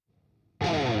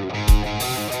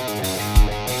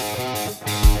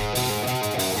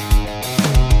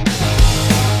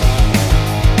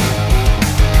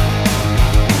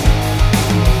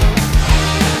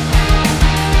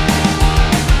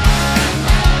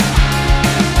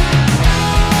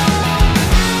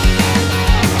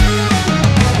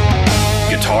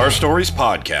Guitar Stories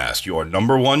Podcast, your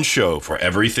number one show for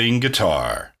everything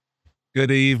guitar. Good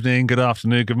evening, good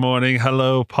afternoon, good morning.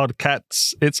 Hello,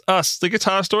 Podcats. It's us, the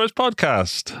Guitar Stories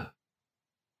Podcast.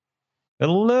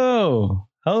 Hello.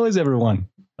 How is everyone?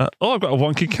 I've got a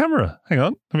wonky camera. Hang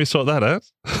on, let me sort that out.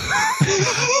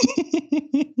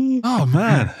 Oh,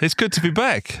 man, it's good to be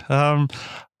back.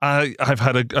 I've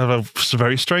had a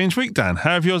very strange week, Dan.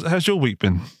 How's your week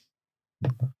been?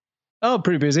 Oh,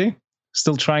 pretty busy.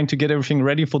 Still trying to get everything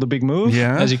ready for the big move.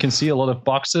 Yeah. As you can see, a lot of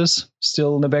boxes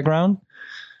still in the background.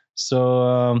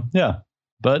 So, yeah.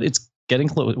 But it's getting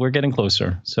close. We're getting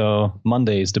closer. So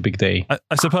Monday is the big day.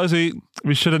 I suppose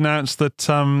we should announce that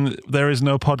there is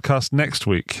no podcast next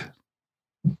week.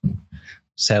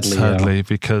 Sadly,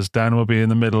 because Dan will be in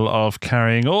the middle of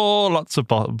carrying lots of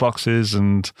boxes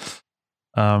and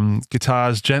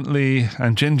guitars gently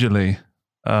and gingerly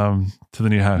to the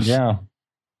new house. Yeah.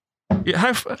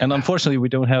 And unfortunately, we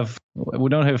don't have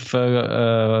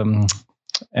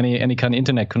any kind of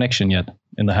internet connection yet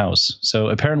in the house. So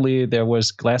apparently there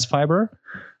was glass fiber,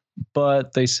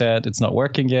 but they said it's not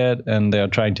working yet, and they are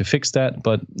trying to fix that.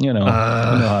 But you know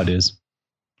how it is.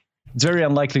 It's very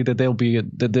unlikely that they'll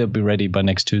be ready by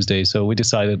next Tuesday. So we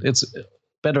decided it's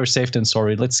better safe than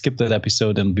sorry. Let's skip that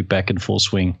episode and be back in full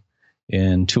swing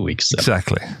in 2 weeks. So.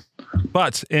 Exactly.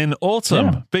 But in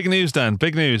autumn, Big news, Dan,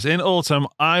 big news. In autumn,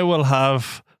 I will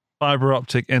have fiber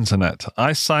optic internet.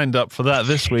 I signed up for that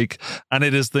this week, and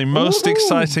it is the most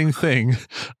exciting thing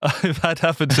I've had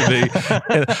happen to me.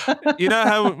 You know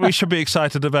how we should be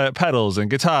excited about pedals and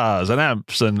guitars and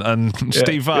amps and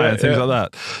Steve Vai and things like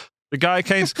that. The guy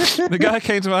came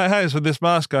to my house with this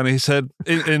mask on. He said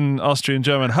in Austrian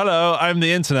German, "Hello, I'm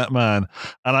the internet man."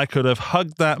 And I could have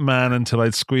hugged that man until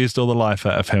I'd squeezed all the life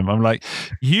out of him. I'm like,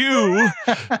 you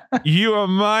are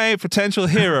my potential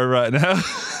hero right now.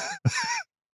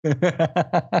 Do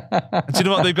you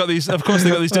know what they've got these? Of course,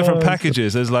 they've got these different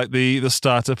packages. There's like the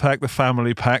starter pack, the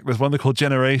family pack. There's one they call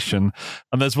Generation,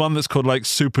 and there's one that's called like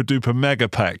Super Duper Mega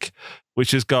Pack,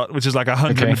 which is like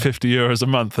 150 euros a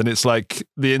month, and it's like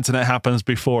the internet happens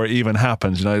before it even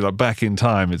happens. You know, like back in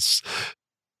time, it's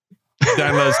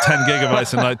downloads 10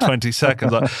 gigabytes in like 20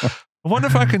 seconds. Like, I wonder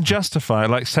if I can justify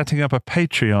like setting up a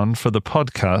Patreon for the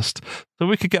podcast so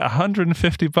we could get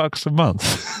 $150 a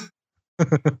month.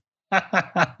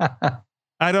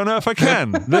 I don't know if I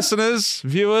can. Listeners,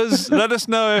 viewers, let us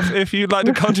know if you'd like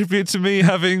to contribute to me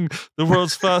having the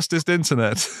world's fastest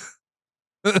internet.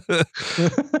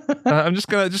 I'm just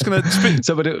gonna speak.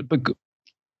 So, the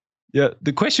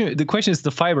question is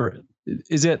the fiber.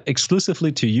 Is it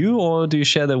exclusively to you, or do you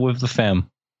share that with the fam?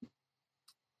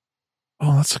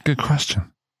 Oh, that's a good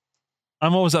question.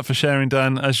 I'm always up for sharing,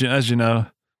 Dan, as you know.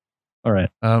 All right.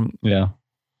 Yeah.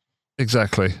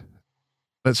 Exactly.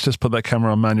 Let's just put that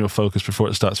camera on manual focus before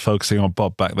it starts focusing on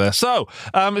Bob back there. So,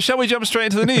 shall we jump straight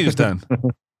into the news, Dan?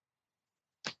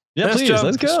 Yeah,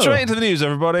 let's go. Straight into the news,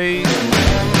 everybody.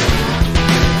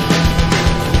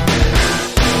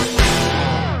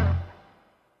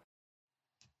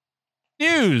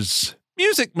 News.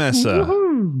 Music Messer.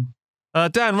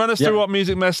 Dan, run us through what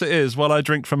Music Messer is while I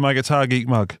drink from my Guitar Geek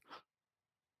mug.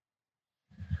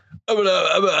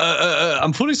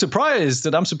 I'm fully surprised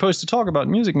that I'm supposed to talk about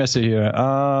Music Messer here.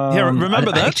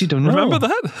 Remember that? I actually don't know. Remember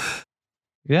that?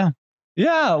 Yeah.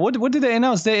 What did they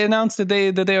announce? They announced that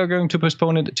they are going to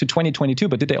postpone it to 2022.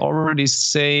 But did they already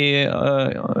say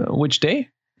which day?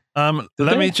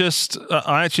 Let me just.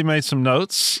 I actually made some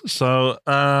notes, so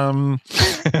I'll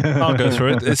go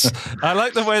through it. I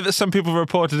like the way that some people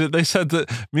reported it. They said that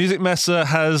Music Messer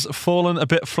has fallen a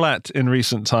bit flat in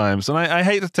recent times, and I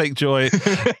hate to take joy.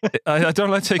 I don't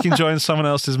like taking joy in someone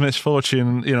else's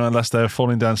misfortune, you know, unless they're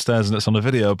falling downstairs and it's on a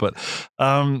video. But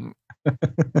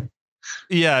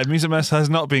yeah, Music Messer has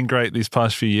not been great these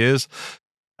past few years.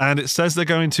 And it says they're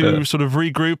going to sort of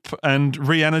regroup and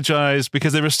re-energize,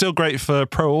 because they were still great for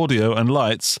pro audio and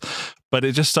lights, but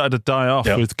it just started to die off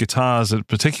with guitars,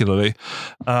 particularly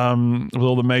with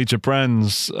all the major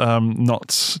brands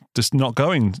not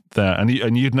going there.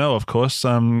 And you'd know, of course,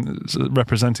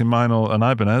 representing Meinl and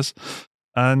Ibanez,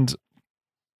 and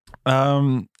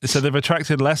so they've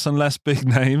attracted less and less big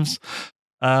names.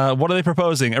 What are they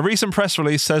proposing? A recent press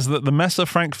release says that the Messe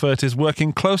Frankfurt is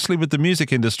working closely with the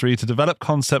music industry to develop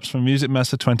concepts for Music Messe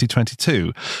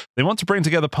 2022. They want to bring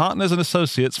together partners and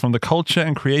associates from the culture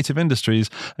and creative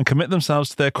industries and commit themselves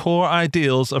to their core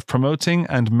ideals of promoting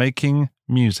and making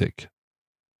music.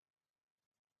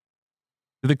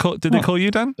 Did they call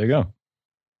you, Dan? There you go.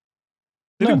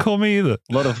 They didn't call me either.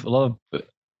 A lot of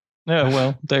Yeah,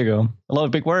 well, there you go. A lot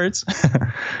of big words.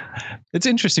 It's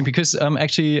interesting because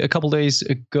actually a couple days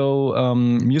ago,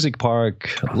 Music Park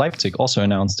Leipzig also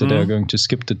announced that they're going to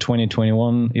skip the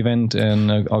 2021 event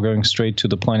and are going straight to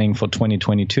the planning for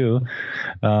 2022.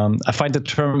 I find the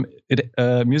term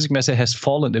Music Messe has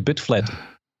fallen a bit flat.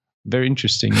 Very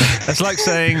interesting. It's like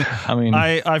saying, I mean,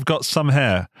 I've got some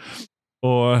hair,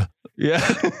 or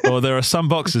or there are some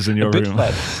boxes in your room.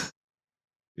 Flat.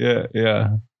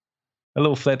 Yeah.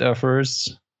 Hello, flat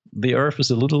earthers. The Earth is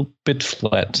a little bit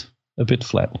flat. A bit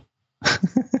flat.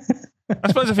 I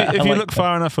suppose if you look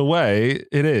far enough away,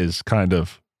 it is kind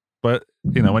of. But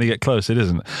when you get close, it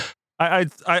isn't.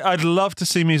 I'd love to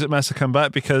see Music Messe come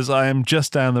back because I am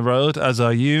just down the road, as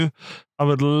are you. I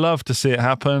would love to see it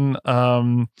happen.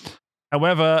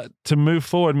 However, to move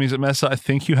forward Music Messe, I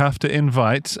think you have to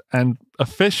invite and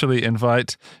officially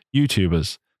invite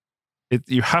YouTubers.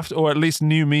 You have to, or at least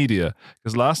new media,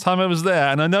 because last time I was there,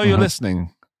 and I know you're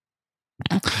listening.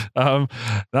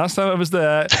 Last time I was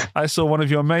there, I saw one of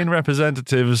your main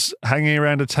representatives hanging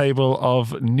around a table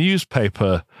of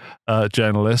newspaper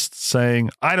journalists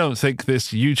saying, "I don't think this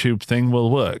YouTube thing will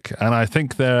work, and I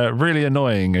think they're really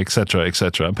annoying, etc.,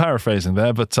 etc." I'm paraphrasing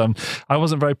there, but I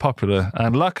wasn't very popular,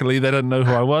 and luckily they didn't know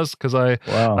who I was because I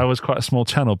was quite a small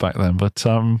channel back then. But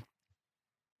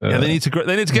they need to get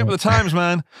with the times,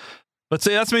 man. But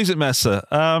see, that's Music Messe.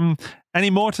 Any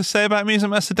more to say about Music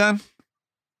Messe, Dan?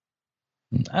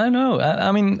 I don't know.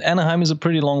 I mean, Anaheim is a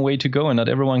pretty long way to go, and not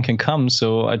everyone can come.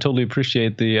 So I totally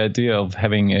appreciate the idea of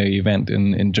having an event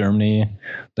in Germany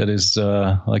that is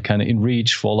like kind of in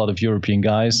reach for a lot of European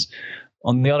guys.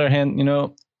 On the other hand,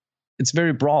 it's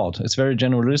very broad. It's very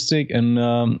generalistic,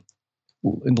 and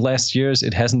in the last years,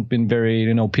 it hasn't been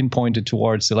very, pinpointed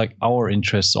towards like our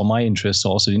interests or my interests,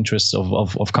 also the interests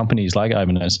of companies like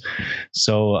Ibanez.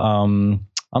 So I'm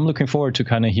looking forward to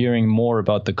kind of hearing more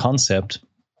about the concept.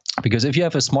 Because if you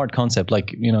have a smart concept,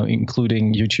 like,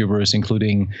 including YouTubers,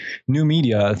 including new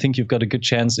media, I think you've got a good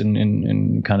chance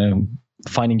in kind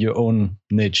of finding your own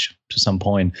niche to some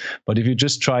point. But if you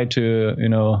just try to,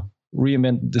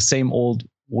 reinvent the same old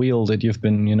wheel that you've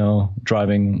been,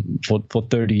 driving for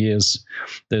 30 years,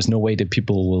 there's no way that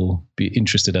people will be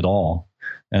interested at all.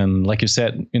 And like you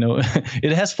said,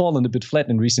 it has fallen a bit flat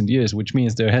in recent years, which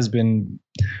means there has been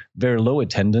very low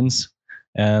attendance.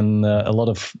 And a lot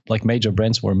of like major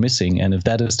brands were missing. And if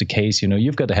that is the case,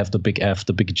 you've got to have the big F,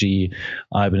 the big G,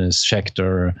 Ibanez,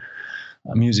 Schecter,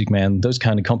 Music Man, those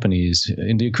kind of companies.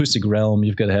 In the acoustic realm,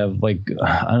 you've got to have like,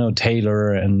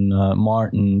 Taylor and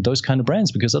Martin, those kind of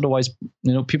brands, because otherwise,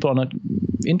 people are not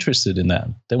interested in that.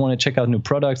 They want to check out new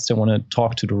products. They want to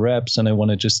talk to the reps, and they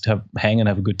want to just hang and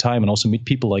have a good time and also meet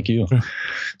people like you.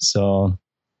 So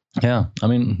yeah, I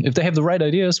mean, if they have the right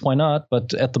ideas, why not?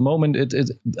 But at the moment,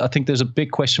 I think there's a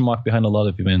big question mark behind a lot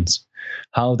of events.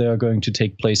 How they are going to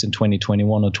take place in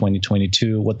 2021 or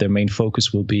 2022, what their main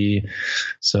focus will be.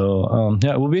 So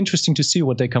it will be interesting to see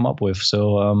what they come up with.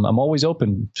 So I'm always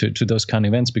open to those kind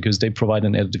of events because they provide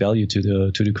an added value to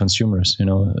the consumers.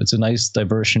 It's a nice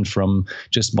diversion from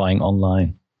just buying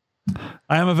online.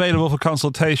 I am available for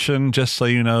consultation, just so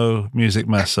you know, Music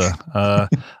Messe.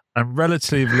 I'm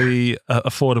relatively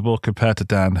affordable compared to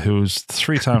Dan, who's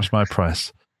 3 times my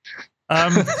price.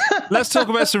 Let's talk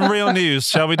about some real news,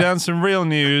 shall we, Dan? Some real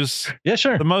news. Yeah,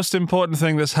 sure. The most important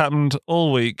thing that's happened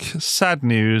all week, sad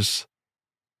news.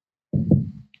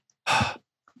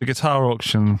 The guitar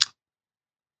auction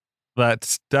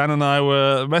that Dan and I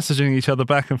were messaging each other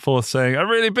back and forth saying, I'm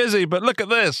really busy, but look at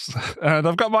this. And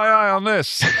I've got my eye on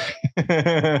this.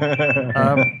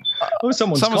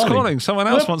 Someone's calling. Someone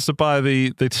else wants to buy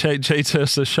the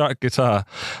J-Tursa Shark guitar.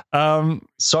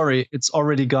 Sorry, it's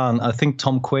already gone. I think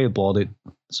Tom Quayle bought it.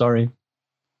 Sorry.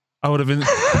 I would have been.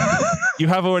 You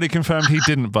have already confirmed he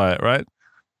didn't buy it, right?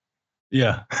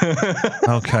 Yeah.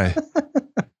 Okay.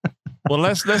 Well,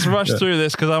 let's rush through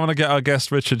this because I want to get our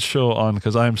guest Richard Shaw on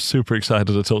because I am super excited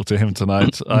to talk to him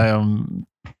tonight. I am.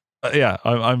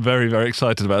 I'm very, very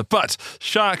excited about it. But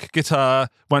Shark guitar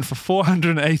went for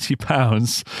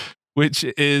 £480, which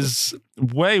is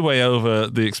way, way over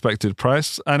the expected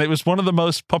price. And it was one of the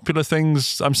most popular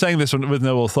things. I'm saying this with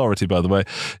no authority, by the way.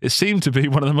 It seemed to be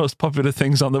one of the most popular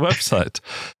things on the website,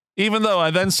 even though I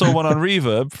then saw one on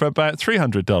Reverb for about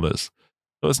 $300.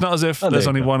 So it's not as if there's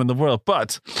only one in the world.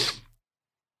 But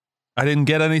I didn't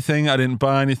get anything. I didn't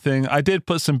buy anything. I did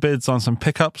put some bids on some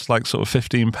pickups, like sort of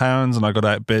 £15, and I got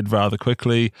outbid rather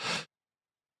quickly.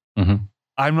 Mm-hmm.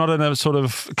 I'm not in a sort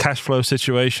of cash flow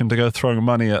situation to go throwing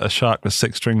money at a Shark with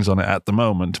 6 strings on it at the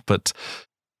moment, but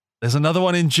there's another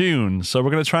one in June. So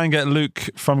we're going to try and get Luke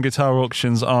from Guitar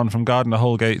Auctions on, from Gardner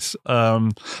Holgate,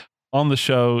 on the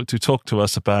show to talk to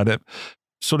us about it.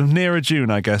 Sort of nearer June,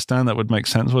 I guess, Dan. That would make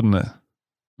sense, wouldn't it?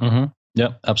 Mm-hmm.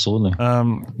 Yeah, absolutely.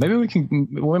 Maybe we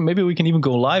can even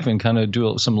go live and kind of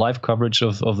do some live coverage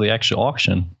of the actual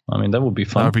auction. I mean, that would be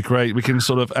fun. That would be great. We can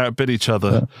sort of outbid each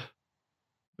other.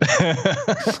 Yeah.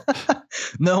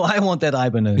 No, I want that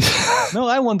Ibanez. No,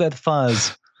 I want that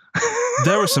Fuzz.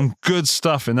 There was some good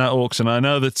stuff in that auction. I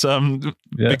know that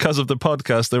because of the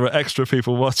podcast, there were extra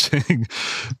people watching.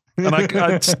 And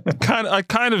I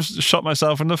kind of shot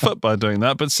myself in the foot by doing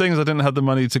that. But seeing as I didn't have the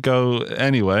money to go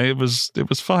anyway, it was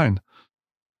fine.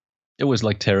 It was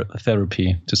like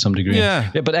therapy to some degree.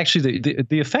 Yeah. But actually,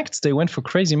 the effects, they went for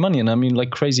crazy money, and I mean like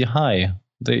crazy high.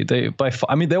 They by far,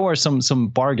 I mean, there were some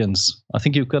bargains. I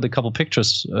think you've got a couple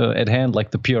pictures at hand, like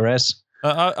the PRS.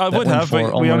 I would have,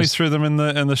 but we only threw them in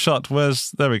the shot.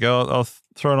 There we go. I'll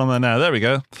throw it on there now. There we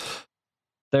go.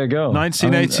 There you go.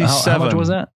 1987. How much was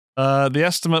that? The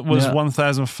estimate was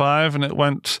 1,005, and it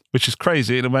went, which is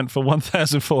crazy, and it went for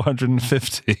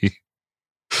 1,450,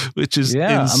 which is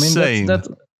insane. I mean, that's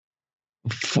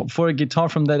for a guitar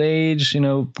from that age, you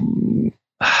know,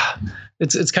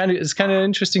 it's kind of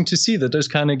interesting to see that those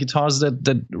kind of guitars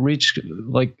that reach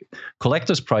like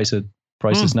collector's prices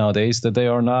nowadays, that they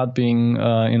are not being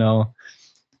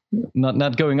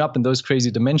not going up in those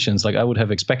crazy dimensions like I would have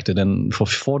expected. And for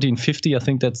 1,450, I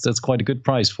think that's quite a good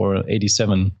price for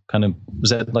 87. Kind of,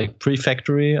 was that like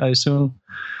pre-factory, I assume?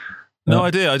 No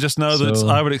idea. I just know that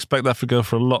I would expect that to go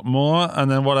for a lot more. And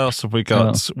then what else have we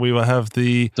got? We will have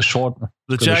the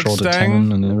Jag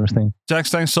Stang and everything. Jag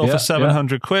Stang sold for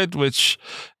 700 quid, which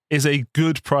is a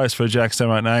good price for a Jag Stang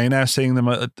right now. You're now seeing them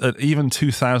at even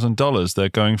 $2,000. They're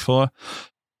going for.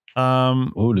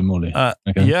 Holy moly!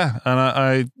 Okay. Yeah,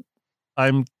 and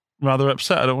I'm rather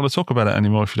upset. I don't want to talk about it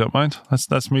anymore. If you don't mind,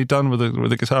 that's me done with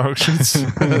the guitar auctions.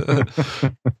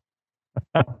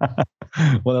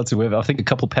 What else do we have? I think a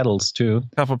couple pedals too.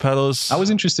 I was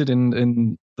interested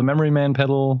in the Memory Man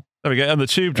pedal. There we go, and the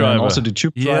Tube Driver. And also the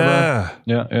Tube Driver.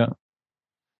 Yeah.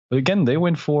 But again, they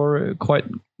went for quite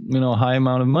high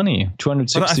amount of money.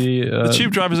 260. The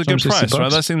Tube Driver is a good price,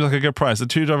 right? That seems like a good price. The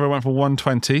Tube Driver went for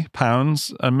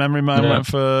 £120, and Memory Man went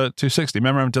for $260.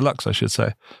 Memory Man Deluxe, I should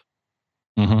say.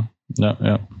 Mm-hmm.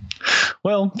 Yeah.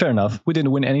 Well, fair enough. We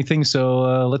didn't win anything,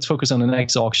 so let's focus on the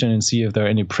next auction and see if there are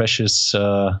any precious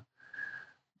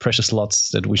lots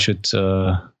that we should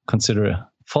consider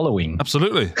following.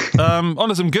 Absolutely. On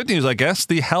to some good news, I guess.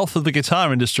 The health of the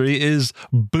guitar industry is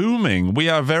booming. We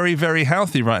are very, very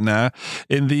healthy right now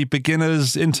in the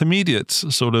beginners intermediate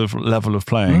sort of level of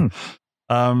playing.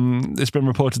 It's been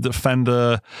reported that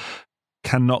Fender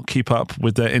cannot keep up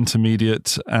with their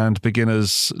intermediate and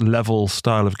beginners level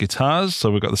style of guitars.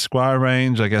 So we've got the Squire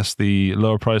range, I guess the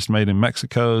lower priced made in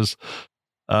Mexico's,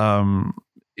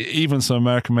 even some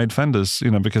American made Fenders,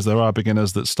 because there are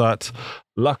beginners that start,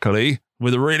 luckily,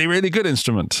 with a really, really good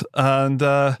instrument. And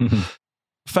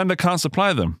Fender can't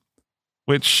supply them,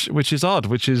 which is odd,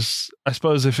 which is, I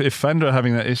suppose, if Fender are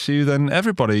having that issue, then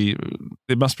everybody,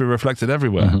 it must be reflected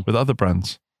everywhere with other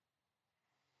brands.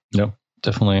 Yep.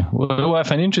 Definitely. What I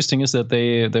find interesting is that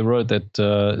they wrote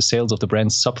that sales of the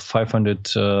brand's sub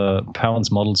 500 pounds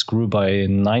models grew by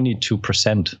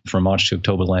 92% from March to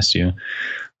October last year.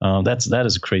 That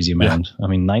is a crazy amount. Yeah. I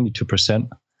mean, 92%.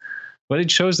 But it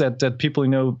shows that people,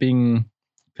 being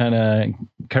kind of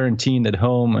quarantined at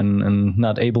home and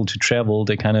not able to travel,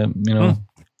 they kind of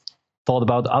thought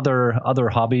about other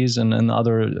hobbies and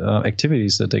other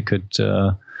activities that they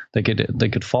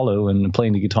could follow, and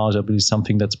playing the guitars I believe is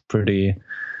something that's pretty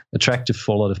attractive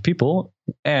for a lot of people,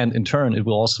 and in turn it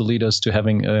will also lead us to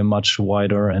having a much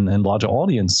wider and larger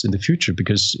audience in the future,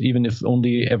 because even if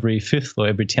only every 5th or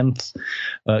every 10th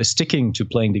is sticking to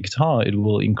playing the guitar, it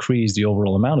will increase the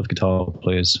overall amount of guitar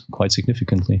players quite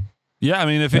significantly. Yeah, I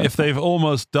mean, if they've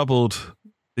almost doubled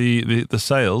the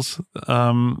sales,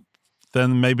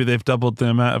 then maybe they've doubled the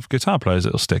amount of guitar players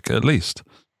it'll stick, at least.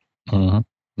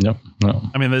 No.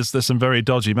 I mean, there's some very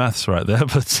dodgy maths right there,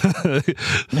 but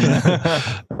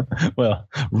well,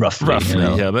 roughly,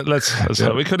 yeah. But let's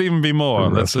hope we could even be more.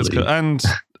 Let's go. And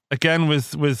again,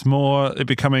 with more it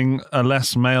becoming a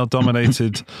less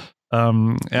male-dominated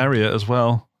area as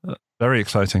well. Very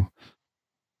exciting.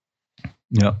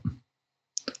 Yeah,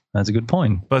 that's a good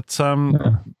point. But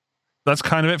that's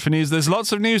kind of it for news. There's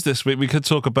lots of news this week. We could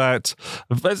talk about.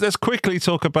 Let's quickly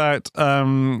talk about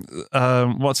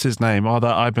what's his name? Oh,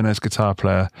 that Ibanez guitar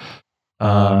player,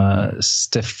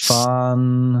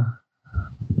 Stefan.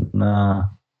 Nah,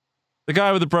 the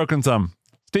guy with the broken thumb,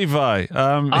 Steve Vai.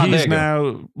 He's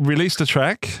now released a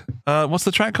track. What's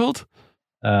the track called?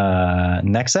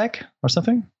 Knapsack or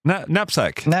something?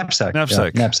 Knapsack. Knapsack. Yeah,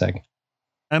 Knapsack.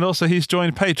 And also he's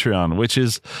joined Patreon, which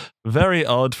is very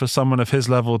odd for someone of his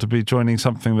level to be joining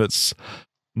something that's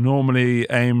normally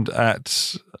aimed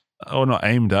at, or not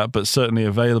aimed at, but certainly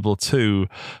available to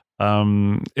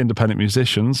independent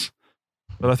musicians.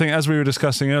 But I think, as we were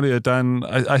discussing earlier, Dan,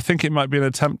 I think it might be an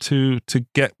attempt to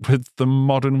get with the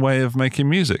modern way of making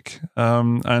music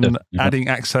and adding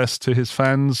access to his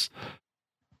fans.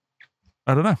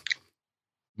 I don't know.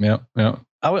 Yeah.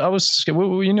 I was,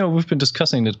 we've been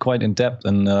discussing it quite in depth,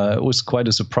 and it was quite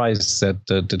a surprise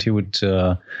that he would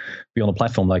be on a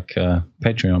platform like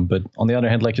Patreon. But on the other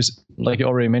hand, like you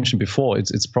already mentioned before,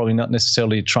 it's probably not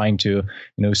necessarily trying to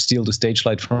steal the stage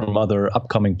light from other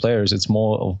upcoming players. It's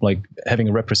more of like having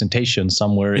a representation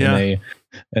somewhere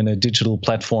in a digital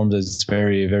platform that's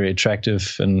very, very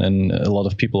attractive, and a lot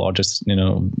of people are just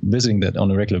visiting that on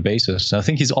a regular basis. I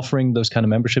think he's offering those kind of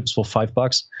memberships for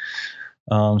 $5.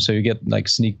 So you get like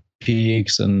sneak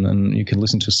peeks and you can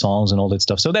listen to songs and all that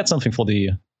stuff. So that's something for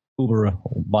the Uber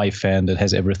buy fan that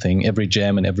has everything, every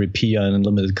jam and every PIA and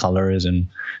unlimited colors and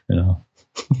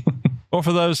Or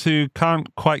for those who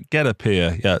can't quite get a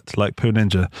PIA yet, like Poo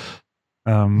Ninja.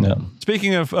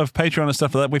 Speaking of Patreon and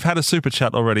stuff like that, we've had a super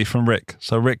chat already from Rick.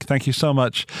 So Rick, thank you so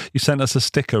much. You sent us a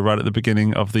sticker right at the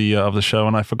beginning of the show,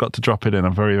 and I forgot to drop it in.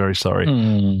 I'm very, very sorry.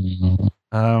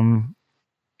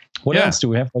 What else do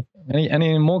we have? Like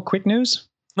any more quick news?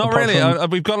 Not really.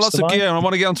 We've got lots of gear, and I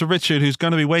want to get on to Richard, who's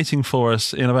going to be waiting for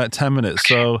us in about 10 minutes.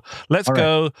 So let's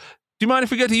go. Do you mind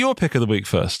if we get to your pick of the week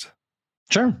first?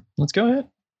 Sure. Let's go ahead.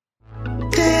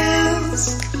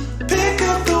 Dan's pick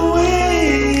of the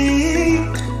week.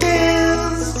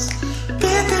 Dan's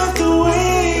pick of the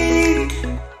week.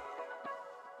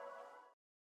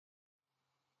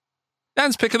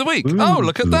 Dan's pick of the week. Ooh. Oh,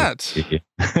 look at that.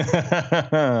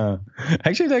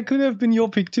 Actually, that could have been your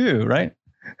pick too, right?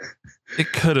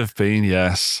 It could have been,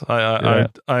 yes. I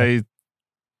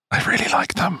really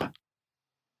like them.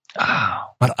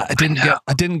 But I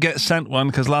didn't get sent one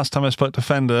because last time I spoke to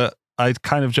Fender, I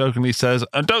kind of jokingly says,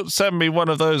 "And don't send me one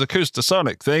of those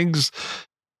Acoustasonic things."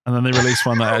 And then they released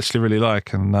one that I actually really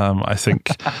like, and I think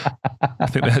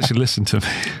they actually listened to me.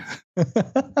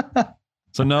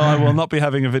 So no, I will not be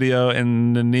having a video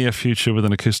in the near future with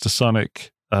an Acoustasonic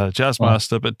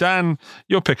Jazzmaster. Wow. But Dan,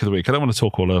 your pick of the week. I don't want to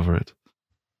talk all over it.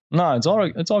 No, it's all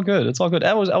good. It's all good.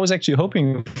 I was actually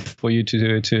hoping for you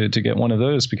to get one of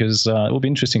those because it will be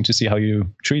interesting to see how you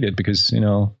treat it because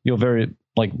you're a very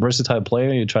versatile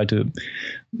player. You try to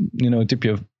dip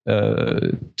your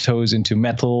toes into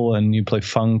metal and you play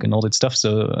funk and all that stuff.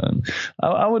 So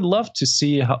I would love to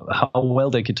see how well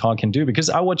that guitar can do because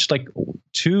I watched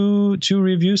two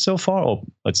reviews so far, or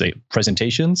let's say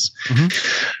presentations.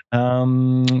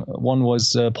 Mm-hmm. One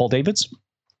was Paul David's.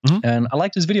 Mm-hmm. And I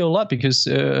liked this video a lot because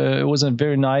it was a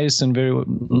very nice and very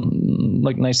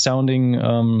nice sounding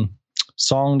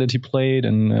song that he played,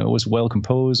 and it was well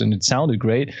composed and it sounded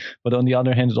great. But on the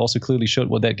other hand, it also clearly showed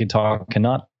what that guitar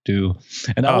cannot do.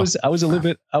 And I was a little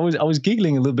bit I was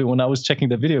giggling a little bit when I was checking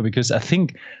the video because I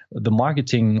think the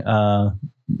marketing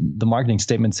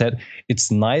statement said it's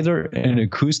neither an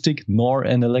acoustic nor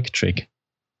an electric.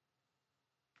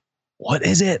 What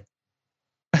is it?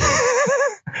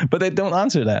 But they don't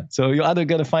answer that. So you either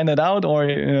got to find that out or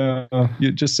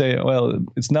you just say, well,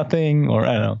 it's nothing, or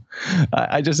I don't know.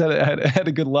 I just had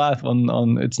a good laugh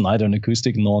on it's neither an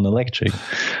acoustic nor an electric.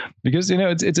 Because,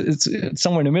 it's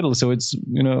somewhere in the middle. So it's,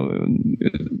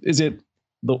 is it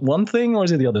the one thing or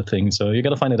is it the other thing? So you got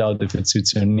to find it out if it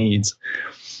suits your needs.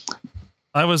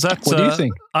 What do you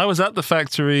think? I was at the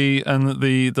factory and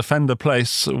the Fender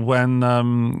place when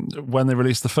they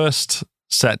released the first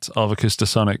set of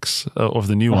Acoustasonics of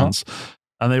the new ones,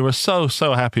 and they were so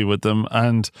happy with them,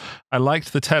 and I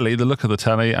liked the look of the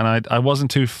telly, and I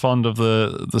wasn't too fond of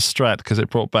the Strat because it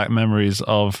brought back memories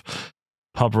of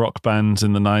pub rock bands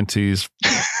in the 90s.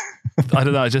 I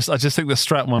don't know. I just think the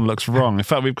Strat one looks wrong. In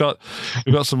fact, we've got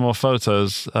some more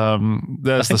photos.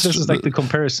 This is like the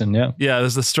comparison. Yeah.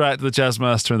 There's the Strat, the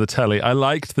Jazzmaster, and the telly. I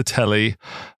liked the telly,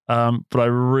 but I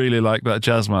really liked that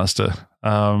Jazzmaster.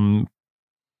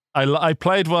 I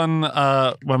played one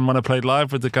when I played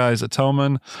live with the guys at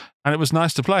Tolman, and it was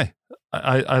nice to play.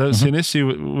 I don't see an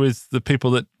issue with the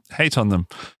people that hate on them.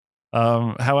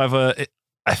 However,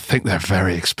 I think they're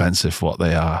very expensive for what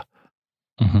they are.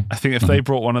 Mm-hmm. I think if they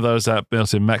brought one of those out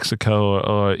built in Mexico,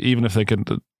 or even if they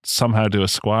could somehow do a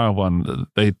Squire one,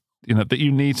 that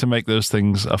you need to make those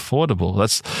things affordable.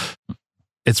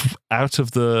 It's out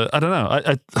of the. I don't know.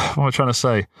 What am I trying to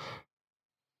say?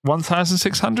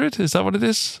 1,600? Is that what it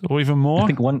is, or even more? I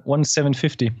think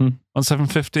 1,750.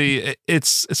 1,750.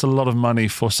 It's a lot of money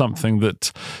for something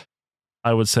that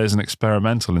I would say is an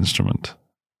experimental instrument.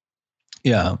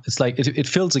 Yeah, it's like it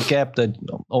fills a gap that,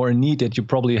 or a need that you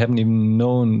probably haven't even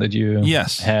known that you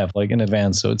have, like, in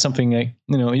advance. So it's something like,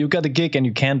 you got a gig and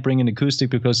you can't bring an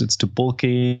acoustic because it's too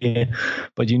bulky,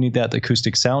 but you need that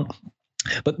acoustic sound.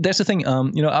 But there's the thing,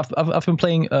 I've been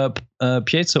playing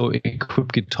piezo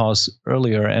equipped guitars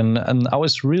earlier, and I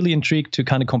was really intrigued to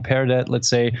kind of compare that, let's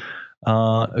say,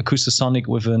 Acoustasonic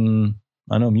with an,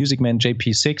 Music Man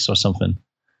JP6 or something,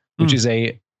 which is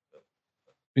a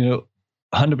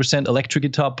 100% electric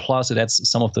guitar, plus it adds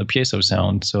some of the piezo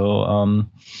sound. So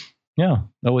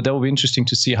that would be interesting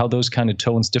to see how those kind of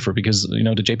tones differ, because the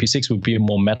JP6 would be a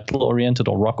more metal oriented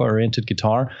or rock oriented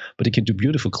guitar, but it can do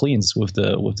beautiful cleans with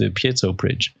the piezo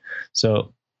bridge.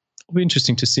 So it'll be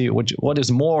interesting to see what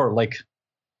is more like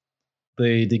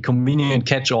the convenient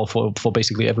catch-all for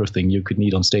basically everything you could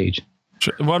need on stage.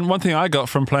 One thing I got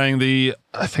from playing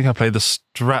I think I played the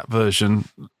Strat version.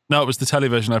 No, it was the Tele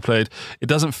version I played. It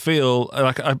doesn't feel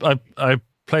like I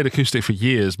played acoustic for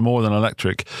years, more than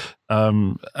electric,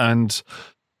 and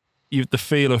the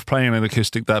feel of playing an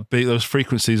acoustic, that beat, those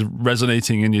frequencies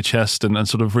resonating in your chest, and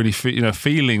sort of really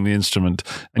feeling the instrument,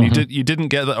 and you didn't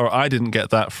get that, or I didn't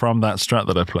get that from that Strat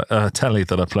that I Tele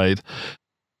that I played.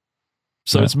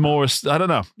 So it's more, I don't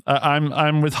know.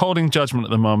 I'm withholding judgment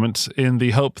at the moment in the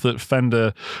hope that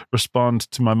Fender respond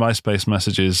to my MySpace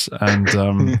messages and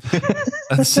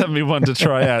send me one to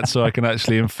try out, so I can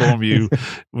actually inform you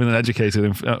with an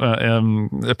educated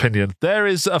opinion. There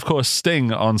is, of course,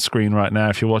 Sting on screen right now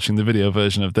if you're watching the video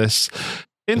version of this.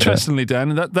 Interestingly,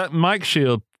 Dan, that mic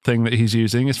shield thing that he's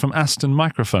using is from Aston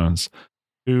Microphones,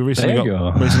 who recently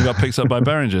got picked up by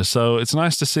Behringer. So it's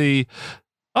nice to see.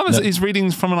 He's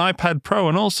reading from an iPad Pro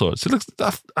and all sorts. It looks,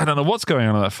 I don't know what's going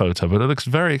on in that photo, but it looks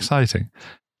very exciting.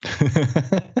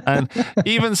 And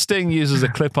even Sting uses a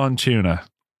clip-on tuner.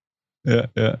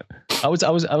 Yeah. I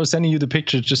was sending you the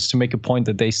picture just to make a point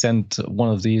that they sent one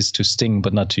of these to Sting,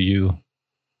 but not to you,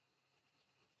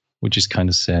 which is kind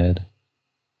of sad.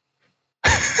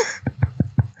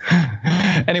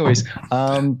 Anyways,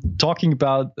 talking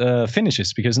about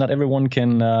finishes, because not everyone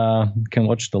can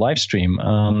watch the live stream.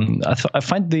 I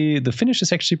find the finish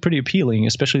is actually pretty appealing,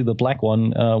 especially the black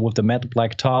one with the matte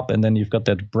black top, and then you've got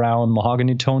that brown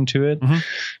mahogany tone to it.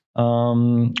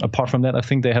 Apart from that, I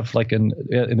think they have like in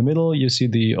the middle you see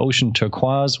the ocean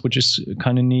turquoise, which is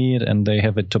kind of neat, and they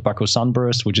have a tobacco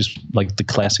sunburst, which is like the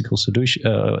classical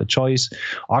choice.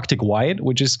 Arctic white,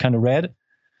 which is kind of red.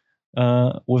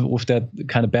 With that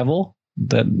kind of bevel,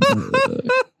 that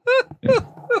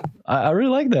I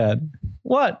really like that.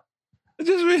 What?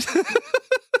 Just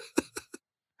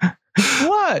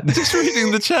what? Just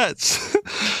reading the chats.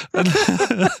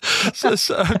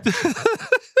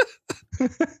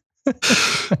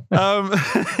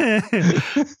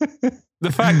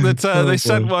 The fact that they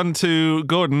sent one to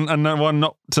Gordon and one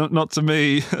not to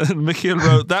me, and Michiel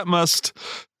wrote, "That must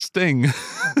sting."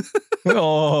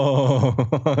 Oh,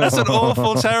 that's an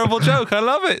awful, terrible joke. I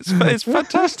love it. It's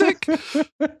fantastic.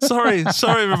 Sorry,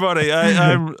 everybody.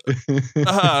 I'm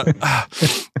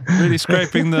really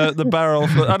scraping the barrel.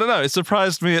 I don't know. It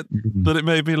surprised me that it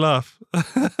made me laugh.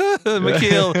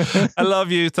 Michiel, I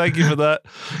love you. Thank you for that.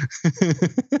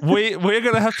 We're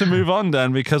going to have to move on,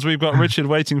 Dan, because we've got Richard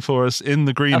waiting for us in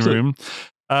the green room.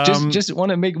 Just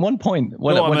want to make one point.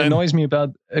 What annoys me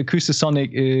about Acoustasonic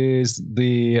is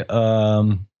the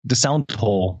sound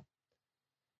hole,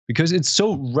 because it's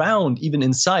so round. Even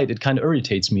inside, it kind of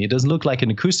irritates me. It doesn't look like an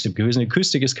acoustic, because an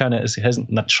acoustic is kind of, it has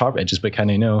not sharp edges, but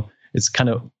kind of it's kind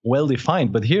of well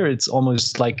defined. But here, it's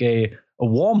almost like a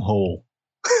wormhole,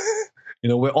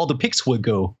 where all the picks will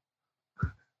go.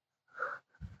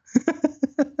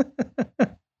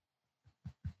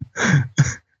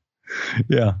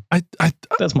 Yeah,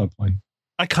 that's my point.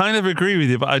 I kind of agree with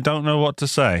you, but I don't know what to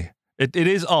say. It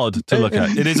is odd to look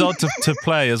at. It is odd to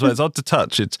play as well. It's odd to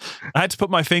touch. I had to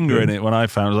put my finger in it when I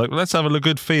found it. I was like, well, let's have a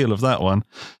good feel of that one.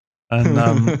 And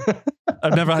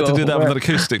I've never had to do that with an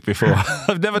acoustic before.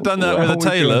 I've never done that with a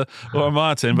Taylor or a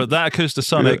Martin, but that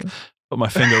Acoustasonic, put my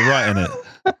finger right in it.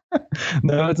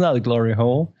 No, it's not a glory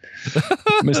hole,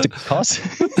 Mr. Koss.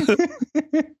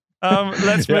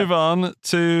 Let's move on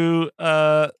to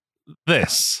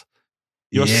this.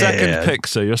 Your second pick,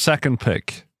 sir. Your second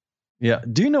pick. Yeah.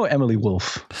 Do you know Emily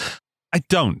Wolf? I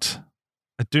don't.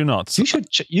 I do not.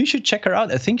 You should check her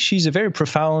out. I think she's a very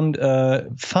profound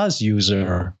fuzz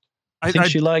user. I think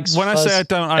she likes. When I say I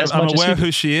don't, I'm aware of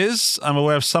who she is. I'm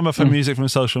aware of some of her music from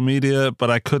social media,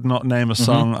 but I could not name a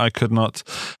song. I could not.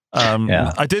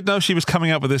 I did know she was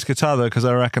coming up with this guitar though, because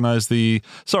I recognized the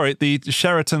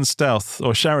Sheraton Stealth,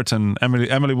 or Sheraton,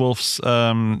 Emily Wolf's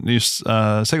new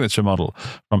signature model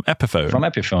from Epiphone. From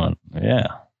Epiphone, yeah.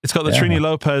 It's got the Trini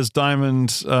Lopez diamond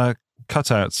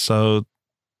cutouts. So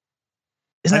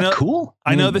isn't that cool?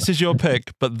 I know this is your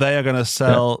pick, but they are going to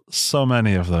sell so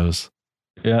many of those.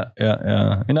 Yeah.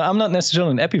 I'm not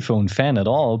necessarily an Epiphone fan at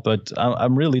all, but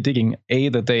I'm really digging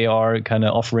that they are kind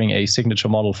of offering a signature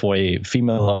model for a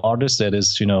female artist that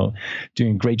is,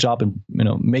 doing a great job in,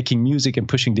 making music and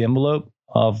pushing the envelope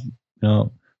of,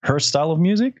 her style of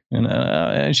music,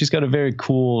 and she's got a very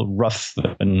cool, rough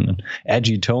and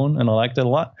edgy tone, and I like that a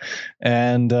lot.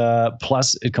 And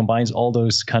plus, it combines all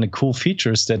those kind of cool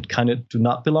features that kind of do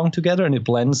not belong together, and it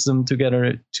blends them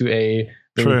together to a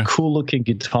very cool looking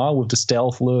guitar with the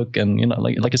stealth look, and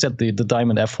like I said, the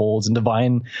diamond F holes and the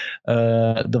vine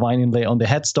inlay on the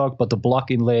headstock, but the block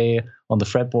inlay on the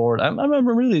fretboard. I'm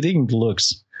really digging the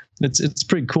looks. It's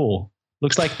pretty cool.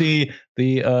 Looks like the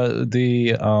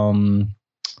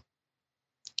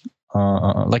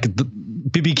like the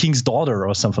B.B. King's daughter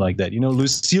or something like that.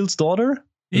 Lucille's daughter?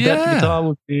 That guitar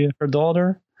would be her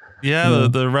daughter. Yeah,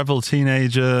 the rebel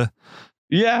teenager.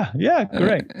 Yeah,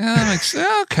 correct.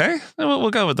 Okay.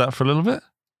 We'll go with that for a little bit.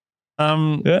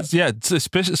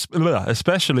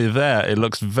 Especially there, it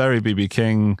looks very B.B.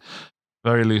 King,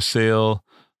 very Lucille.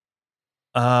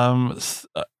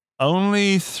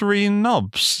 Only 3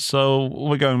 knobs. So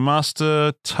we're going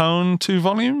master, tone, 2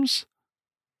 volumes?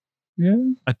 Yeah.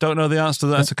 I don't know the answer to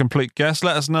that. It's a complete guess.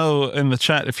 Let us know in the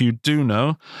chat if you do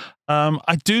know.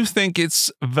 I do think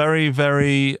it's very,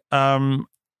 very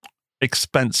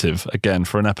expensive again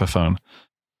for an Epiphone.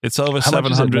 It's over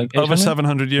 700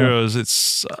 euros.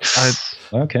 It's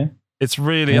okay. It's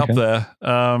really up there.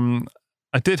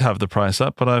 I did have the price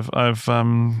up, but I've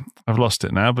lost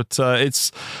it now. But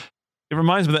it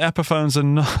reminds me that Epiphones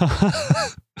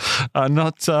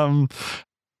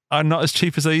are not as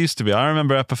cheap as they used to be. I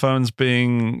remember Epiphones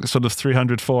being sort of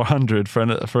 300, 400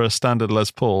 for a standard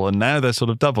Les Paul, and now they're sort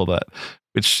of double that,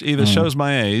 which either shows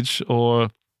my age or,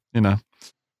 And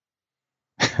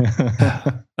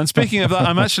speaking of that,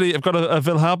 I've got a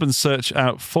Willhaben search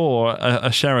out for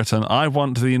a Sheraton. I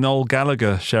want the Noel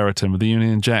Gallagher Sheraton with the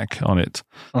Union Jack on it.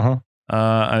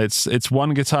 And it's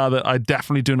one guitar that I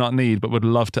definitely do not need, but would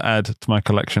love to add to my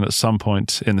collection at some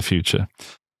point in the future.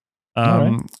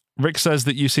 Rick says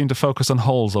that you seem to focus on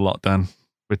holes a lot, Dan,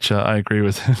 which I agree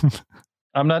with him.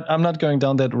 I'm not going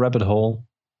down that rabbit hole.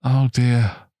 Oh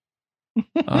dear.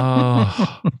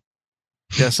 Oh.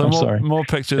 Yeah, so more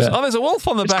pictures. Yeah. Oh, there's a wolf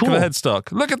on the back of the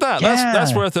headstock. Look at that. Yeah,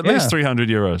 that's worth at least 300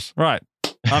 euros. Right.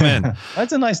 I'm in.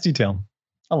 That's a nice detail.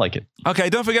 I like it. Okay,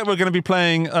 don't forget we're going to be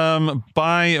playing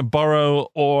Buy, Borrow,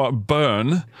 or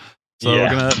Burn.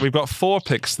 So we've got 4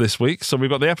 picks this week. So we've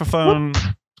got the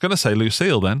Epiphone. Going to say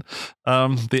Lucille then,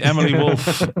 the Emily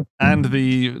Wolf and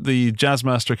the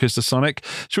Jazzmaster Acoustasonic.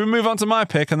 Should we move on to my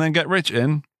pick and then get Rich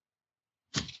in?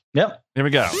 Yep. Here we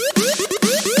go.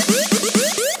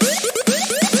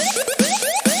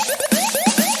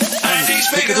 Andy's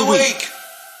Pick of the Week.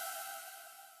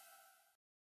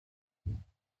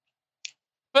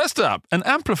 First up, an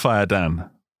amplifier,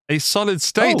 Dan. A solid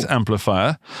state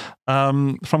amplifier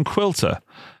from Quilter.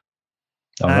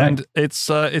 And it's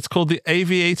called the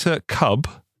Aviator Cub,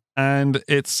 and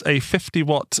it's a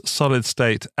 50-watt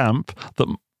solid-state amp that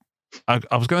I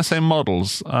was going to say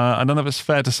models. I don't know if it's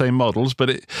fair to say models, but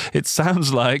it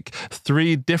sounds like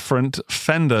 3 different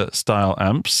Fender-style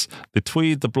amps, the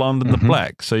Tweed, the Blonde, and the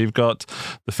Black. So you've got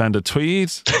the Fender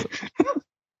Tweed.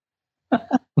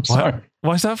 I'm sorry.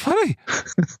 Why is that funny?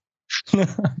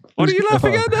 What are you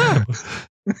laughing at now?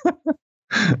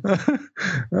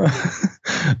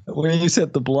 When you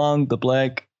said the Blonde, the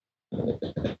Black,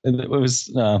 it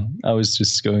was I was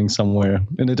just going somewhere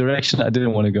in a direction I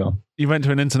didn't want to go. You went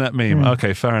to an internet meme.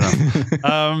 Okay, fair enough.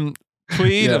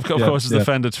 Tweed, of course, is the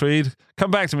Fender Tweed.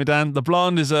 Come back to me, Dan. The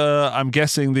Blonde is I'm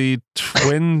guessing the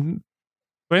twin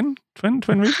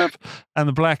reverb, and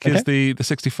the Black is the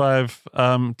 65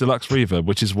 Deluxe Reverb,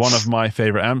 which is one of my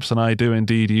favorite amps, and I do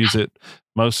indeed use it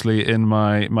mostly in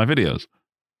my videos.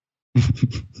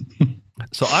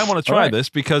 So I want to try this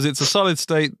because it's a solid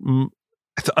state.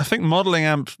 I think modeling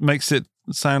amp makes it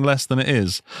sound less than it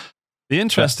is. The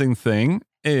interesting thing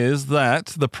is that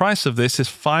the price of this is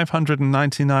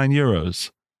 599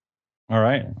 euros. All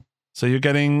right. So you're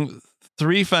getting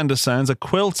 3 Fender sounds, a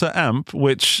Quilter amp,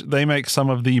 which they make some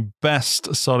of the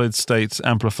best solid state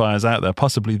amplifiers out there,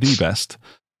 possibly the best.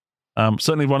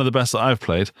 Certainly one of the best that I've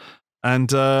played.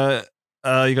 And you got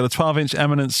a 12-inch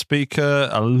Eminence speaker,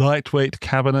 a lightweight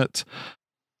cabinet.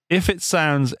 If it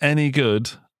sounds any good,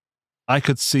 I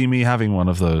could see me having one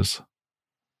of those.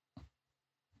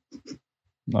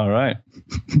 All right.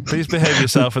 Please behave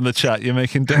yourself in the chat. You're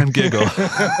making Dan giggle.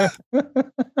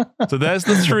 So there's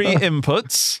the 3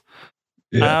 inputs.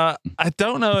 Yeah. I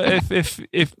don't know if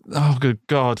oh good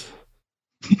God.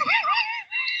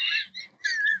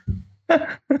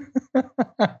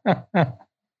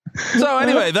 So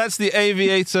anyway, that's the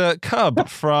Aviator Cub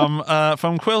from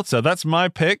Quilter. That's my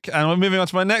pick, and we're moving on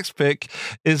to my next pick.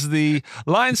 Is the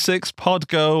Line 6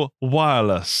 PodGo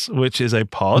Wireless, which is a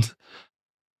pod,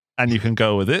 and you can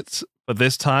go with it. But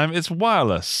this time it's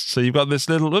wireless. So you've got this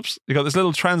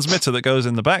little transmitter that goes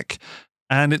in the back,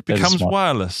 and it becomes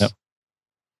wireless. Yep.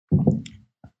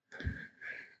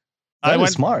 That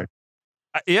is smart.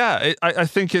 Yeah, I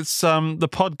think it's the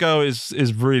PodGo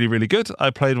is really, really good. I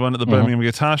played one at the Birmingham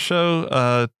Guitar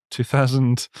Show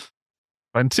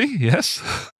 2020, yes.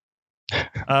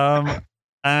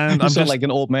 And you sound like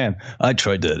an old man. I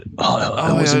tried that. It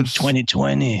was in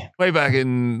 2020. Way back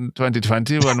in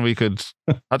 2020 when we could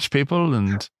touch people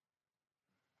and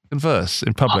converse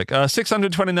in public.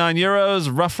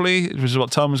 €629 roughly, which is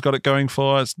what Tom's got it going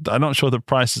for. I'm not sure the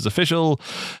price is official.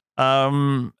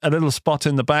 A little spot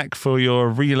in the back for your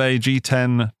Relay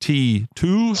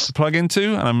G10T2 to plug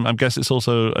into, and I guess it's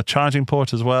also a charging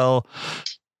port as well.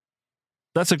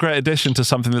 That's a great addition to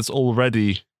something that's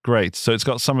already great. So it's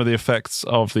got some of the effects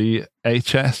of the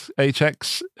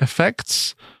HX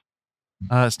effects.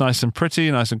 It's nice and pretty,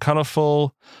 nice and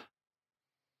colorful.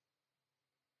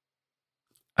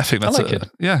 I think that's it.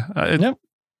 Yeah. Yep.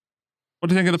 What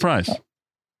do you think of the price?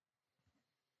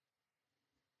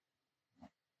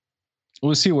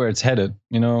 We'll see where it's headed.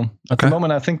 At the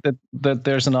moment, I think that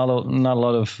there's not a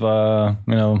lot of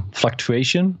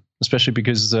fluctuation, especially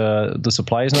because the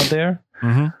supply is not there.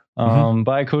 But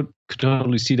I could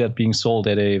totally see that being sold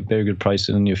at a very good price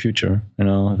in the near future.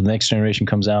 If the next generation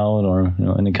comes out, or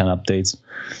any kind of updates.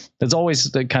 That's always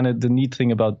the neat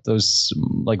thing about those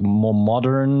like more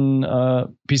modern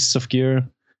pieces of gear.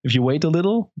 If you wait a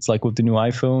little, it's like with the new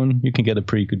iPhone, you can get a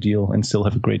pretty good deal and still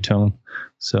have a great tone.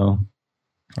 So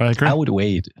I agree. I would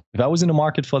wait. If I was in the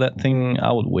market for that thing,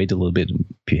 I would wait a little bit and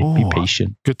be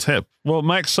patient. Good tip. Well,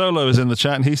 Max Solo is in the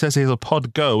chat, and he says he has a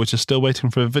PodGo, which is still waiting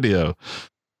for a video.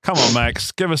 Come on,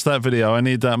 Max, give us that video. I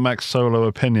need that Max Solo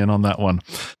opinion on that one.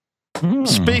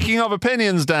 Speaking of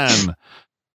opinions, Dan.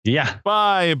 Yeah.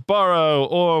 Buy, borrow,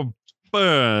 or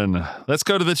burn. Let's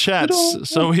go to the chats.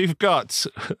 So we've got,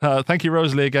 thank you,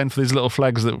 Rosalie, again, for these little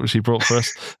flags that she brought for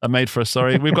us, made for us,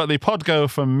 sorry. We've got the PodGo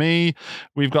from me.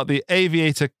 We've got the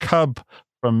Aviator Cub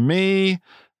from me.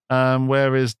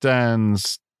 Where is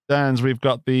Dan's? We've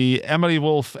got the Emily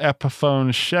Wolf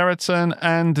Epiphone Sheraton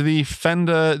and the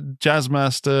Fender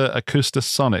Jazzmaster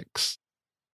Acoustasonics.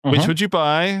 Which would you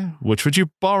buy? Which would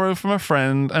you borrow from a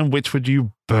friend? And which would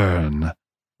you burn?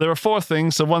 There are 4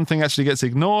 things, so one thing actually gets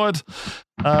ignored,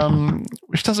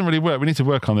 which doesn't really work. We need to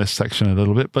work on this section a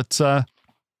little bit. But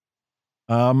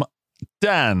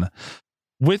Dan,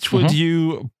 which would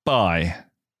you buy?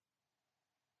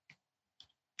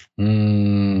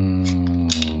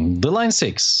 The Line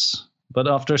 6, but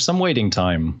after some waiting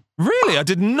time. Really? I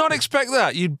did not expect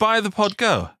that. You'd buy the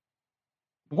PodGo.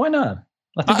 Why not?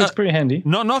 I think it's pretty handy.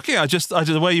 Not knocking. I just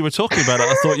the way you were talking about it,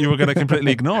 I thought you were going to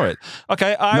completely ignore it.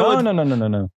 Okay,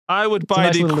 No. I would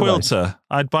buy the Quilter. Device.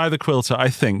 I'd buy the Quilter, I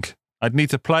think. I'd need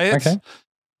to play it. Okay.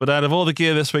 But out of all the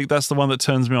gear this week, that's the one that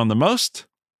turns me on the most.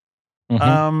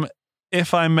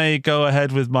 If I may go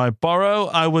ahead with my borrow,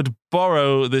 I would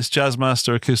borrow this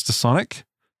Jazzmaster Acoustasonic.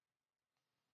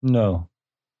 No.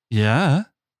 Yeah?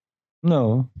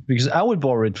 No, because I would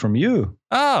borrow it from you.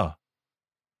 Oh.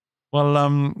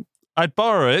 Well, I'd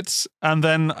borrow it, and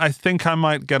then I think I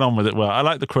might get on with it well. I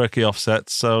like the quirky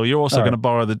offsets, so you're also going to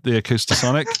borrow the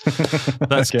Acoustasonic.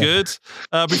 That's good.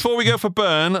 Before we go for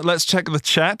burn, let's check the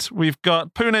chat. We've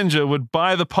got Poo Ninja would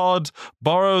buy the pod,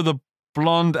 borrow the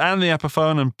Blonde and the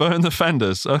Epiphone, and burn the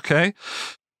Fenders. Okay.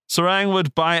 Sarang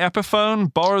would buy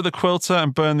Epiphone, borrow the Quilter,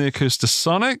 and burn the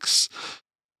Acoustasonics.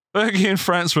 Fergie in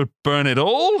France would burn it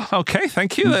all. Okay,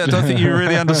 thank you. I don't think you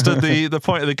really understood the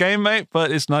point of the game, mate,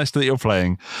 but it's nice that you're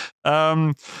playing.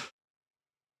 Buy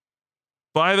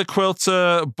the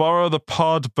Quilter, borrow the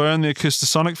pod, burn the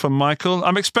Acoustasonic from Michael.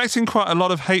 I'm expecting quite a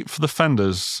lot of hate for the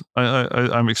Fenders.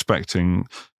 I'm expecting.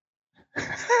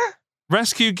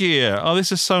 Rescue gear. Oh,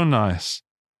 this is so nice.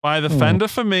 Buy the Fender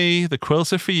for me, the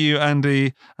Quilter for you,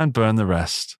 Andy, and burn the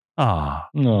rest.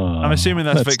 I'm assuming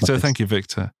that's Victor. Nice. Thank you,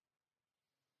 Victor.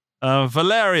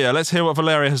 Valeria, let's hear what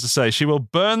Valeria has to say. She will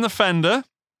burn the Fender,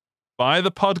 buy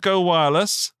the PodGo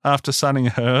Wireless after signing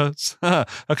hers.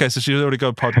 Okay, so she's already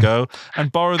got PodGo,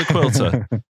 and borrow the Quilter.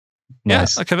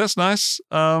 Nice. Yeah, okay, that's nice.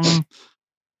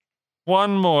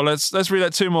 One more. Let's read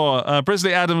out 2 more.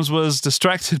 Brisley Adams was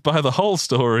distracted by the whole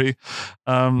story.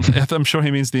 I'm sure he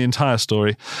means the entire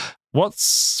story.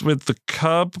 What's with the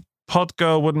Cub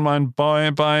Podgo wouldn't mind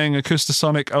buying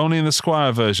Acoustasonic only in the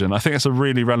Squire version. I think that's a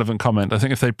really relevant comment. I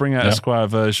think if they bring out a Squire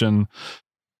version,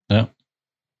 I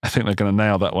think they're going to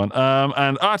nail that one.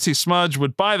 And Artie Smudge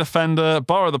would buy the Fender,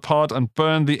 borrow the pod, and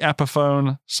burn the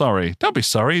Epiphone. Sorry. Don't be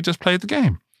sorry. You just played the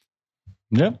game.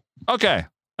 Yep. Okay.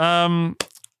 Burn,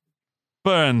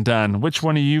 Dan. Which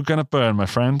one are you going to burn, my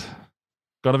friend?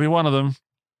 Got to be one of them.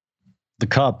 The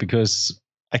Cub, because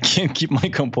I can't keep my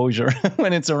composure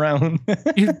when it's around.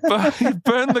 You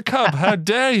burn the Cub. How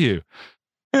dare you?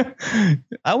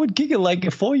 I would giggle like a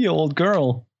 4-year-old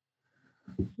girl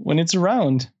when it's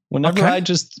around. Whenever I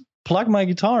just plug my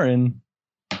guitar in.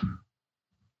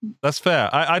 That's fair.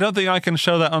 I don't think I can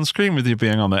show that on screen with you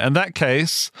being on there. In that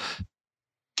case,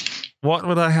 what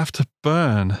would I have to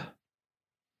burn?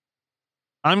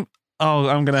 I'm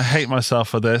going to hate myself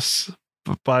for this,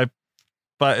 but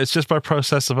it's just by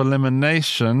process of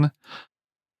elimination.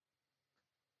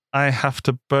 I have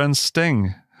to burn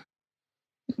Sting.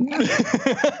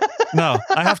 No,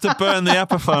 I have to burn the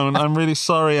Epiphone. I'm really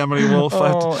sorry, Emily Wolf.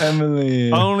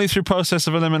 Emily. Only through process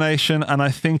of elimination, and I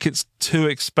think it's too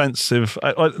expensive.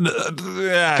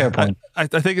 Fair point. I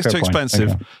think it's too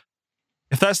expensive. Okay.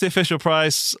 If that's the official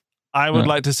price, I would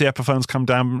like to see Epiphones come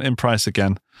down in price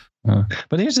again.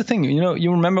 But here's the thing,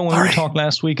 you remember when we talked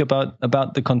last week about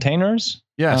the containers?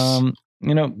 Yes.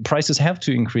 Prices have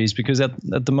to increase because at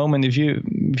the moment, if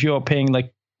you are paying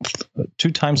like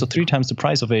 2 times or 3 times the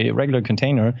price of a regular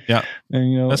container,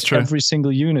 and that's true. Every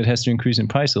single unit has to increase in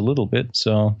price a little bit.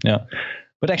 So yeah.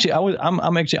 But actually,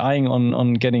 I'm actually eyeing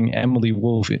on getting Emily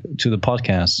Wolf to the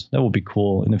podcast. That would be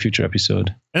cool in a future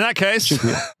episode. In that case,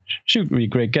 should be a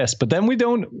great guest. But then we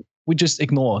just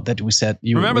ignore that we said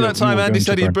you. Remember that time Andy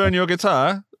said he'd burn your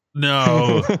guitar?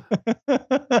 No.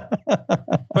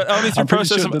 But only through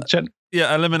process of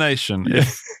elimination.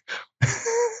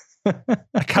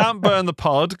 I can't burn the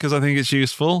pod because I think it's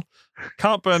useful.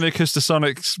 Can't burn the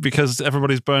Acoustasonics because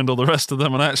everybody's burned all the rest of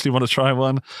them, and I actually want to try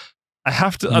one. I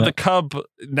have to. The Cub.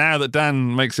 Now that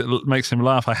Dan makes him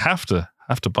laugh, I have to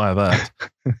buy that.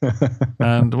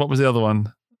 And what was the other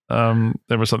one?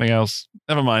 There was something else.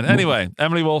 Never mind. Anyway,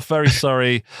 Emily Wolf, very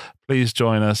sorry. Please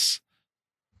join us.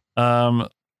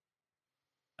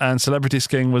 And Celebrity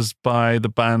Sking was by the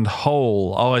band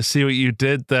Hole. Oh, I see what you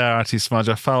did there, Artie Smudge.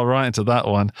 I fell right into that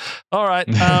one. All right.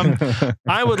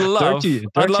 I would love,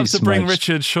 I'd love to bring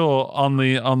Richard Shaw on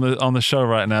the show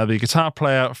right now, the guitar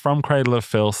player from Cradle of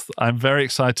Filth. I'm very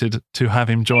excited to have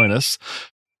him join us.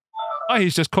 Oh,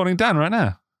 he's just calling Dan right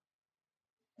now.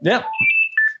 Yep.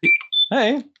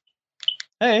 Hey.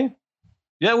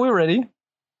 Yeah, we're ready.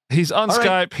 He's on Skype.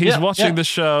 Right. He's watching the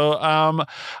show.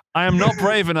 I am not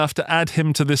brave enough to add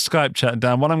him to this Skype chat,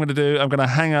 Dan. What I'm going to do, I'm going to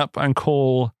hang up and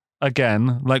call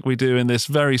again, like we do in this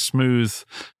very smooth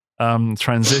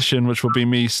transition, which will be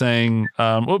me saying,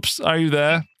 oops, are you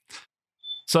there?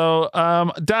 So,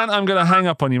 Dan, I'm going to hang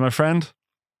up on you, my friend.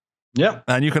 Yep.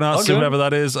 And you can ask whoever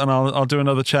that is, and I'll do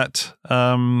another chat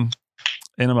in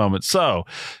a moment. So,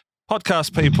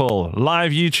 podcast people,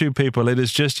 live YouTube people, it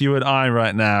is just you and I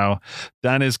right now.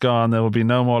 Dan is gone. There will be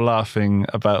no more laughing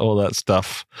about all that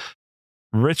stuff.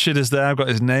 Richard is there. I've got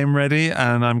his name ready,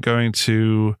 and I'm going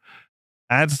to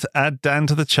add Dan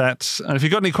to the chat. And if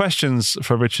you've got any questions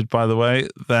for Richard, by the way,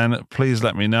 then please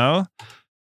let me know.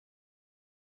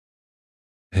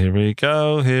 Here we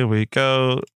go. There we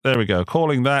go.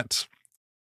 Calling that.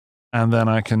 And then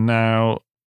I can now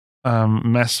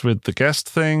mess with the guest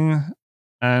thing.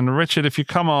 And Richard, if you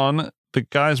come on, the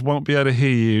guys won't be able to hear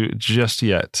you just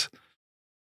yet.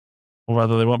 Or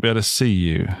rather, they won't be able to see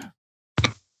you.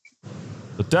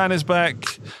 So Dan is back.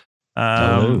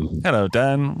 Hello,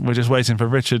 Dan. We're just waiting for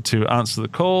Richard to answer the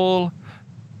call.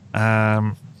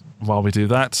 While we do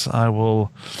that, I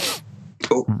will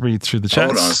read through the chat.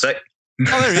 Hold on a sec.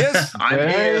 Oh, there he is.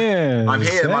 I'm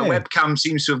here. My webcam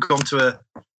seems to have gone to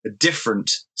a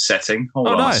different setting. Hold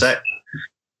on a sec.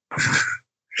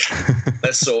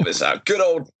 Let's sort this out. Good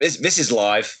old. This is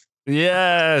live.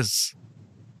 Yes.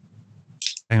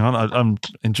 Hang on. I'm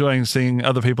enjoying seeing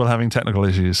other people having technical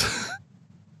issues.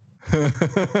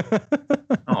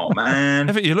 Oh,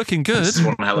 man. You're looking good. This is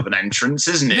one hell of an entrance,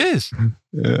 isn't it? It is.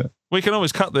 Yeah. We can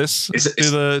always cut this.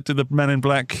 Do the Men in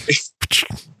Black.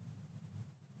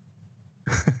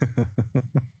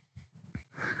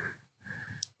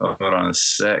 Oh, hold on a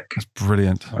sec. That's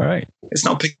brilliant. All right. It's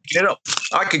not picking it up.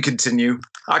 I could continue.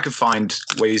 I could find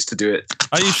ways to do it.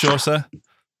 Are you sure, sir?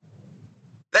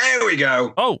 There we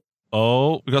go.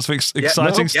 Oh, we got some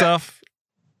exciting stuff.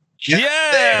 Yeah.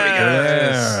 There we go.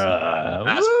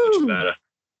 That's much better.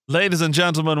 Ladies and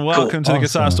gentlemen, welcome to the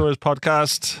Guitar Stories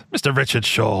podcast, Mr. Richard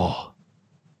Shaw.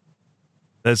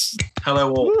 There's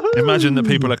Hello all. imagine that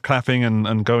people are clapping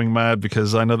and going mad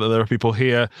because I know that there are people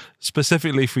here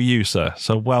specifically for you, sir.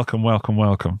 So welcome. Well,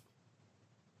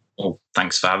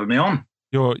 thanks for having me on.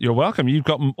 You're welcome. You've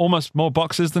got almost more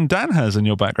boxes than Dan has in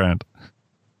your background.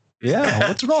 Yeah,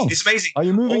 what's wrong? It's amazing. Are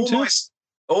you moving too?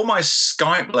 All my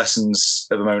Skype lessons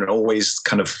at the moment always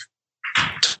kind of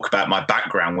talk about my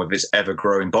background with this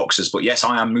ever-growing boxes. But yes,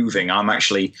 I am moving. I'm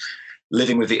actually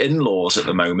living with the in-laws at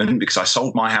the moment because I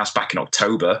sold my house back in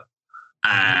October,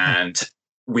 and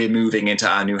we're moving into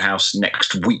our new house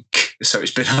next week. So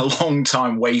it's been a long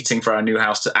time waiting for our new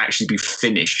house to actually be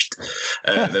finished,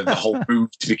 the whole move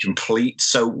to be complete.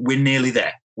 So we're nearly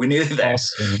there.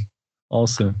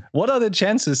 Awesome. What are the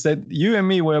chances that you and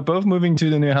me were both moving to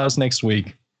the new house next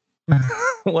week?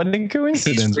 What a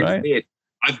coincidence, really right? weird.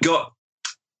 I've got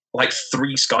like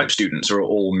 3 Skype students who are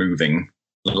all moving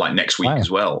like next week as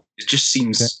well. It just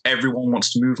seems everyone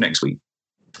wants to move next week.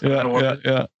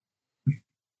 Yeah.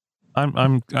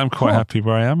 I'm quite happy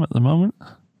where I am at the moment.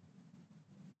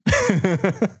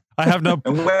 I have no.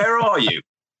 And where are you?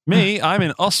 Me, I'm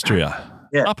in Austria.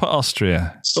 Yeah. Upper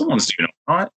Austria. Someone's doing it,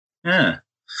 right? Yeah.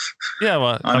 Yeah,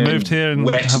 well, I moved here and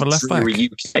have a left back.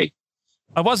 UK.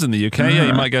 I was in the UK. Yeah,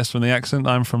 you might guess from the accent.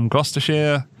 I'm from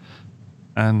Gloucestershire.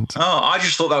 And I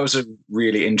just thought that was a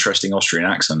really interesting Austrian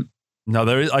accent. no,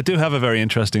 there is. I do have a very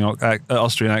interesting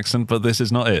Austrian accent, but this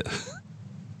is not it.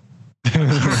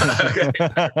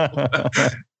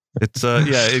 It's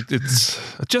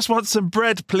it's. I just want some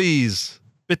bread, please.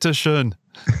 Bitte schön.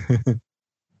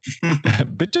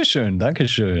 Bitte schön, danke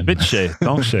schön. Bitte,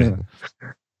 danke.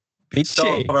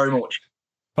 Tar very much.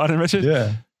 Pardon, Richard?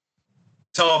 Yeah.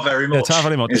 Tar very much. Yeah, tar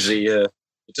very much. Is the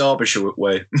Derbyshire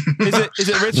way. Is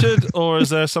it Richard, or is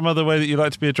there some other way that you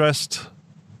like to be addressed?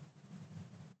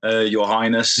 Your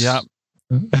Highness. Yeah.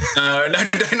 No,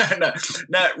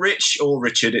 Rich or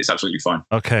Richard, it's absolutely fine.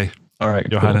 Okay. All right.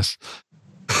 Your Highness.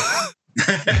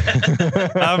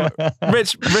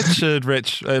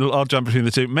 Rich, I'll jump between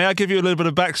the two. May I give you a little bit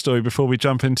of backstory before we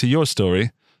jump into your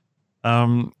story?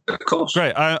 Of course.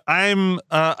 Great. I'm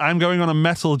going on a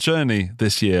metal journey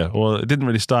this year. Well, it didn't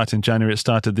really start in January. It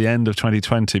started the end of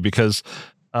 2020 because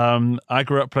I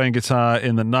grew up playing guitar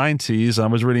in the 90s. I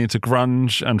was really into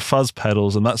grunge and fuzz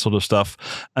pedals and that sort of stuff,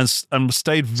 and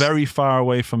stayed very far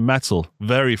away from metal,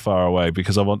 very far away,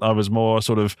 because I was more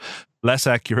sort of less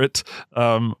accurate,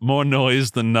 more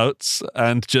noise than notes,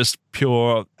 and just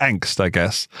pure angst, I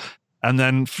guess. And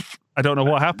then I don't know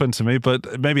what happened to me,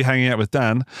 but maybe hanging out with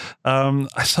Dan,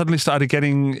 I suddenly started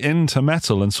getting into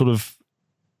metal, and sort of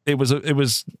it was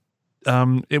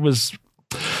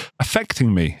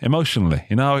affecting me emotionally.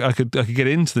 You know, I could get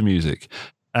into the music,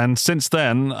 and since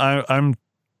then I'm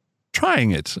trying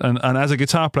it, and as a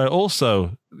guitar player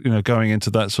also, you know, going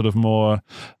into that sort of more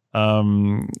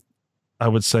I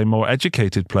would say more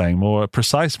educated playing, more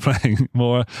precise playing,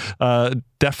 more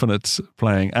definite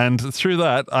playing. And through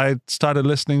that, I started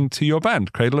listening to your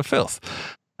band, Cradle of Filth,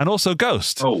 and also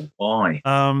Ghost. Oh, why?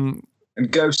 And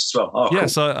Ghost as well. Oh, yeah, cool.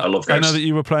 so I love Ghost. I know that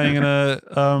you were playing in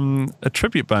a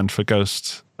tribute band for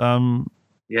Ghost.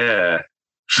 Yeah.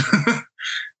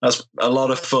 That's a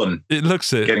lot of fun. It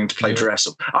looks it. Getting to play dress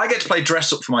up. I get to play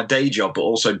dress up for my day job, but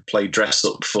also play dress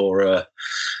up for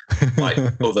like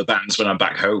other bands when I'm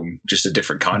back home. Just a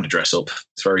different kind of dress up.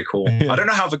 It's very cool. Yeah. I don't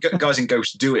know how the guys in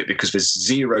Ghost do it because there's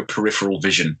zero peripheral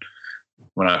vision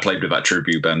when I played with that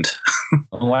tribute band.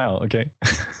 Oh, wow. Okay.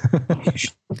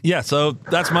 Yeah, so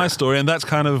that's my story, and that's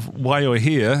kind of why you're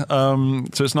here.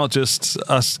 So it's not just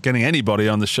us getting anybody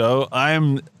on the show. I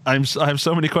have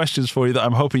so many questions for you that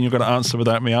I'm hoping you're going to answer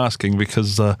without me asking,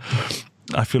 because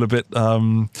I feel a bit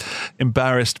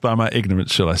embarrassed by my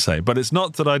ignorance, shall I say. But it's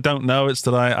not that I don't know, it's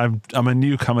that I'm a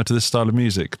newcomer to this style of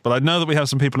music. But I know that we have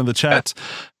some people in the chat.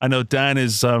 I know Dan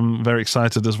is very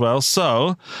excited as well.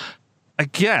 So I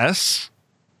guess,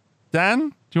 Dan,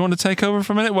 do you want to take over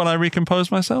for a minute while I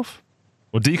recompose myself?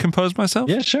 Or decompose myself?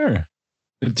 Yeah, sure.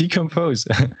 Decompose.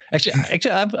 Actually,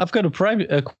 I've got a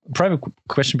private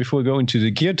question before we go into the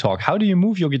gear talk. How do you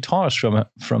move your guitars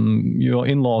from your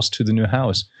in-laws to the new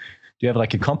house? Do you have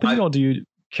like a company, or do you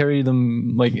carry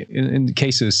them like in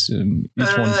cases,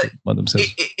 each one by themselves?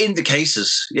 In the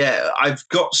cases, yeah. I've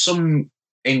got some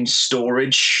in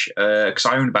storage because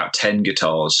I own about 10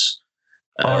 guitars.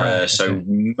 So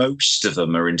most of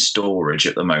them are in storage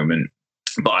at the moment.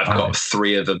 But I've got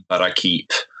 3 of them that I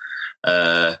keep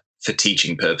for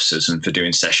teaching purposes and for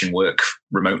doing session work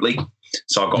remotely.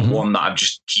 So I've got one that I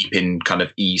just keep in kind of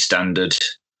E standard,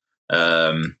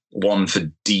 one for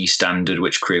D standard,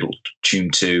 which Cradle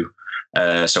tune to.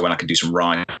 So when I can do some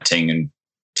writing and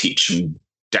teach some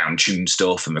down-tuned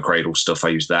stuff and the Cradle stuff. I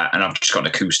use that. And I've just got an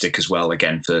acoustic as well,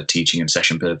 again, for teaching and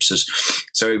session purposes.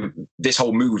 So this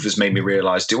whole move has made me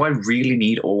realize, do I really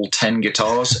need all 10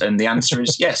 guitars? And the answer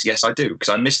is yes, I do, because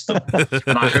I missed them.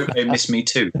 And I hope they miss me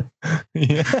too.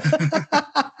 Yeah.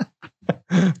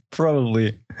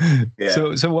 Probably.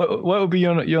 Yeah. So what would be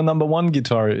your number one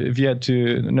guitar if you had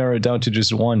to narrow it down to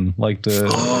just one, like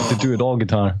the Do It All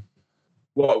guitar?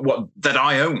 What that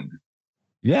I own?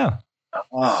 Yeah.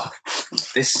 Oh,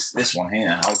 this one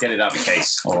here. I'll get it out of the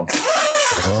case. Hold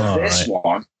on. This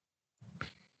one.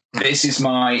 This is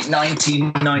my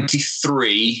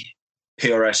 1993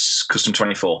 PRS Custom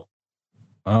 24.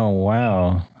 Oh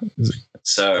wow!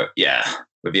 So yeah,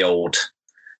 with the old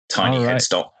tiny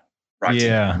headstock writing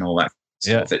and all that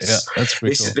stuff. That's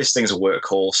pretty cool. This thing's a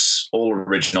workhorse, all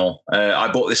original.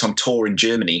 I bought this on tour in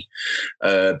Germany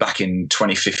back in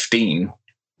 2015.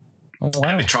 Oh, wow.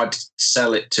 And they tried to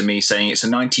sell it to me saying it's a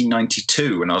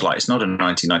 1992. And I was like, it's not a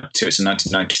 1992, it's a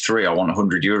 1993. I want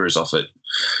 €100 off it.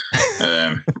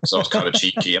 So I was kind of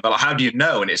cheeky. But like, how do you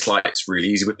know? And it's like, it's really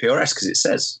easy with PRS because it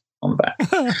says on the back.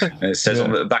 And it says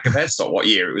on the back of headstock what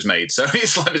year it was made. So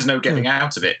it's like there's no getting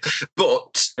out of it.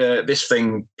 But this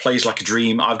thing plays like a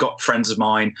dream. I've got friends of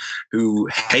mine who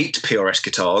hate PRS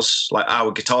guitars, like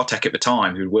our guitar tech at the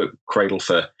time, who worked Cradle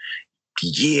for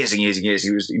years and years and years.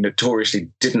 He notoriously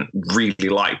didn't really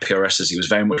like PRSs. He was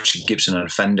very much a Gibson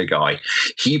and Fender guy.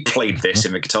 He played this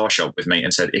in the guitar shop with me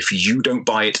and said, if you don't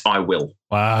buy it, I will.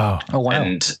 Wow. Oh,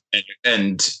 wow.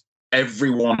 And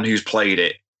everyone who's played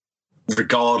it,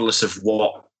 regardless of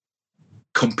what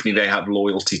company they have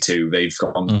loyalty to, they've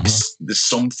gone, there's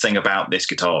something about this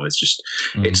guitar. It's just,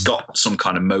 it's got some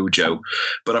kind of mojo.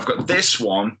 But I've got this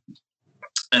one,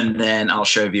 and then I'll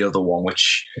show you the other one,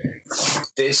 which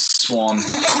this one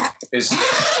is,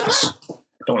 I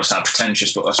don't want to sound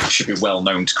pretentious, but that should be well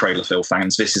known to Cradlefield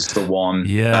fans. This is the one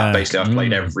that basically I've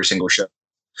played every single show.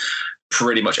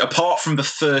 Pretty much. Apart from the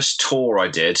first tour I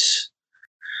did,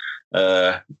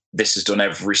 this has done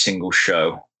every single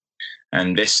show.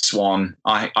 And this one,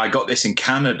 I got this in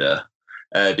Canada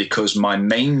because my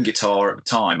main guitar at the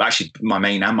time, actually my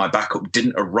main and my backup,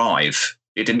 didn't arrive.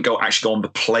 It didn't actually go on the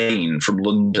plane from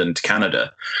London to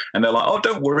Canada. And they're like, oh,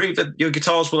 don't worry, your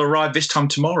guitars will arrive this time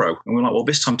tomorrow. And we're like, well,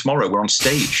 this time tomorrow we're on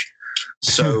stage.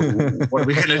 So what are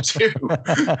we going to do?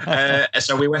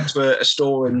 So we went to a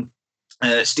store in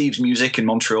Steve's Music in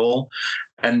Montreal,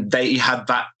 and they had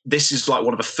that. This is like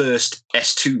one of the first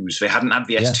S2s. They hadn't had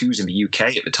the S2s in the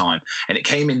UK at the time. And it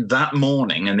came in that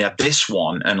morning, and they had this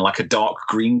one and like a dark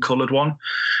green coloured one.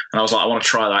 And I was like, I want to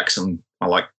try that because I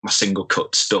like my single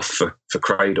cut stuff for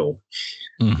Cradle.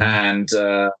 And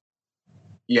I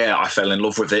fell in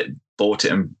love with it, bought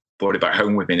it and brought it back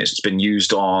home with me. And it's been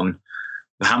used on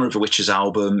the Hammer of the Witches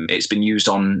album. It's been used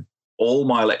on all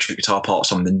my electric guitar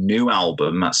parts on the new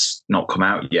album. That's not come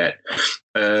out yet.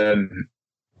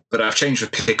 But I've changed the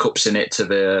pickups in it to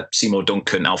the Seymour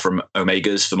Duncan Alpha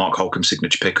Omegas, the Mark Holcomb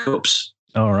signature pickups.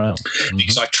 All right.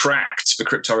 Because I tracked the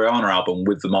Cryptoriana album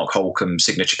with the Mark Holcomb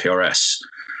signature PRS.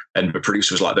 And the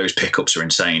producer was like, those pickups are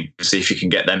insane. See if you can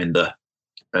get them in the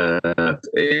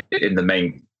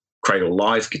main Cradle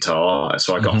live guitar.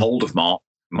 So I got hold of Mark.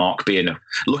 Mark being a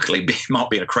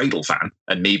Cradle fan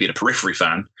and me being a Periphery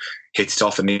fan, hit it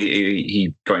off, and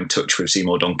he got in touch with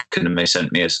Seymour Duncan, and they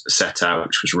sent me a set out,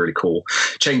 which was really cool.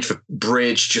 Changed the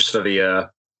bridge just for the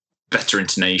better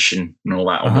intonation and all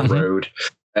that on the road.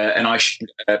 And I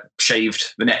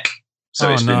shaved the neck.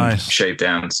 So it's been shaved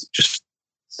down just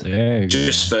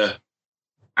for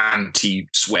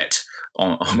anti-sweat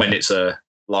on when it's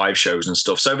live shows and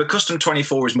stuff. So the Custom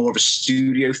 24 is more of a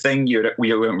studio thing.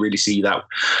 We won't really see that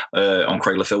on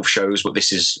Cradlefield shows, but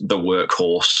this is the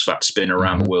workhorse that's been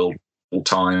around the world all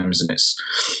times, and it's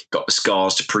got the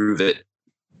scars to prove it.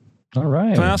 All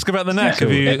right. Can I ask about the neck?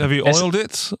 Have you oiled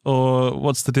it, or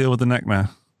what's the deal with the neck now?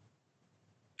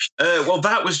 Well,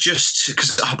 that was just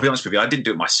because I'll be honest with you, I didn't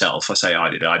do it myself. I say I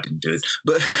did it, I didn't do it.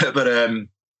 But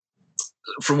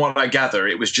from what I gather,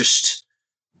 it was just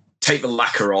take the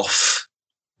lacquer off.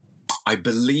 I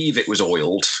believe it was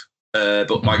oiled,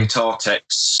 but my guitar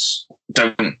techs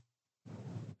don't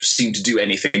seem to do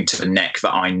anything to the neck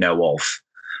that I know of.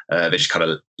 They just kind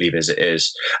of leave it as it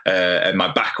is. And my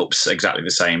backup's exactly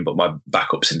the same, but my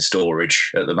backup's in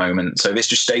storage at the moment. So this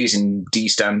just stays in D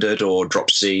standard or drop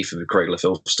C for the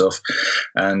Cradlefield stuff.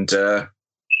 And I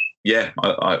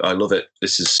love it.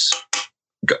 This has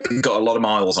got a lot of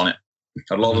miles on it,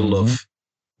 a lot of love.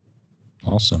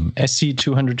 Awesome.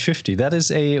 SC250. That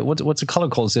is what's the color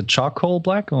called? Is it charcoal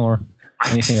black or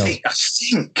anything else?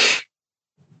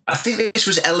 I think this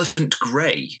was elephant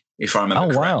grey, if I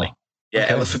remember correctly. Wow. Yeah,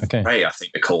 Elephant Grey, I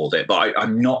think they called it, but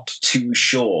I'm not too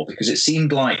sure because it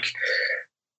seemed like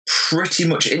pretty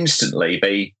much instantly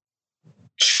they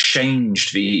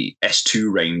changed the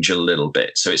S2 range a little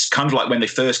bit. So it's kind of like when they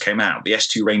first came out, the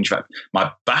S2 range,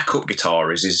 my backup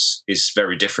guitar is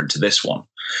very different to this one.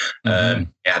 It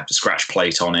had the scratch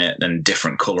plate on it and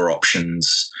different color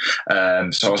options.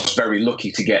 So I was very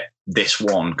lucky to get this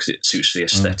one because it suits the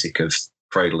aesthetic of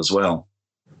Cradle as well.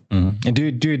 And do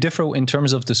you differ in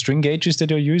terms of the string gauges that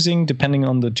you're using depending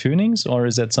on the tunings, or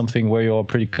is that something where you're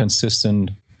pretty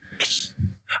consistent?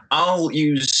 I'll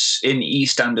use in E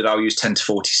standard. I'll use 10 to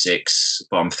 46,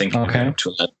 but I'm thinking of going up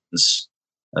to 11s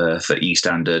for E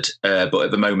standard. But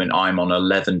at the moment, I'm on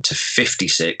 11 to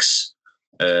 56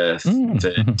 for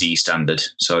D standard.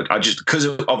 So I just because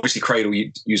obviously Cradle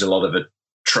you use a lot of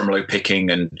tremolo picking,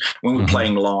 and when we're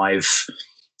playing live,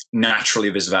 naturally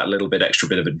there's that little bit extra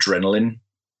bit of adrenaline.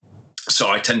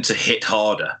 So I tend to hit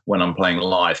harder when I'm playing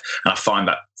live. And I find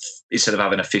that instead of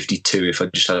having a 52, if I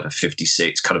just have a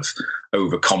 56, kind of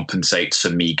overcompensates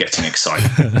for me getting excited.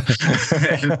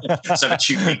 So the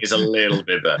tuning is a little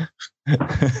bit better.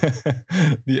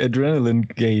 The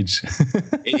adrenaline gauge.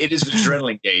 It is the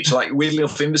adrenaline gauge. Like weirdly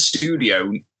enough, in the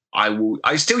studio,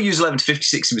 I still use 11 to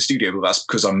 56 in the studio, but that's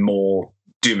because I'm more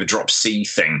doing the drop C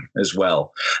thing as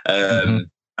well.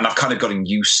 And I've kind of gotten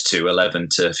used to 11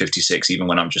 to 56, even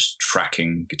when I'm just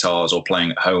tracking guitars or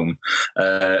playing at home.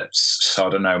 So I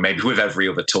don't know, maybe with every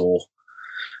other tour,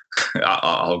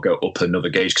 I'll go up another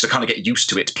gauge because I kind of get used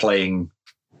to it playing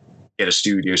in a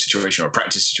studio situation or a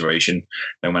practice situation.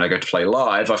 Then when I go to play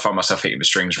live, I find myself hitting the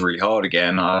strings really hard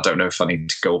again. I don't know if I need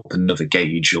to go up another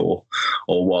gauge or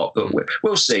what, but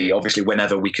we'll see. Obviously,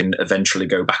 whenever we can eventually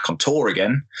go back on tour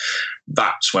again,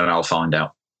 that's when I'll find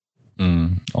out.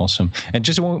 Awesome. And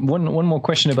just one more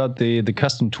question about the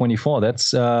Custom 24.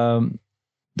 That's an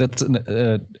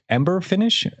amber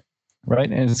finish, right?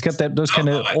 And it's got those kind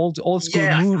of old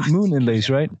school moon inlays,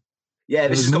 right? Yeah,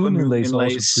 this has got the moon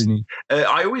inlays.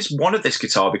 I always wanted this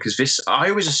guitar because I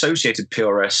always associated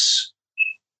PRS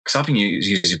because I've been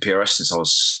using PRS since I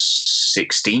was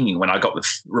 16 when I got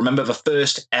remember the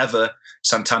first ever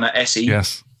Santana SE.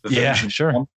 Yes. Yeah,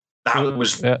 sure. One. That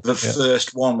was the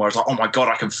first one where I was like, oh my God,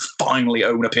 I can finally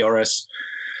own a PRS.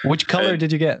 Which color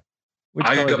did you get?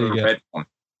 I got the red one.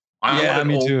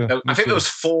 Me too. I think there was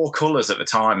 4 colors at the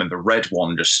time, and the red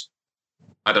one just,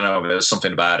 I don't know, there was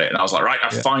something about it. And I was like, right, I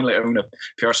finally own a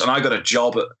PRS. And I got a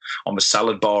job on the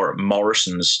salad bar at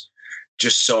Morrison's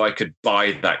just so I could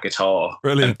buy that guitar.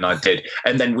 Brilliant. And I did.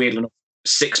 And then weirdly enough,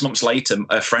 6 months later,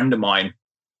 a friend of mine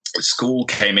at school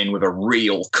came in with a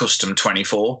real Custom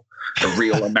 24. A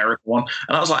real American one.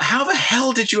 And I was like, how the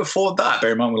hell did you afford that?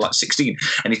 Bear in mind, we're like 16.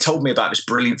 And he told me about this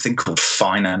brilliant thing called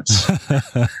finance.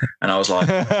 And I was like,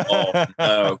 oh,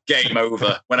 no, game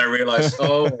over. When I realized,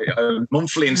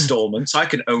 monthly installments, I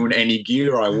can own any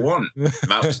gear I want.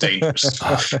 That was dangerous.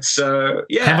 So,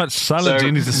 yeah. How much salad do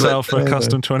you need to sell for a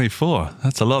Custom 24?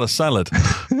 That's a lot of salad.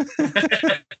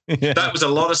 That was a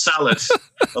lot of salad.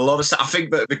 I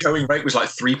think that the going rate was like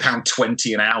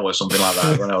 £3.20 an hour, something like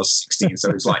that, when I was 16. So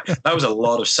it was like, that was a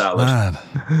lot of salad.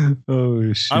 Man.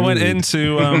 Oh, shit. I went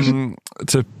into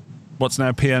to what's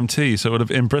now PMT, so it would have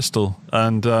in Bristol,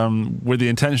 and with the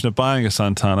intention of buying a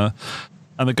Santana,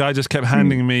 and the guy just kept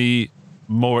handing me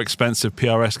more expensive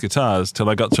PRS guitars till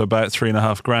I got to about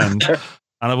 $3,500.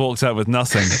 And I walked out with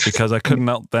nothing because I could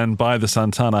not then buy the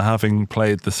Santana having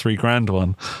played the $3,000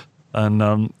 one. And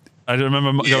I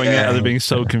remember going out and being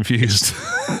so confused.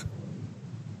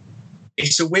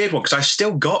 It's a weird one because I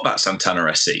still got that Santana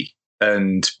SE.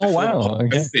 And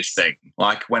COVID thing,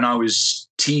 like when I was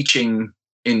teaching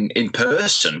in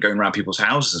person, going around people's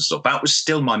houses and stuff, that was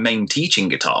still my main teaching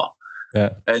guitar.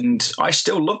 Yeah. And I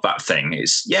still love that thing.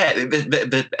 It's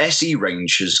the SE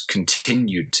range has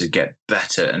continued to get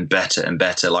better and better and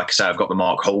better. Like I say, I've got the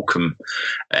Mark Holcomb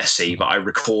SE that I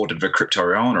recorded the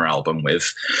Cryptoriana album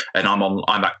with, and I'm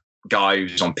that guy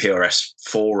who's on PRS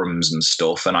forums and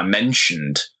stuff, and I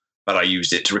mentioned that I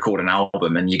used it to record an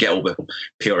album, and you get all the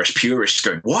PRS purists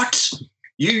going, "What?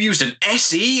 You used an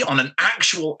SE on an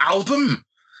actual album?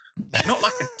 Not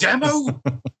like a demo?"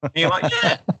 And you're like,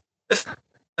 "Yeah."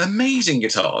 Amazing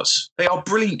guitars. They are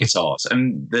brilliant guitars.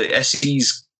 And the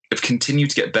SEs have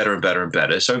continued to get better and better and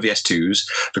better. So have the S2s.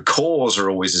 The cores are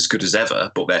always as good as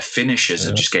ever, but their finishes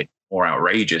are just getting more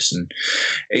outrageous. And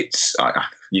it's,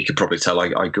 you could probably tell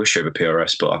I gush over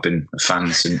PRS, but I've been a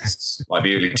fan since like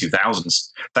the early 2000s.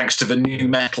 Thanks to the new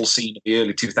metal scene of the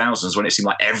early 2000s when it seemed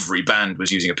like every band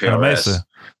was using a PRS.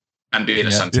 And being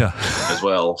a Santana as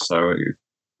well. So...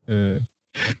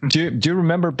 Do you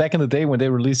remember back in the day when they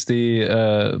released the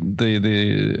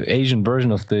Asian version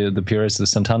of the PRS, the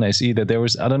Santana SE, that there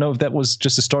was, I don't know if that was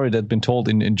just a story that had been told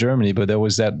in Germany, but there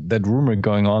was that rumor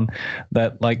going on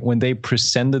that like when they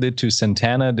presented it to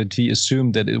Santana, that he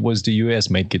assumed that it was the US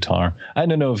made guitar. I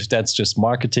don't know if that's just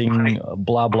marketing,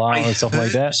 blah blah, or stuff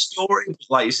like that. Story,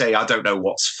 like you say, I don't know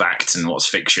what's fact and what's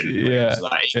fiction. Yeah,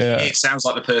 it sounds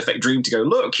like the perfect dream to go,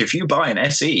 look, if you buy an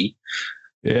SE.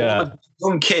 Yeah,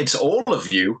 young kids, all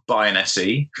of you buy an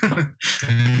SE.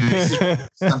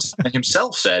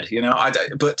 Himself said,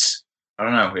 but I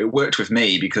don't know. It worked with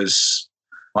me because,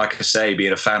 like I say,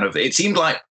 being a fan of it seemed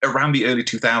like around the early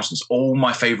 2000s, all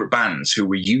my favorite bands who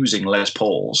were using Les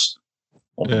Pauls,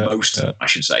 or most of them, I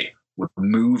should say, were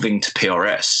moving to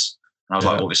PRS. And I was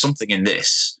like, well, there's something in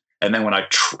this. And then when I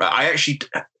actually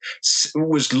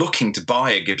was looking to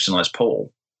buy a Gibson Les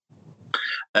Paul.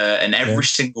 And every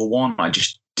single one I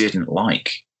just didn't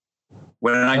like.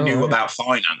 When I knew about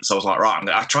finance, I was like, right,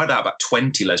 I tried out about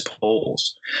 20 Les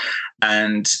Pauls.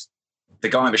 And the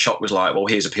guy in the shop was like, well,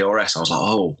 here's a PRS. I was like,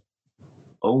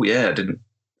 oh yeah, I didn't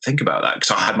think about that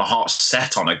because I had my heart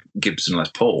set on a Gibson Les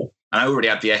Paul. And I already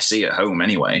had the SE at home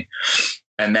anyway.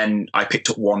 And then I picked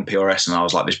up one PRS and I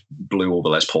was like, this blew all the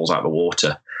Les Pauls out of the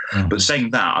water. Mm-hmm. But saying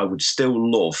that, I would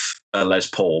still love a Les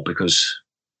Paul because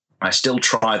I still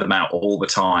try them out all the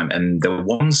time. And the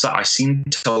ones that I seem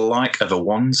to like are the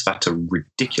ones that are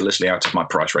ridiculously out of my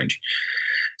price range.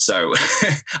 So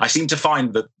I seem to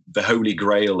find the holy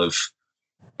grail of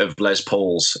Les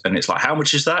Pauls. And it's like, how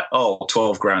much is that? Oh,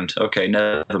 12 grand. Okay,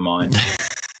 never mind.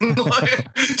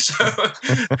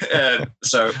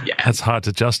 So yeah. That's hard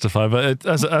to justify, but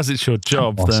as it's your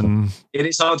job, then... It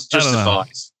is hard to justify.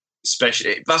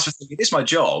 Especially, that's the thing. It is my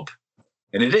job.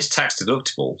 And it is tax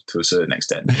deductible to a certain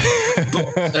extent.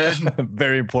 But,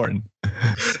 very important.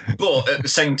 But at the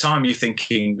same time, you're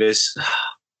thinking there's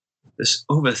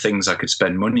other things I could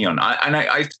spend money on. I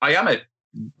am a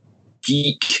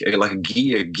geek, like a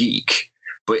gear geek.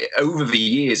 But over the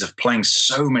years of playing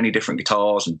so many different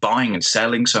guitars and buying and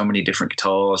selling so many different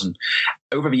guitars, and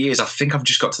over the years, I think I've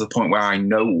just got to the point where I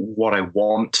know what I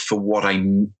want for what I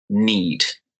need,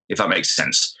 if that makes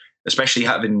sense. Especially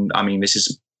I've been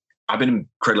in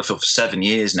Cradle of Filth for 7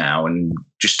 years now and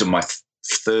just done my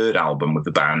third album with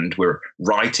the band. We're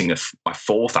writing my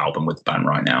fourth album with the band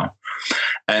right now.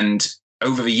 And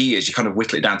over the years, you kind of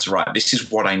whittle it down to, right, this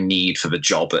is what I need for the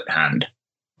job at hand.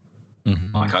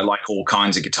 Mm-hmm. Like, I like all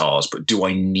kinds of guitars, but do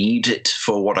I need it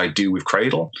for what I do with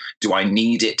Cradle? Do I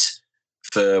need it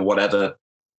for whatever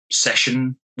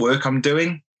session work I'm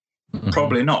doing? Mm-hmm.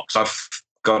 Probably not, because I've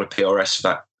got a PRS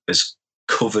that is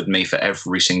covered me for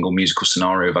every single musical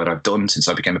scenario that I've done since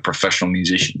I became a professional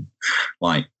musician,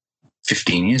 like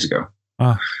 15 years ago.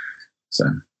 So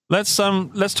let's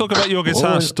talk about your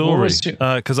guitar story,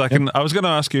 because I was going to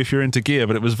ask you if you're into gear,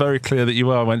 but it was very clear that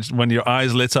you are when your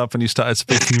eyes lit up and you started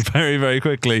speaking very, very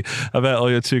quickly about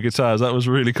all your two guitars. That was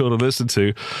really cool to listen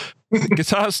to.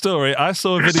 Guitar story. I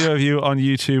saw a video of you on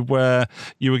YouTube where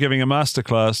you were giving a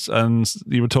masterclass and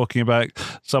you were talking about,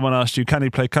 someone asked you, can you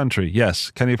play country?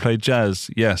 Yes. Can you play jazz?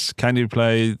 Yes. Can you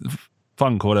play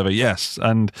funk or whatever? Yes.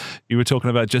 And you were talking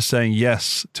about just saying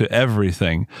yes to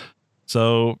everything.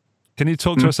 So can you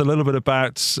talk to us a little bit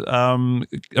about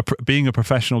being a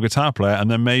professional guitar player and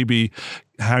then maybe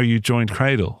how you joined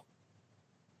Cradle?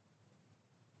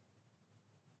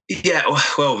 Yeah,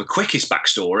 well, the quickest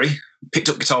backstory, picked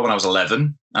up guitar when I was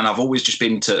 11, and I've always just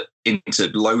been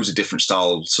into loads of different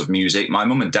styles of music. My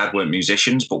mum and dad weren't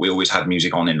musicians, but we always had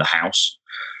music on in the house,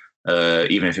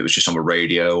 even if it was just on the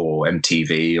radio or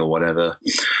MTV or whatever.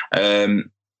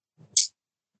 And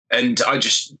I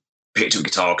just picked up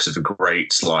guitar because of the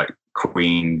greats like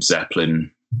Queen,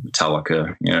 Zeppelin,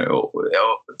 Metallica,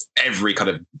 every kind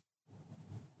of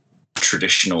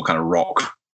traditional kind of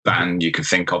rock band you could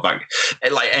think of, like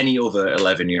any other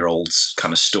 11-year-old's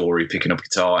kind of story, picking up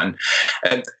guitar.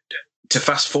 And to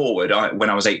fast forward, when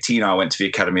I was 18, I went to the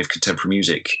Academy of Contemporary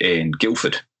Music in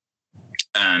Guildford,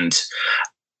 and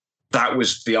that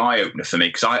was the eye opener for me,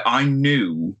 because I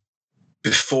knew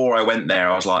before I went there,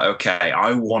 I was like, okay,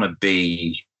 I want to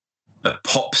be a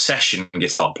pop session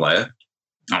guitar player.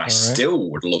 And I still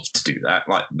would love to do that,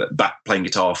 like playing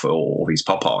guitar for all these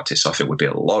pop artists. I think would be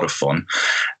a lot of fun.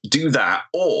 Do that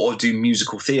or do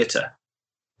musical theatre.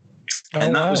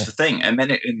 And that was the thing. And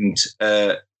then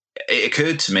it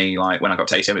occurred to me, like when I got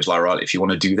to ACM, it's like, right, if you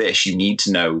want to do this, you need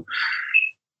to know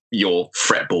your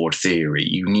fretboard theory.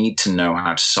 You need to know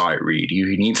how to sight read.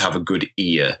 You need to have a good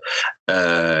ear.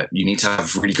 You need to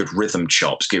have really good rhythm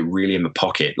chops, get really in the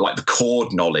pocket. Like the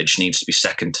chord knowledge needs to be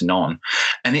second to none.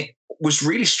 And it was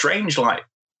really strange. Like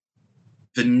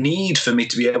the need for me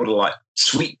to be able to like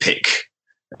sweep pick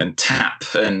and tap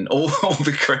and all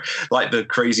the like the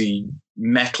crazy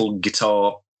metal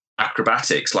guitar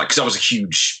acrobatics, like, because I was a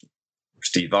huge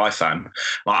Steve Vai fan.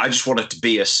 Like, I just wanted to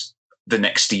be the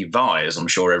next Steve Vai, as I'm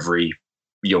sure every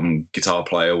young guitar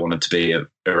player wanted to be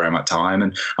around that time.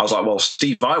 And I was like, well,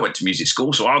 Steve Vai went to music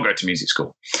school, so I'll go to music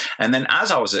school. And then as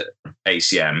I was at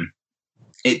ACM,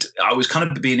 I was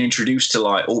kind of being introduced to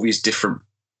like all these different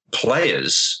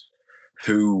players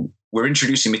who were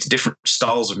introducing me to different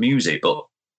styles of music, but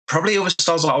probably other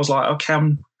styles I was like, okay,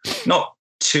 I'm not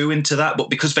too into that, but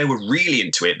because they were really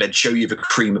into it, they'd show you the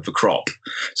cream of the crop.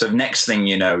 So next thing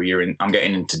you know, I'm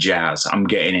getting into jazz. I'm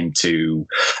getting into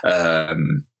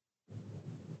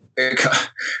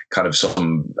kind of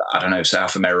some, I don't know,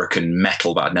 South American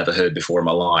metal that I'd never heard before in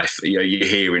my life. You know, you're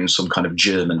hearing some kind of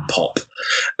German pop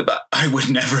that I would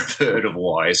never have heard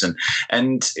otherwise.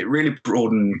 And it really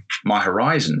broadened my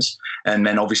horizons. And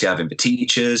then obviously having the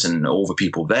teachers and all the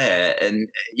people there, and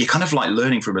you're kind of like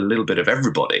learning from a little bit of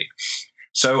everybody.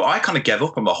 So I kind of gave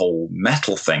up on the whole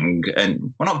metal thing, and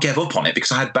well, not gave up on it,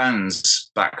 because I had bands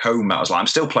back home that I was like, I'm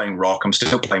still playing rock, I'm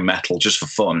still playing metal just for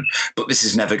fun, but this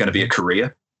is never going to be a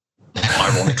career,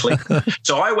 ironically.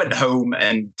 So I went home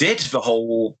and did the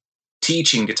whole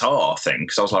teaching guitar thing,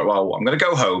 because I was like, well, I'm going to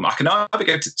go home. I can either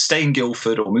go to stay in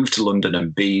Guildford or move to London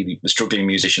and be the struggling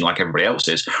musician like everybody else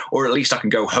is, or at least I can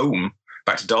go home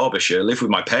back to Derbyshire, live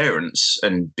with my parents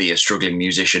and be a struggling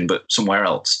musician, but somewhere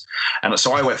else. And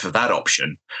so I went for that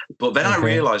option. But then I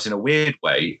realized, in a weird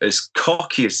way, as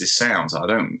cocky as this sounds, I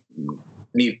don't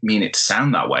mean it to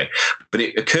sound that way, but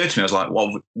it occurred to me, I was like,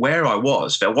 well, where I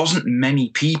was, there wasn't many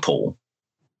people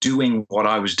doing what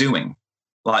I was doing.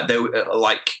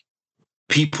 Like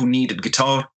people needed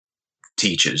guitar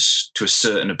teachers to a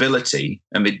certain ability,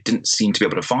 and they didn't seem to be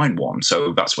able to find one.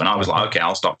 So that's when I was like, okay,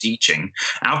 I'll stop teaching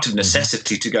out of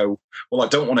necessity to go, well, I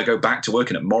don't want to go back to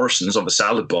working at Morrison's on the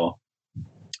salad bar.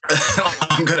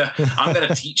 I'm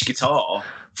gonna teach guitar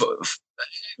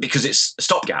because it's a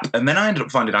stopgap. And then I ended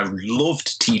up finding I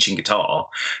loved teaching guitar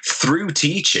through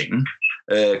teaching,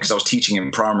 because I was teaching in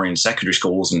primary and secondary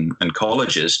schools and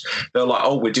colleges. They're like,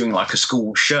 oh, we're doing like a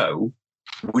school show.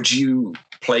 Would you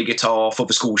play guitar for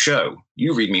the school show?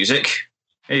 You read music.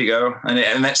 Here you go.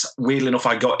 And that's, weirdly enough,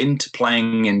 I got into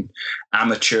playing in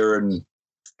amateur and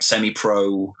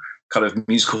semi-pro kind of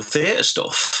musical theatre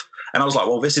stuff. And I was like,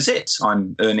 well, this is it.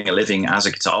 I'm earning a living as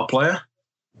a guitar player.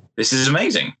 This is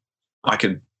amazing. I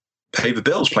could pay the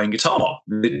bills playing guitar.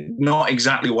 Not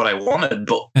exactly what I wanted,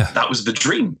 but that was the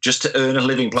dream, just to earn a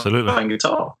living playing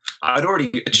guitar. I'd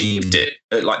already achieved it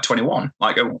at like 21.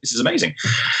 Like, oh, this is amazing.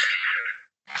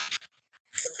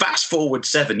 Fast forward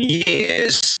 7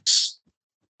 years,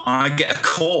 I get a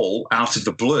call out of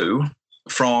the blue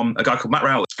from a guy called Matt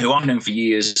Rowley, who I've known for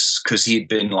years because he'd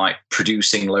been like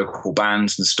producing local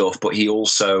bands and stuff, but he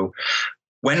also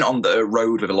went on the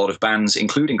road with a lot of bands,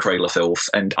 including Cradle of Filth,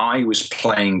 and I was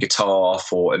playing guitar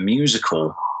for a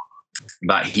musical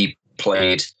that he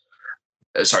played,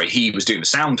 he was doing the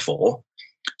sound for.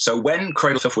 So when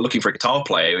Cradle of Filth were looking for a guitar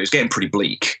player, it was getting pretty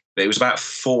bleak. It was about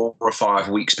 4 or 5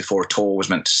 weeks before a tour was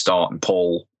meant to start, and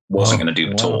Paul wasn't going to do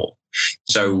the tour.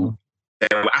 So they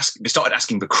started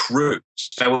asking the crew.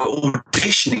 They were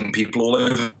auditioning people all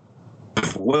over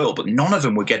the world, but none of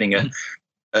them were getting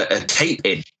a tape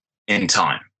in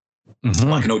time,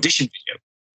 like an audition video.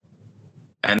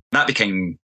 And that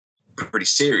became pretty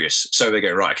serious. So they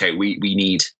go, right, okay, we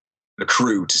need the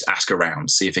crew to ask around,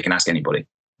 see if they can ask anybody.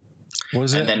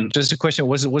 Was it, then, just a question,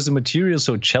 was the material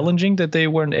so challenging that they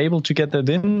weren't able to get that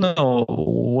in, or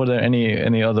were there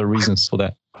any other reasons for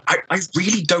that? I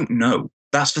really don't know.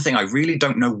 That's the thing. I really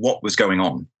don't know what was going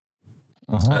on.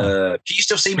 Can you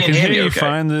still see me and hear me? You okay?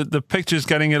 fine. The picture's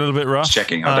getting a little bit rough.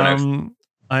 Checking. I don't know.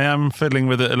 I am fiddling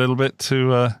with it a little bit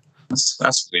to...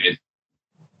 That's weird.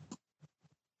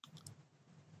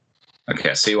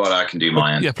 Okay, see what I can do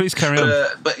my end. Yeah, please carry on.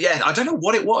 But yeah, I don't know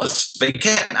what it was. They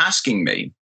kept asking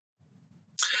me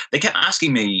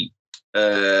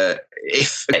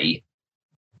if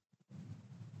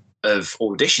of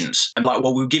auditions, and like,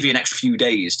 well, we'll give you an extra few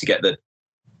days to get the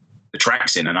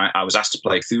tracks in. And I was asked to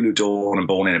play Thulu Dawn and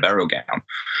Born in a Burial Gown.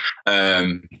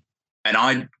 And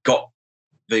I got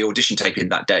the audition tape in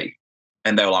that day.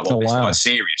 And they were like, well, this is quite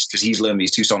serious, because he's learned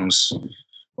these 2 songs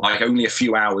like only a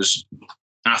few hours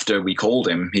after we called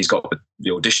him. He's got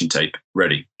the audition tape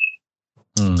ready.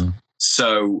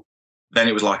 So then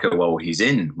it was like, oh, well, he's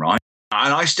in, right?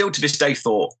 And I still to this day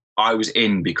thought I was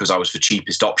in because I was the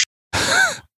cheapest option,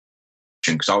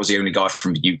 because I was the only guy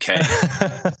from the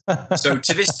UK. So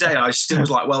to this day, I still was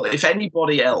like, well, if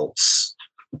anybody else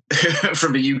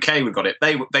from the UK would got it,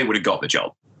 they would have got the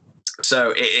job.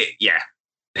 So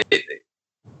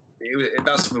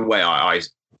that's the way I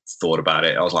thought about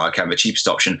it. I was like, okay, I'm the cheapest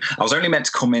option. I was only meant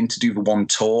to come in to do the one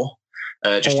tour,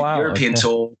 just a European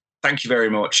tour. Thank you very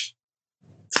much.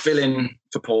 Fill in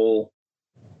for Paul,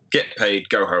 get paid,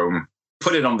 go home,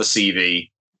 put it on the CV.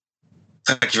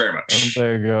 Thank you very much.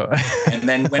 There you go. And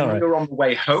then when we were on the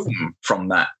way home from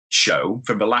that show,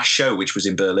 from the last show, which was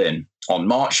in Berlin, on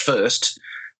March 1st,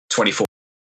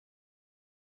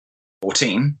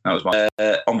 2014, that was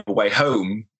on the way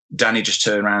home, Danny just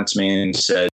turned around to me and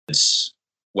said,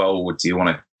 well, do you want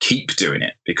to keep doing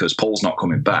it? Because Paul's not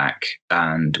coming back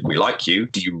and we like you.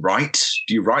 Do you write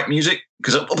music?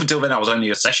 Because up until then, I was only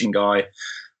a session guy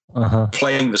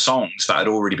playing the songs that had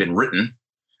already been written.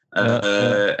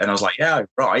 And I was like, yeah, I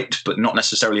write, but not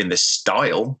necessarily in this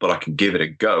style, but I can give it a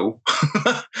go.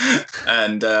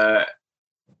 And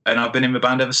I've been in the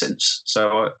band ever since.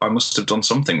 So I must have done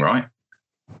something right.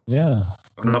 Yeah.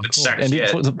 I've not been sacked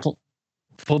yet.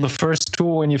 For the first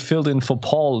tour, when you filled in for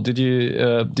Paul, did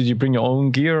you bring your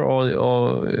own gear, or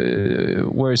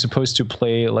were you supposed to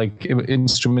play like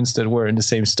instruments that were in the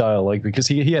same style? Like, because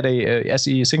he had a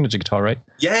SE signature guitar, right?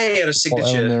 Yeah, he had a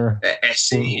signature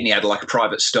SE, and he had like a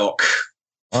private stock.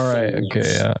 All right, okay,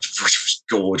 yeah. Which was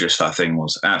gorgeous. That thing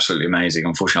was absolutely amazing.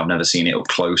 Unfortunately, I've never seen it up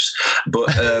close, but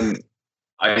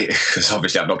because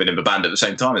obviously I've not been in the band at the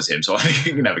same time as him, so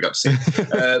I never got to see it.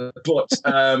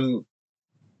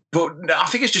 But I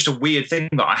think it's just a weird thing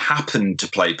that I happened to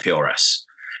play PRS.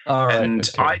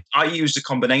 I used a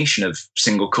combination of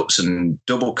single cuts and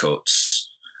double cuts,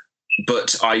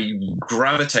 but I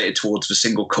gravitated towards the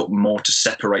single cut more to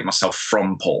separate myself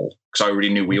from Paul, because I already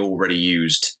knew we already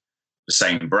used the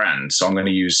same brand. So I'm going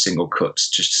to use single cuts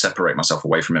just to separate myself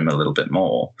away from him a little bit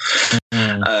more.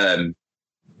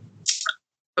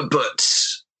 But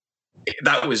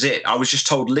that was it. I was just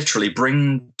told literally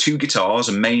bring 2 guitars,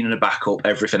 a main and a backup.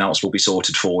 Everything else will be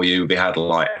sorted for you. They had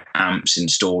like amps in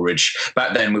storage.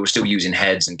 Back then we were still using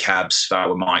heads and cabs that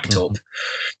were mic'd up.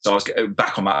 So I was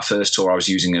back on that first tour. I was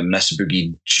using a Mesa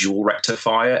Boogie dual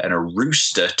rectifier and a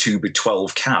Rooster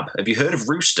 2B12 cab. Have you heard of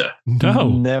Rooster? No,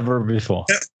 never before.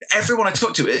 Everyone I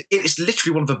talked to, it's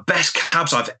literally one of the best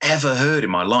cabs I've ever heard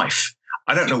in my life.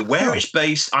 I don't know where it's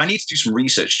based. I need to do some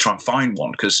research to try and find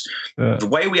one, because the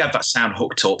way we had that sound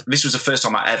hooked up, this was the first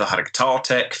time I ever had a guitar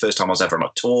tech, first time I was ever on a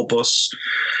tour bus.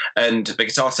 And the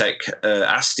guitar tech,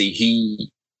 Asti,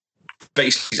 he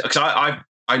basically, because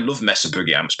I love Mesa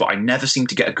Boogie amps, but I never seem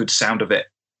to get a good sound of it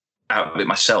out of it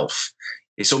myself.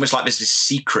 It's almost like there's this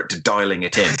secret to dialing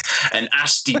it in. And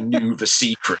Asti knew the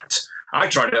secret. I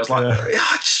tried it. I was like, it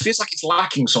just feels like it's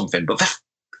lacking something, but they're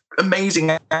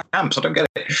amazing amps. I don't get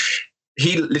it.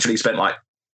 He literally spent like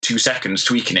 2 seconds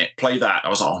tweaking it, play that. I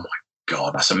was like, oh my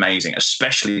God, that's amazing,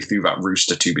 especially through that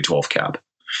Rooster 2B12 cab.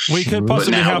 We could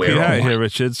possibly help you out here,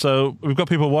 Richard. So we've got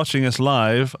people watching us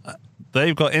live.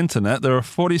 They've got internet. There are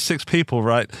 46 people,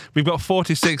 right? We've got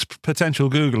 46 potential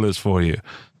Googlers for you.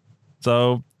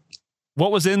 So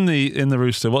what was in the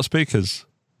Rooster? What speakers?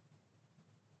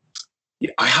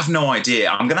 I have no idea.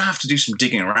 I'm going to have to do some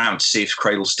digging around to see if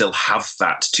Cradle still have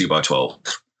that 2x12.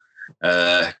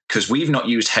 Because we've not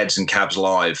used heads and cabs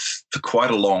live for quite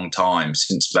a long time,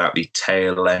 since about the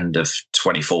tail end of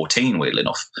 2014, weirdly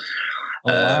enough.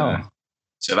 Wow.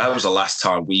 So that was the last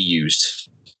time we used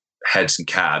heads and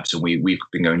cabs, and we've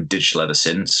been going digital ever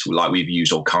since. We've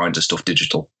used all kinds of stuff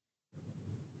digital.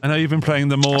 I know you've been playing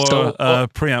the more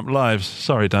preamp lives.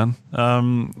 Sorry, Dan.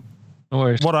 No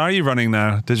worries. What are you running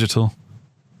now, digital?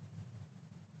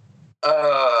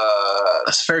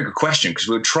 That's a very good question, because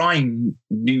we were trying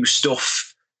new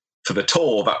stuff for the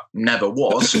tour that never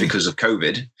was because of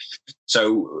COVID.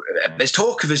 So there's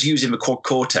talk of us using the Quad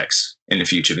Cortex in the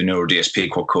future, the Neural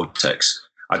DSP Quad Cortex.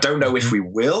 I don't know if we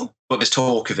will, but there's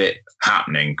talk of it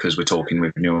happening, because we're talking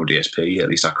with Neural DSP, at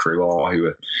least our crew are, who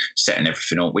are setting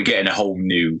everything up. We're getting a whole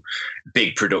new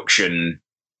big production.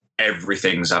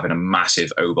 Everything's having a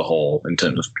massive overhaul in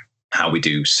terms of how we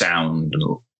do sound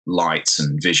and lights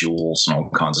and visuals and all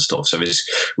kinds of stuff. So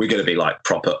we're going to be like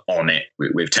proper on it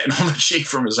with technology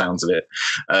from the sounds of it.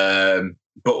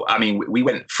 But I mean, we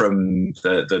went from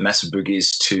the Mesa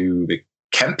Boogies to the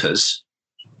Kempers.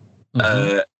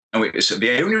 So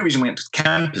the only reason we went to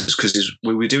Kempers is because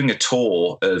we were doing a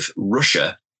tour of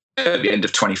Russia at the end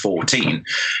of 2014.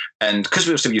 And because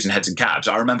we were still using heads and cabs,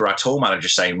 I remember our tour manager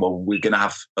saying, well, we're going to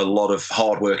have a lot of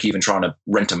hard work even trying to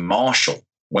rent a Marshall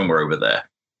when we're over there,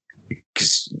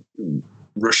 because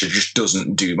Russia just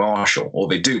doesn't do Marshall, or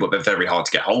they do, but they're very hard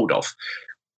to get hold of.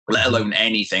 let alone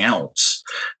anything else.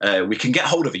 We can get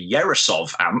hold of a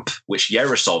Yerosov amp, which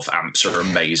Yerosov amps are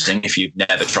amazing if you've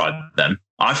never tried them.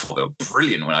 I thought they were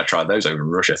brilliant when I tried those over in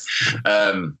Russia.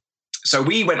 So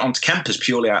we went on to Kempers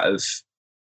purely out of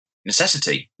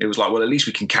necessity. It was like, well, at least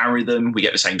we can carry them. We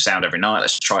get the same sound every night.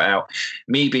 Let's try it out.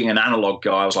 Me being an analog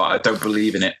guy, I was like, I don't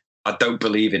believe in it. I don't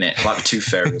believe in it. Like the Tooth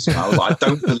Fairies. I was like, I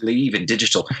don't believe in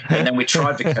digital. And then we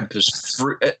tried the Kempers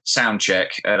sound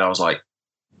check, and I was like,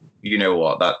 you know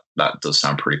what? That does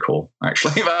sound pretty cool,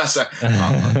 actually. That's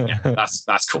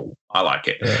cool. I like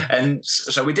it. Yeah. And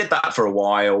so we did that for a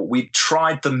while. We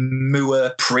tried the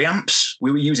Mooer preamps.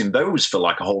 We were using those for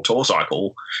like a whole tour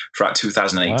cycle throughout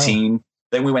 2018. Wow.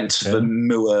 Then we went to the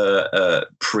Mooer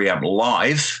preamp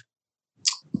live.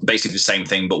 Basically the same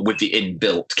thing, but with the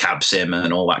inbuilt cab sim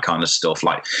and all that kind of stuff.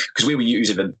 Like, because we were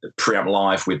using the preamp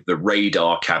live with the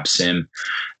Radar cab sim.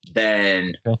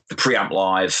 Then the preamp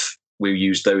live, we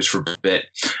used those for a bit.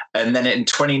 And then in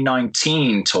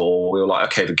 2019 tour, we were like,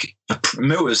 okay, the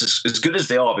Mooers, as good as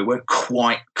they are, they weren't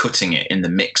quite cutting it in the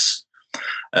mix.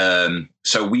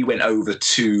 So we went over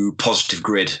to Positive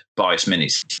Grid Bias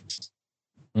Minis.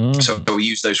 So we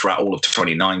used those throughout all of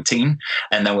 2019.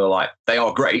 And then we were like, they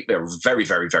are great. They're very,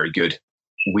 very, very good.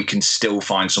 We can still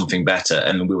find something better.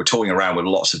 And we were toying around with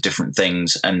lots of different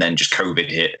things, and then just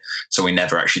COVID hit. So we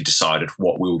never actually decided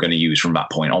what we were going to use from that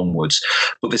point onwards.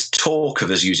 But there's talk of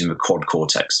us using the Quad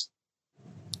Cortex.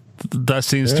 That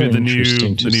seems to be the new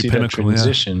pinnacle.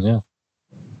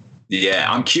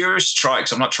 Yeah, I'm curious to try it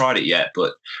because I've not tried it yet,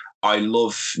 but I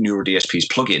love Neural DSP's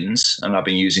plugins, and I've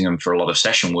been using them for a lot of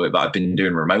session work that I've been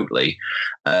doing remotely,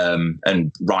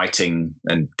 and writing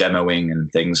and demoing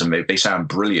and things, and they sound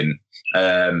brilliant.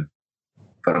 But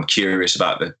I'm curious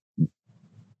about the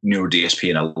Neural DSP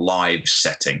in a live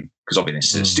setting, because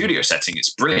obviously in a studio setting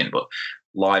it's brilliant, but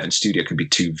live and studio can be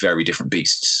two very different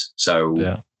beasts. So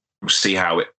we'll see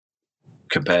how it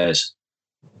compares.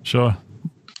 Sure.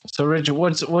 So, Richard,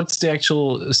 what's the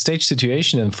actual stage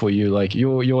situation then for you? Like,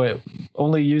 you're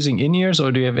only using in-ears,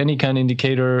 or do you have any kind of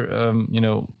indicator,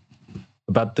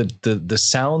 about the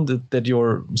sound that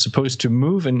you're supposed to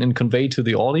move and convey to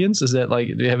the audience? Is that like,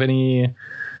 do you have any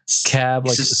cab,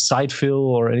 like side fill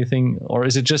or anything, or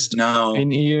is it just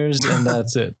in-ears and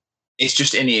that's it? It's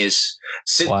just in-ears.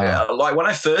 Wow. Like when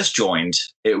I first joined,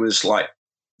 it was like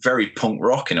very punk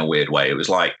rock in a weird way. It was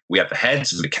like we had the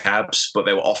heads and the cabs, but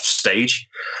they were off stage.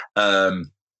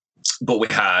 But we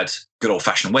had good old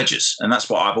fashioned wedges, and that's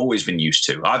what I've always been used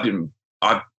to. I'm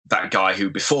that guy who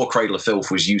before Cradle of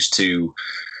Filth was used to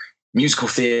musical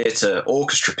theatre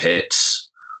orchestra pits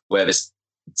where there's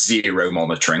zero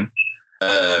monitoring,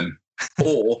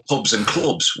 or pubs and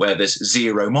clubs where there's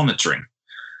zero monitoring.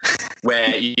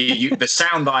 Where the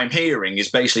sound I'm hearing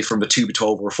is basically from a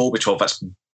 2x12 or a 4x12 that's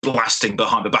blasting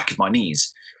behind the back of my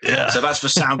knees. Yeah. So that's the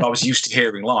sound I was used to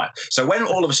hearing live. So when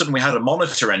all of a sudden we had a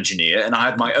monitor engineer and I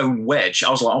had my own wedge, I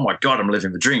was like, oh my God, I'm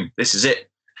living the dream. This is it.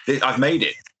 I've made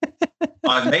it.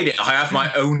 I have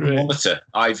my own monitor.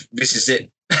 This is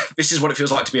it. This is what it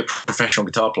feels like to be a professional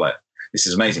guitar player. This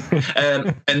is amazing.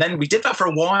 And then we did that for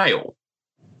a while,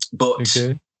 but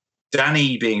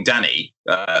Danny being Danny,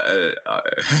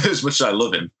 as much as I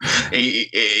love him,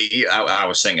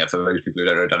 our singer, for those people who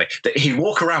don't know Danny, that he'd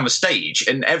walk around the stage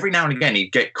and every now and again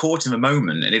he'd get caught in the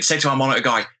moment and he'd say to our monitor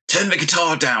guy, turn the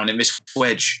guitar down in this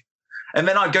wedge. And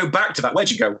then I'd go back to that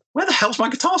wedge and go, where the hell's my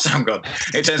guitar sound gone?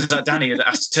 It turns out Danny had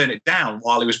asked to turn it down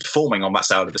while he was performing on that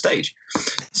side of the stage.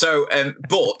 So,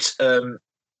 but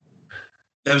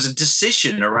there was a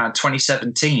decision around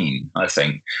 2017, I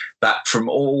think, that from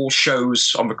all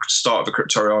shows on the start of the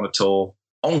Cryptoriana tour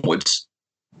onwards,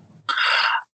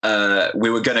 we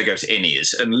were going to go to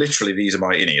in-ears. And literally, these are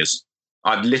my in-ears.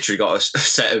 I've literally got a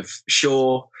set of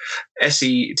Shure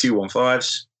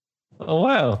SE215s. Oh,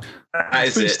 wow. That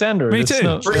is pretty it. Standard. Me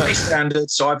too. Pretty standard.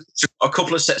 So I've a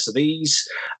couple of sets of these.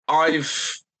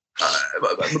 I've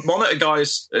monitor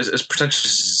guys, as pretentious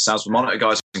as it sounds, monitor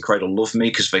guys in Cradle love me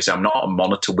because they say I'm not a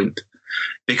monitor wimp.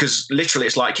 Because literally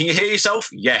it's like, can you hear yourself?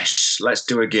 Yes, let's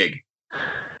do a gig.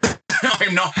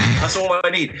 I'm not. That's all I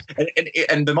need.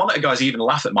 And the monitor guys even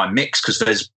laugh at my mix because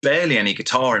there's barely any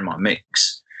guitar in my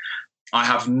mix. I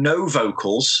have no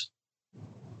vocals.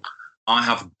 I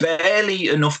have barely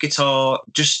enough guitar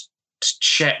just to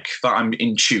check that I'm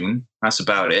in tune. That's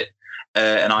about it.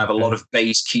 And I have a lot of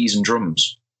bass, keys, and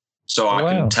drums. So I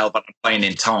can tell that I'm playing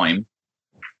in time.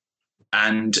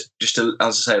 And just, as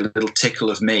I say, a little tickle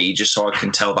of me, just so I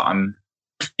can tell that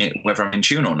whether I'm in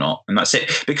tune or not. And that's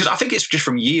it. Because I think it's just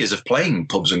from years of playing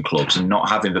pubs and clubs and not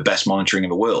having the best monitoring in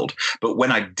the world. But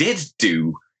when I did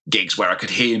do gigs where I could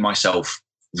hear myself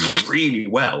really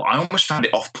well, I almost found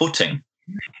it off-putting.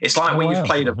 It's like when you've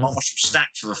played a Marshall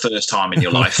Stack for the first time in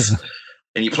your life,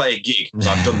 and you play a gig. Because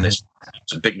I've done this.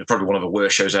 It's probably one of the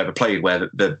worst shows I ever played. Where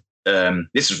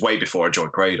this was way before I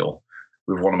joined Cradle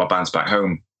with one of my bands back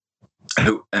home,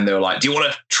 and they were like, "Do you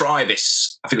want to try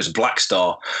this?" I think it was a Black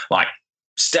Star like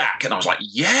stack, and I was like,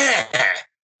 "Yeah,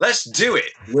 let's do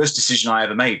it." Worst decision I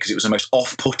ever made because it was the most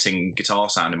off-putting guitar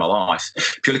sound in my life,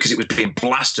 purely because it was being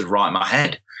blasted right in my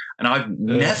head, and I've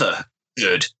never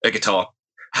heard a guitar.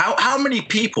 How many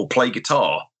people play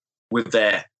guitar with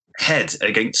their head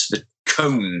against the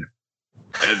cone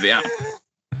of the amp?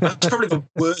 That's probably the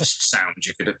worst sound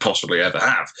you could possibly ever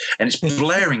have, and it's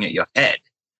blaring at your head.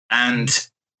 And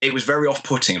it was very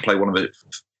off-putting and play one of the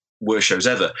worst shows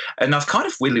ever. And I've kind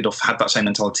of weirdly enough had that same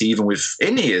mentality even with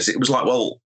in-ears. It was like,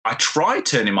 well, I tried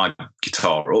turning my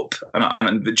guitar up,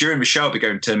 and during the show I'd be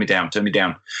going, turn me down,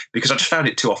 because I just found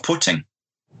it too off-putting.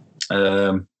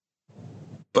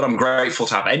 But I'm grateful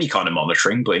to have any kind of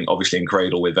monitoring. But obviously in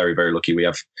Cradle, we're very, very lucky. We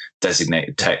have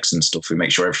designated techs and stuff. We make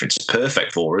sure everything's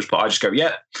perfect for us. But I just go,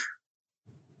 yeah,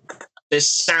 there's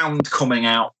sound coming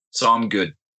out, so I'm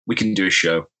good. We can do a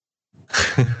show.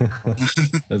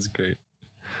 That's great.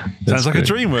 Sounds like a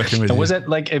dream working with you. Was that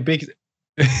like a big...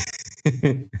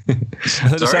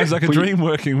 Sounds like a dream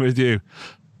working with you.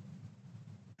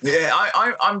 Yeah,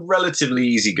 I'm relatively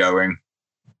easygoing.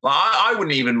 Like, I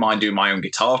wouldn't even mind doing my own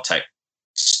guitar tech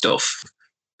stuff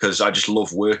because I just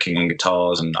love working on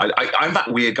guitars, and I'm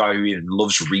that weird guy who even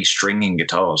loves restringing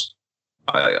guitars.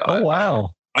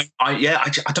 Wow! I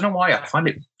don't know why. I find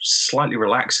it slightly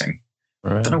relaxing.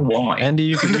 Right. I don't know why. Andy,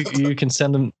 you can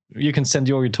send them. You can send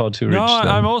your guitar to Rich. No,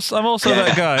 I'm also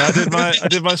that guy. I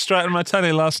did my Strat and my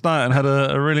Telly last night and had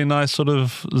a really nice sort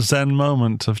of zen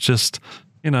moment of just,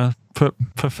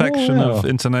 perfection of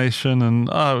intonation, and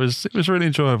it was really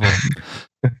enjoyable.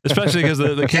 Especially because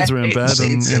the kids were in bed,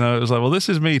 and it was like, well, this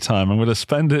is me time. I'm going to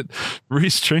spend it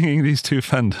restringing these two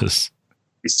Fenders.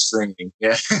 Stringing,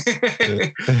 yeah.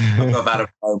 I've got that at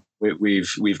home.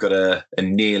 We've got a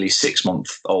nearly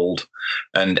 6-month-old,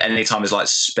 and anytime there's like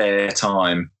spare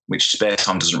time, which spare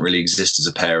time doesn't really exist as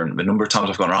a parent, the number of times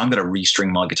I've gone, I'm going to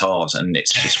restring my guitars, and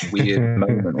it's this weird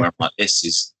moment where I'm like,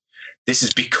 this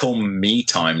has become me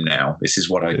time now. This is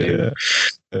what I do.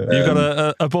 You've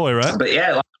got a boy, right? But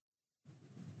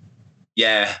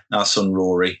yeah, our son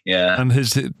Rory. Yeah, and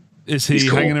is he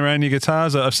hanging around your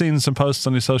guitars? I've seen some posts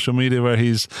on your social media where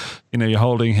he's, you're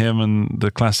holding him and the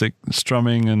classic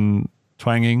strumming and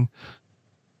twanging.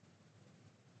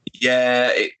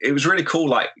 Yeah, it was really cool.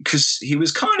 Like, because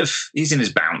he's in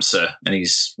his bouncer and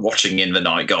he's watching In the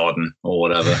Night Garden or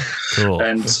whatever. Cool.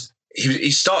 And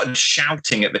he started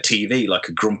shouting at the TV like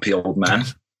a grumpy old man,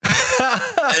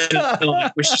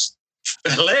 which is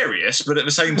hilarious. But at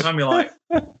the same time, you're like,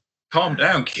 calm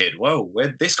down, kid. Whoa,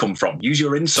 where'd this come from? Use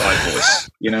your inside voice,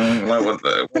 like what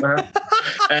the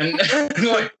and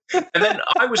then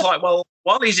I was like, well,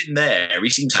 while he's in there, he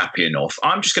seems happy enough.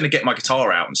 I'm just going to get my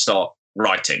guitar out and start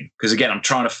writing, because again, I'm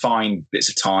trying to find bits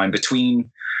of time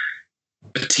between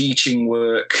the teaching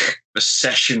work, the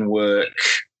session work,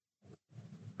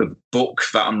 the book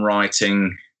that I'm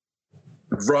writing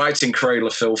Cradle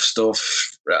of Filth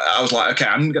stuff. I was like, okay,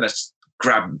 I'm going to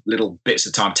grab little bits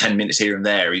of time, 10 minutes here and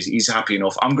there. He's happy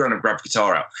enough. I'm going to grab the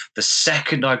guitar out. The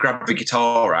second I grab the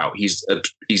guitar out, he's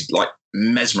like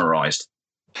mesmerized,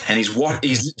 and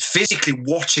he's physically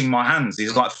watching my hands.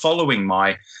 He's like following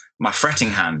my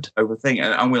fretting hand over thing,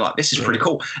 and we're like, this is pretty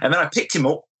cool. And then I picked him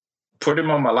up, put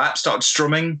him on my lap, started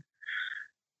strumming,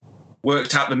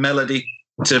 worked out the melody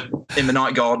to In the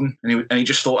Night Garden, and he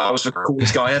just thought I was the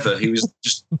coolest guy ever. He was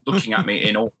just looking at me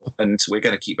in awe, and we're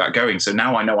going to keep that going. So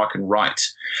now I know I can write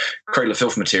Cradle of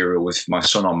Filth material with my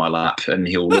son on my lap, and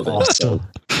he'll love it. So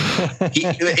he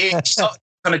started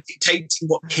kind of dictating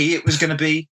what key it was going to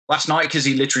be last night, because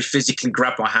he literally physically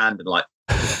grabbed my hand and like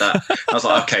that. I was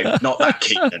like, okay, not that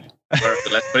key then.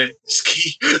 Let's put it in this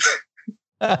key.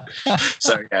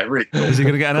 So yeah, really cool. Is he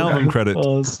going to get an album credit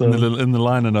in the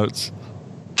liner notes?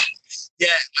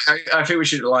 Yeah, I think we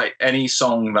should, like, any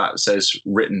song that says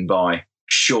written by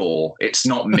Shaw. It's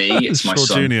not me, it's my Shaw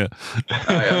son. Junior.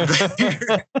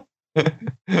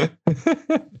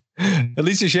 At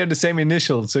least you share the same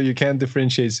initial, so you can't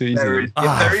differentiate so easily.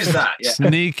 There is that. Yeah.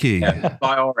 Sneaky. Yeah,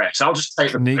 by RS. I'll just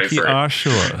take the Sneaky R.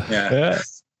 Shaw. Yeah.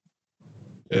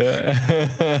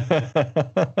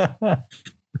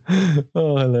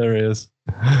 Oh, hilarious.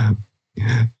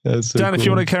 So Dan, cool. if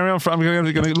you want to carry on, I'm going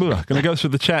to go through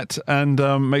the chat and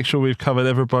make sure we've covered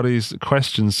everybody's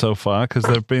questions so far, because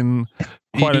there've been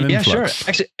quite an influx.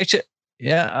 Sure. Actually,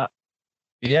 yeah.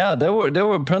 Yeah, there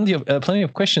were plenty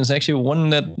of questions. Actually, one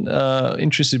that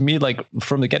interested me, like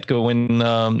from the get go, when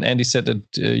Andy said that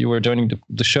you were joining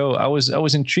the show, I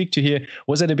was intrigued to hear.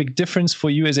 Was that a big difference for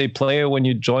you as a player when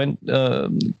you joined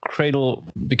Cradle,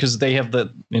 because they have that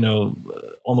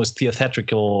almost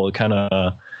theatrical kind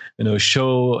of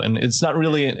show, and it's not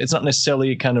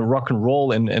necessarily kind of rock and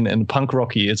roll and punk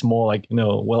rocky. It's more like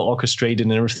well orchestrated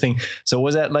and everything. So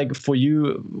was that like for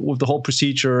you with the whole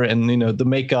procedure and the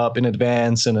makeup in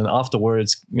advance and then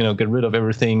afterwards get rid of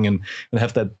everything and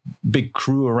have that big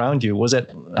crew around you? Was that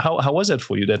how was that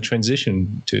for you, that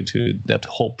transition to that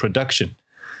whole production?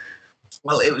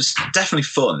 Well, it was definitely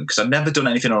fun because I've never done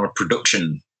anything on a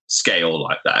production scale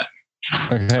like that.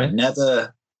 Okay. I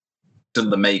never done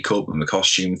the makeup and the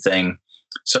costume thing.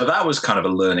 So that was kind of a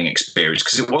learning experience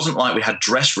because it wasn't like we had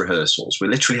dress rehearsals. We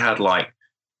literally had like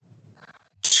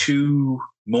 2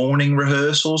 morning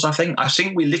rehearsals, I think. I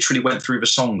think we literally went through the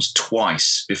songs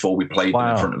twice before we played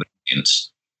them in front of the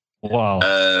audience. Wow.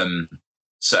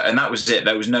 And that was it.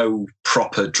 There was no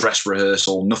proper dress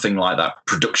rehearsal, nothing like that,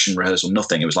 production rehearsal,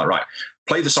 nothing. It was like, right,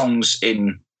 play the songs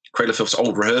in Cradle of Filth's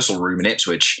old rehearsal room in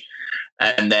Ipswich,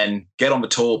 and then get on the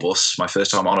tour bus, my first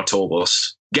time on a tour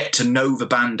bus, get to know the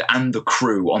band and the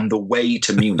crew on the way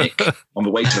to Munich, on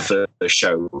the way to the first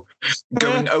show,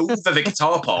 going over the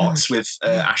guitar parts with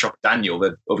Ashok Daniel,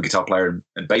 the other guitar player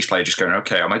and bass player, just going,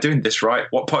 okay, am I doing this right?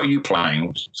 What part are you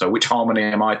playing? So which harmony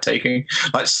am I taking?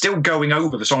 Like still going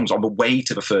over the songs on the way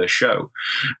to the first show.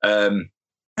 And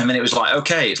then it was like,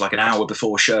 okay, it's like an hour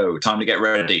before show, time to get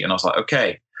ready. And I was like,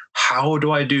 okay, how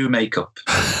do I do makeup?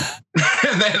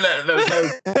 And then there was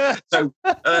no.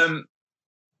 So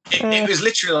it was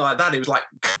literally like that. It was like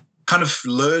kind of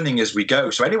learning as we go.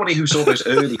 So anybody who saw those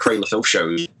early Cradle of Filth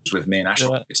shows with me and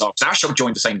Ashok, Ashok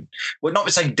joined not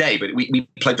the same day, but we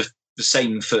played the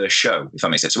same first show, if that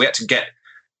makes sense. So we had to get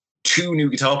 2 new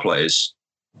guitar players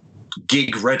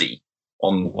gig ready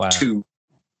on 2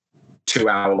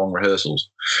 2-hour-long rehearsals.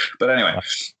 But anyway,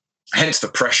 hence the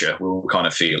pressure we were kind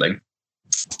of feeling.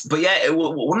 But yeah,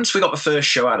 once we got the first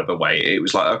show out of the way, it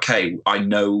was like, okay, I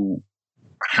know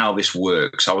how this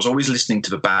works. I was always listening to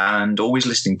the band, always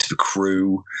listening to the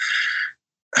crew.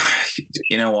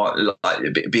 You know what?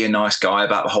 Like, be a nice guy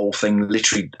about the whole thing.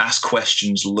 Literally ask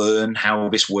questions, learn how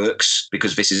this works,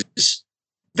 because this is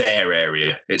their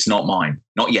area. It's not mine,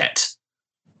 not yet.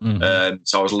 Mm-hmm.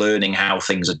 So I was learning how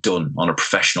things are done on a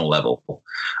professional level.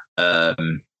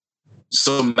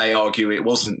 Some may argue it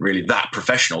wasn't really that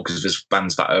professional because there's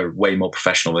bands that are way more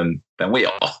professional than we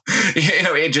are.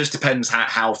 It just depends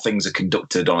how things are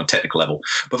conducted on a technical level.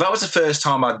 But that was the first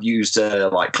time I'd used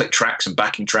like click tracks and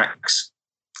backing tracks,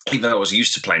 even though I was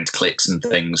used to playing to clicks and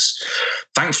things,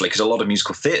 thankfully, because a lot of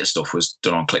musical theatre stuff was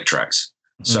done on click tracks.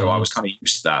 So I was kind of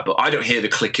used to that. But I don't hear the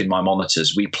click in my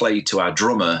monitors. We play to our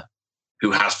drummer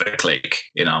who has the click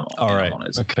in our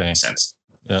monitors. Okay. In a sense.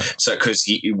 Yeah. So because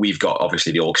we've got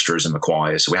obviously the orchestras and the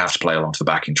choirs, so we have to play along to the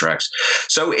backing tracks.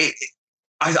 So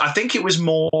I think it was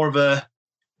more of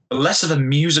less of a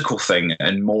musical thing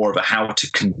and more of a how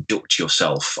to conduct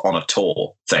yourself on a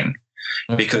tour thing.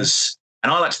 Because,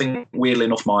 and I like to think, weirdly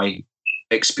enough, my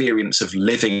experience of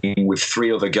living with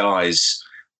 3 other guys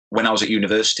when I was at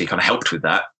university kind of helped with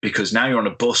that, because now you're on a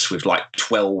bus with like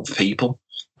 12 people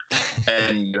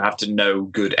and you have to know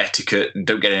good etiquette and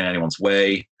don't get in anyone's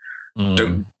way.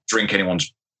 Don't drink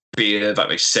anyone's beer that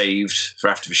they saved for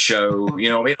after the show. You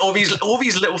know what I mean? All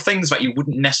these little things that you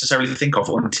wouldn't necessarily think of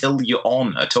until you're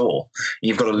on a tour.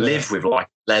 You've got to live with like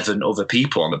 11 other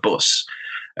people on the bus,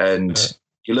 and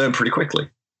you learn pretty quickly.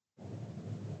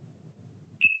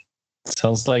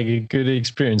 Sounds like a good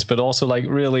experience, but also like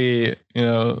really,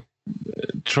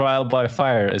 trial by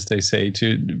fire, as they say,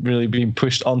 to really being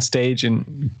pushed on stage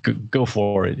and go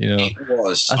for it. It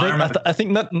was. I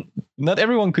think not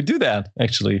everyone could do that.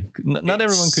 Actually, not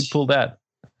everyone could pull that.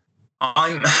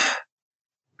 I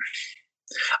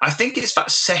think it's that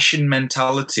session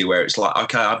mentality where it's like,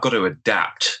 okay, I've got to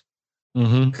adapt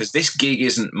because this gig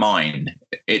isn't mine.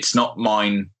 It's not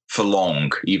mine for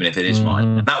long, even if it is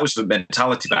mine. And that was the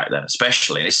mentality back then,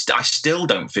 especially. And I still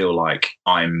don't feel like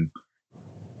I'm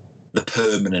the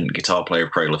permanent guitar player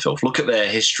of Cradle of Filth. Look at their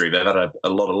history. They've had a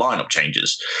lot of lineup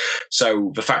changes.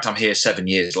 So the fact I'm here 7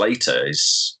 years later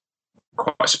is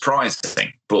quite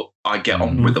surprising, but I get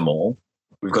on with them all.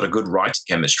 We've got a good writing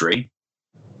chemistry.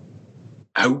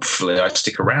 Hopefully I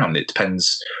stick around. It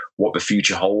depends what the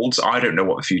future holds. I don't know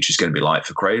what the future is going to be like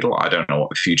for Cradle. I don't know what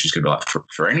the future is going to be like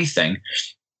for anything.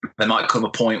 There might come a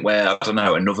point where, I don't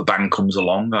know, another band comes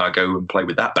along. I go and play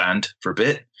with that band for a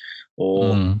bit,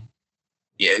 or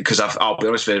yeah, because I'll be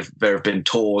honest, there have been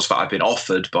tours that I've been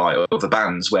offered by other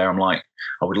bands where I'm like,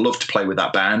 I would love to play with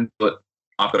that band, but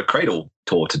I've got a Cradle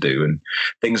tour to do and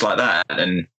things like that.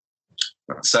 And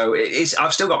so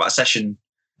I've still got that session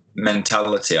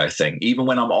mentality, I think, even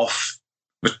when I'm off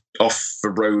the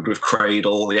road with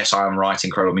Cradle. Yes, I am writing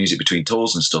Cradle music between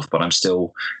tours and stuff, but I'm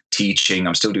still teaching.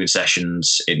 I'm still doing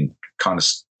sessions in kind of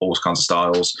all kinds of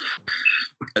styles.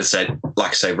 As I said, like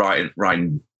I say,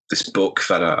 writing this book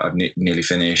that I've nearly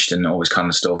finished and all this kind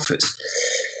of stuff.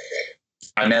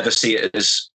 I never see it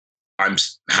as I'm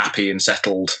happy and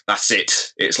settled. That's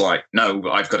it. It's like,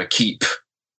 no, I've got to keep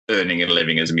earning and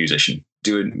living as a musician,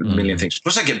 doing a million things.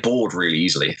 Plus, I get bored really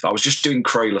easily. If I was just doing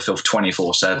Cradle of Filth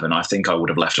 24/7, I think I would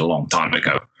have left a long time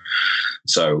ago.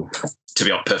 So, to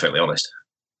be perfectly honest,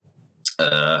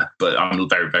 but I'm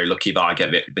very, very lucky that I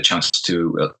get the chance to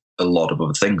do a lot of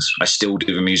other things. I still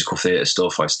do the musical theatre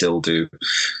stuff. I still do,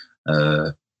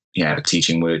 the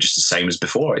teaching work just the same as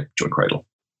before I joined Cradle.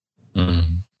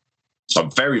 So I'm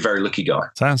a very, very lucky guy.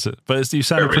 Sounds it, but you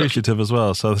sound very appreciative lucky as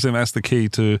well. So I think that's the key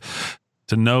to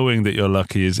knowing that you're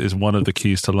lucky is one of the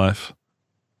keys to life.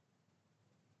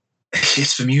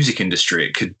 It's the music industry.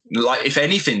 It could, like, if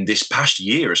anything, this past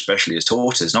year especially has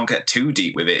taught us, not get too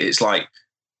deep with it. It's like,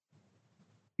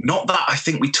 not that I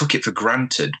think we took it for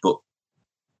granted, but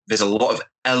there's a lot of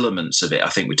elements of it I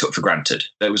think we took for granted.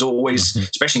 There was always,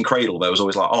 especially in Cradle, there was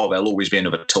always like, oh, there'll always be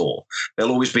another tour.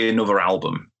 There'll always be another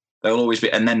album. There'll always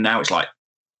be, and then now it's like,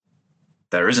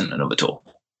 there isn't another tour.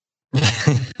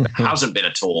 There hasn't been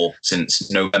a tour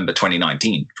since November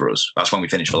 2019 for us. That's when we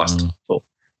finished the last tour.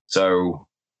 So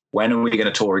when are we going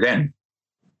to tour again?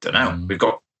 Don't know. We've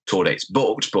got tour dates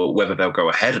booked, but whether they'll go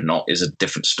ahead or not is a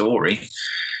different story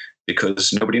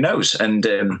because nobody knows. And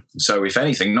so if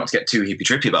anything, not to get too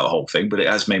hippy-trippy about the whole thing, but it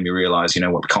has made me realize, we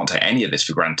can't take any of this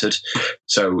for granted.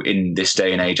 So in this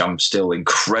day and age, I'm still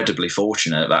incredibly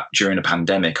fortunate that during a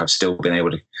pandemic, I've still been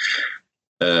able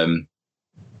to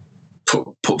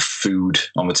put food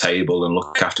on the table and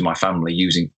look after my family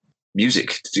using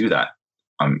music to do that.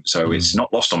 So it's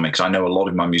not lost on me because I know a lot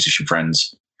of my musician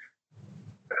friends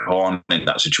are in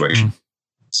that situation.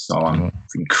 So I'm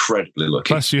incredibly lucky.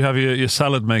 Plus you have your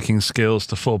salad making skills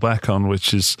to fall back on,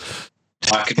 which is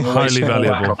highly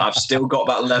valuable. I've still got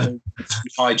that level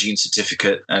hygiene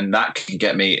certificate and that can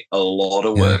get me a lot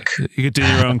of work. You could do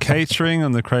your own catering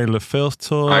on the Cradle of Filth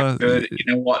tour. I could,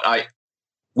 you know what? I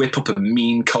whip up a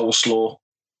mean coleslaw.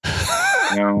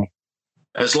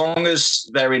 As long as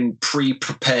they're in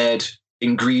pre-prepared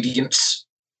ingredients.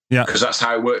 Yeah, because that's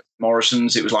how it worked.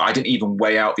 Morrison's. It was like I didn't even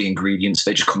weigh out the ingredients;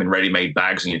 they just come in ready-made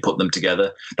bags, and you put them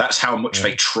together. That's how much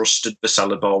they trusted the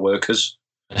salad bar workers.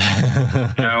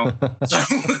 That's how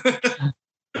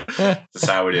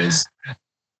it is.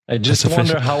 I just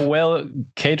wonder how well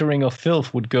catering of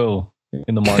filth would go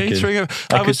in the market. Catering of,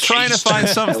 I was trying to find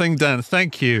something, Dan.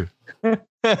 Thank you.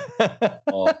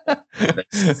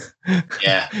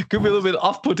 Yeah, could be a little bit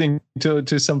off-putting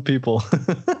to some people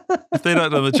if they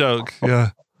don't know the joke. Yeah.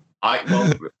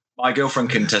 My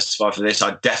girlfriend can testify for this.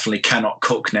 I definitely cannot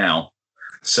cook now,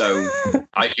 so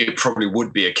it probably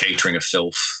would be a catering of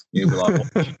filth. You'd be like,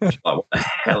 what the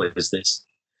hell is this?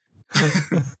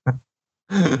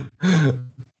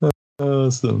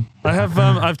 Awesome. I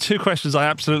have two questions I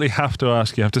absolutely have to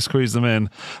ask you. I have to squeeze them in.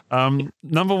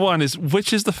 Number one is,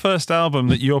 which is the first album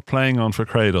that you're playing on for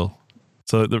Cradle?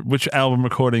 So which album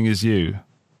recording is you?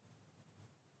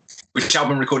 Which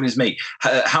album recording is me?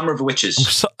 Hammer of the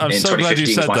Witches. I'm so glad you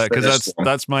said that because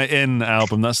that's my in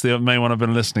album. That's the main one I've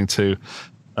been listening to.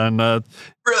 And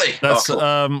really, that's cool.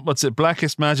 What's it?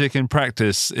 Blackest Magic in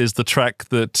Practice is the track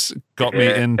that got me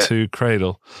into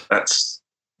Cradle. That's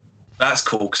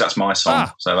cool because that's my song,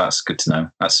 so that's good to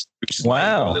know.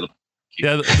 Wow.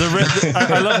 Yeah, the riff.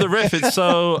 I love the riff. It's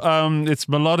so it's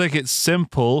melodic, it's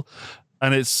simple,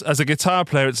 and it's as a guitar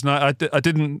player, it's not. I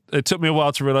didn't. It took me a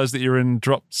while to realize that you're in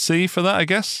drop C for that. I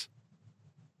guess.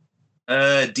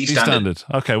 D standard.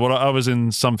 Okay, well, I was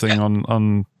in something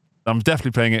on. I'm definitely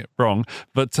playing it wrong,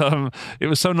 but it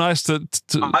was so nice to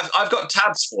I've got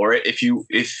tabs for it. If you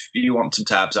want some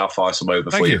tabs, I'll fire some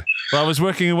over for you. Well, I was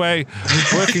working my way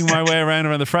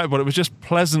around the fretboard. It was just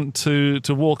pleasant to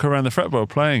walk around the fretboard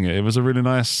playing it. It was a really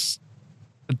nice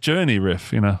journey riff,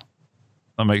 That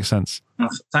makes sense. Oh,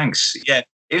 thanks. Yeah,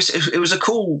 it was a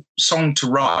cool song to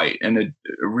write and a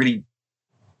really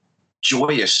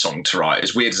joyous song to write.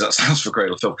 As weird as that sounds for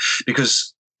Cradle of Filth,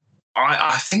 because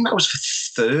I think that was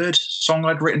the third song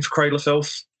I'd written for Cradle of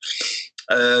Filth.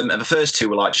 And the first two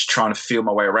were like just trying to feel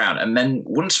my way around. And then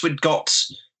once we'd got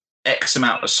X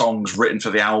amount of songs written for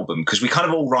the album, because we kind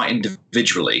of all write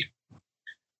individually,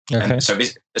 Okay. And so,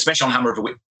 especially on Hammer of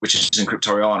the Witches and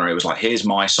Cryptoriana, it was like, here's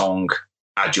my song,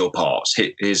 add your parts.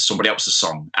 Here's somebody else's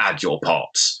song, add your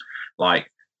parts. Like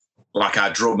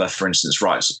our drummer, for instance,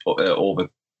 writes all the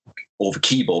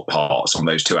keyboard parts on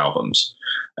those 2 albums.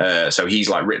 So he's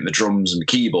like written the drums and the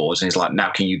keyboards, and he's like,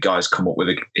 now can you guys come up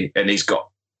with and he's got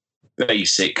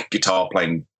basic guitar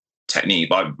playing technique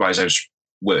by his own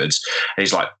words. And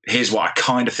he's like, here's what I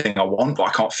kind of think I want, but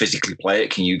I can't physically play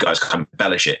it. Can you guys kind of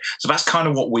embellish it? So that's kind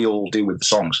of what we all do with the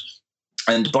songs.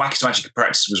 And Blackest Magic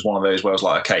Apprentice was one of those where I was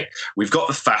like, okay, we've got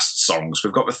the fast songs,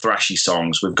 we've got the thrashy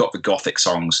songs, we've got the gothic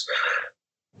songs.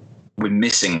 We're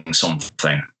missing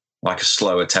something, like a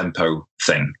slower tempo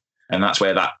thing. And that's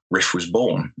where that riff was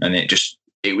born. And it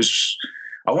was,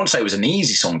 I won't say it was an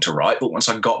easy song to write, but once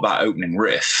I got that opening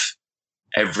riff,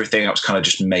 everything else kind of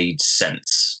just made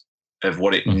sense of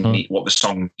what what the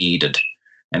song needed.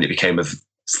 And it became a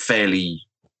fairly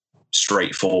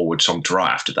straightforward song to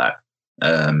write after that.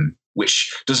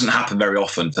 Which doesn't happen very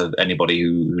often for anybody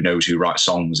who knows who writes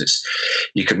songs.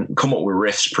 You can come up with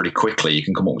riffs pretty quickly. You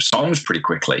can come up with songs pretty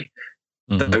quickly.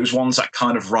 Those ones that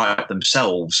kind of write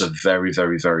themselves are very,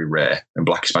 very, very rare. And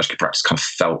Blackest Magic Apprentice kind of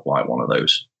felt like one of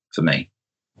those for me.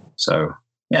 So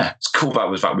yeah, it's cool. That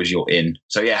was your in.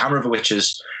 So yeah, Hammer of the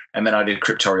Witches, and then I did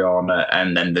Cryptoriana,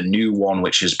 and then the new one,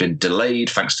 which has been delayed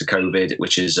thanks to COVID,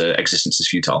 which is Existence is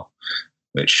Futile,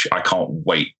 which I can't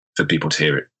wait for people to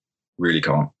hear it. Really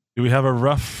can't. Do we have a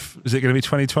rough, is it going to be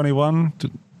 2021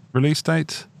 release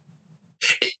date?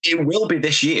 It will be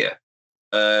this year.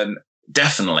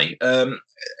 Definitely.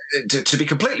 To be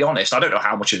completely honest, I don't know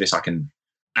how much of this I can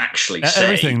actually say.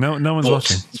 Everything. No one's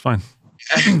watching. It's fine.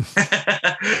 but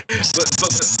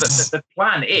the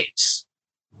plan is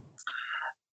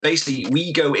basically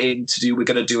we're going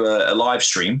to do a live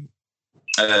stream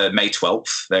May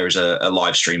 12th. There is a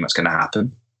live stream that's going to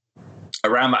happen.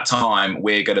 Around that time,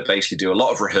 we're going to basically do a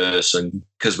lot of rehearsing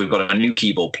because we've got a new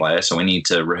keyboard player, so we need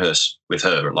to rehearse with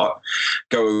her a lot,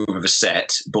 go over the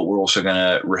set, but we're also going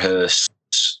to rehearse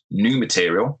new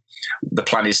material. The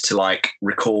plan is to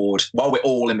record while we're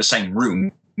all in the same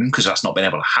room, because that's not been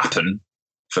able to happen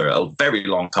for a very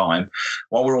long time.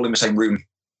 While we're all in the same room,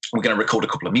 we're going to record a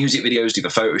couple of music videos, do the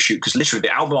photo shoot, because literally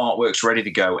the album artwork's ready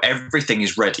to go. Everything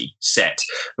is ready, set.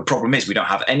 The problem is we don't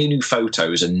have any new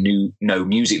photos and no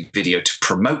music video to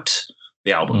promote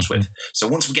the albums with. So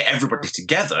once we get everybody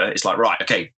together, it's like, right,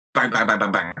 okay, bang, bang, bang,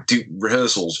 bang, bang, do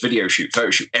rehearsals, video shoot,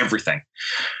 photo shoot, everything.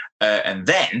 And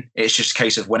then it's just a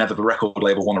case of whenever the record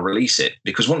label want to release it,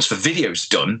 because once the video's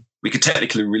done, we could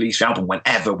technically release the album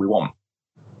whenever we want.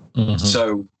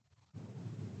 So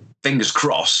fingers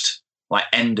crossed,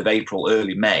 end of April,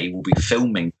 early May, we'll be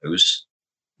filming those.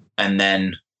 And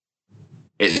then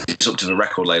it's up to the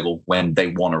record label when they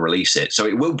want to release it. So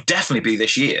it will definitely be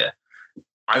this year.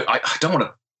 I don't want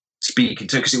to speak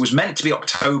into it because it was meant to be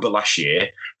October last year.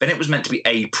 Then it was meant to be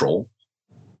April.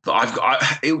 But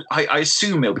I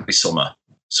assume it'll be summer,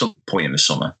 some point in the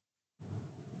summer.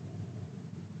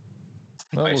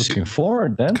 Well, looking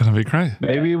forward then. It's going to be great.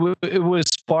 Maybe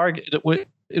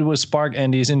it will spark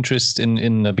Andy's interest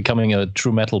in becoming a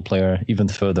true metal player even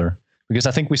further. Because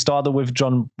I think we started with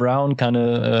John Brown, kind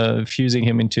of fusing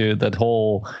him into that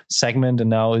whole segment, and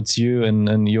now it's you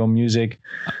and your music.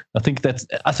 I think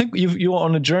you're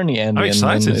on a journey, Andy. I'm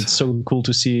excited. And it's so cool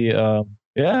to see.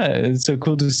 It's so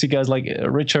cool to see guys like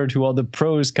Richard, who are the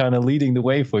pros, kind of leading the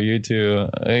way for you to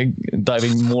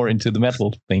diving more into the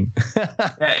metal thing.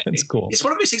 It's cool. It's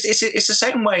one of those things. It's the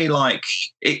same way.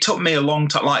 It took me a long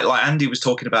time. Like Andy was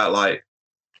talking about,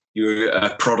 you're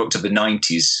a product of the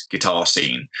 90s guitar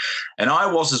scene. And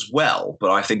I was as well, but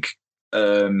I think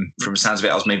from the sounds of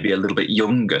it, I was maybe a little bit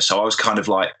younger. So I was kind of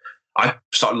I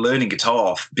started learning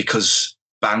guitar because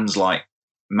bands like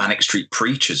Manic Street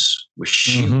Preachers were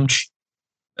huge.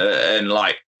 And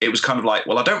it was kind of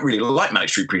well, I don't really like Manic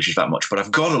Street Preachers that much, but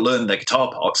I've got to learn their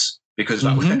guitar parts because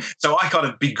that was, so I kind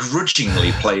of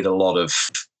begrudgingly played a lot of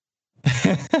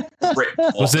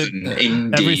was it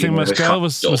indie, Everything Must Go?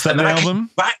 Was that the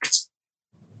album?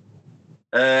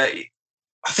 I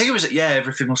think it was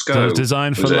Everything Must Go. So it was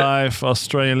Design for Life,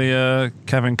 Australia,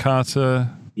 Kevin Carter.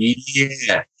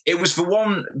 Yeah, it was the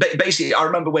one. Basically, I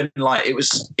remember when it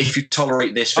was If You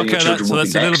Tolerate This, then your children will be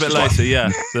next. That's a little bit later.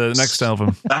 Yeah, the next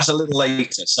album. That's a little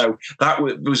later. So that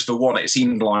was the one. It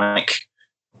seemed like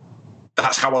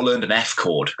that's how I learned an F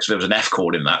chord, because there was an F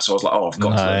chord in that. So I was like, I've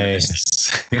got to learn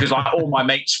this, because all my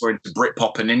mates were into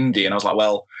Britpop and indie, and I was like,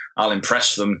 well, I'll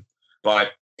impress them by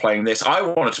playing this. I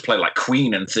wanted to play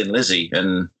Queen and Thin Lizzy,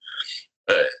 and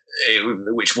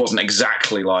which wasn't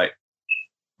exactly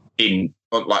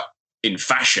in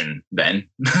fashion then.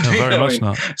 No, very much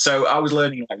not. So I was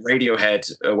learning like Radiohead,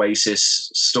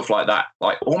 Oasis, stuff like that,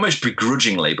 like almost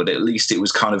begrudgingly, but at least it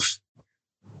was guitar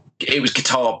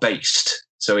based.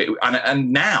 So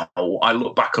and now I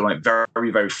look back on it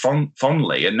very, very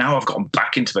fondly, and now I've gotten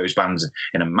back into those bands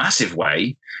in a massive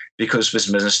way because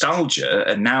there's nostalgia,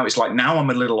 and now it's like now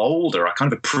I'm a little older. I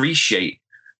kind of appreciate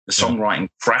the songwriting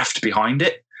craft behind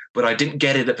it, but I didn't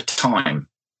get it at the time,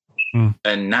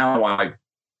 and now I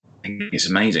think it's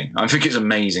amazing. I think it's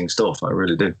amazing stuff. I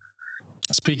really do.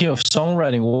 Speaking of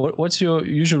songwriting, what's your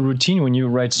usual routine when you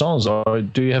write songs? Or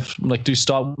do you have do you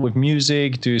start with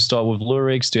music? Do you start with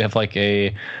lyrics? Do you have like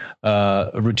a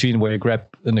routine where you grab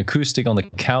an acoustic on the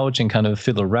couch and kind of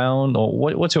fiddle around? Or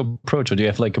what's your approach? Or do you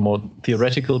have like a more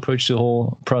theoretical approach to the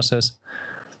whole process?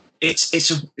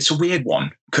 It's a weird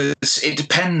one because it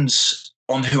depends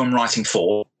on who I'm writing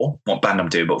for, what band I'm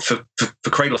doing. But for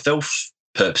Cradle of Filth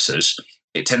purposes,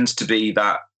 it tends to be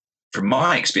that, from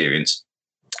my experience,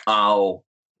 I'll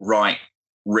write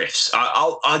riffs.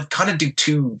 I kind of do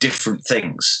two different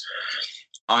things.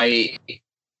 I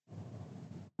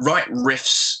write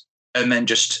riffs and then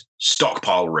just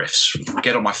stockpile riffs.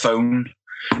 Get on my phone,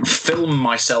 film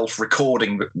myself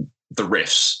recording the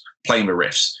riffs, playing the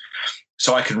riffs,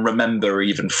 so I can remember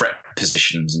even fret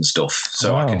positions and stuff.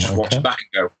 So I can just watch it back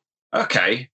and go,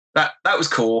 okay, that was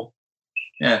cool.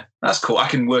 Yeah, that's cool. I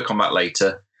can work on that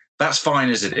later. That's fine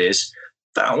as it is.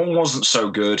 That one wasn't so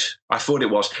good. I thought it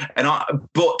was.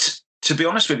 But to be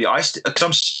honest with you, because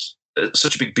I'm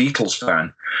such a big Beatles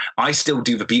fan, I still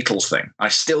do the Beatles thing. I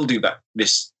still do that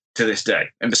to this day.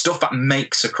 And the stuff that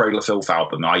makes a Cradle of Filth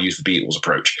album, I use the Beatles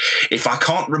approach. If I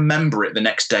can't remember it the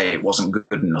next day, it wasn't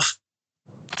good enough.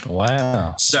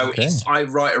 Wow. So if I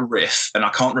write a riff and I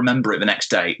can't remember it the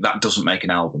next day, that doesn't make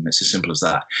an album. It's as simple as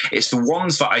that. It's the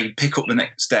ones that I pick up the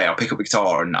next day. I'll pick up the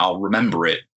guitar and I'll remember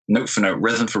it note for note,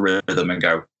 rhythm for rhythm, and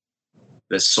go,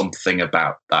 there's something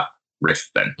about that riff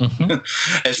then.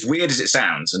 Mm-hmm. As weird as it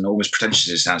sounds and almost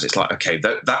pretentious as it sounds, it's like, okay,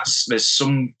 there's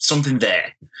something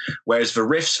there. Whereas the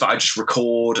riffs that I just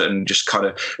record and just kind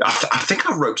of, I think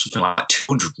I wrote something like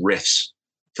 200 riffs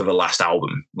for the last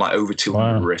album, like over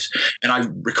 200 riffs. And I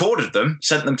recorded them,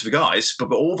 sent them to the guys,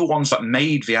 but all the ones that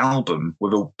made the album were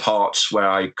the parts where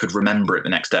I could remember it the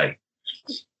next day.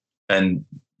 And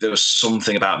there was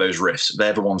something about those riffs.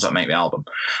 They're the ones that make the album.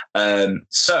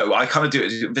 So I kind of do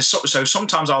it. So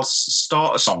sometimes I'll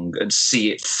start a song and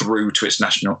see it through to its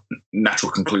natural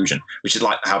conclusion, which is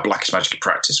like how Blackest Magic in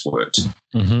Practice worked.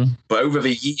 Mm-hmm. But over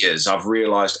the years, I've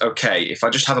realized, okay, if I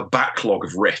just have a backlog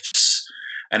of riffs,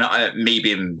 and me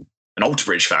being an Alter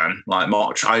Bridge fan, like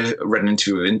March, I read an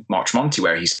interview with March Monty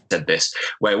where he said this,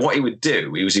 where what he would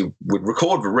do, he would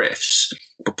record the riffs,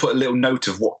 but put a little note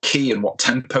of what key and what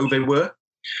tempo they were.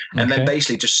 And then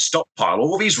basically just stockpile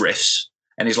all these riffs.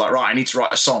 And he's like, right, I need to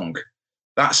write a song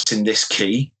that's in this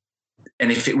key.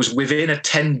 And if it was within a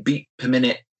 10 beat per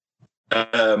minute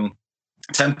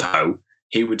tempo,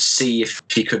 he would see if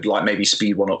he could like maybe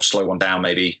speed one up, slow one down,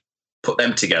 maybe put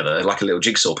them together like a little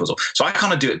jigsaw puzzle. So I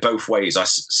kind of do it both ways. I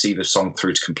see the song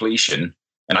through to completion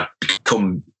and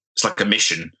it's like a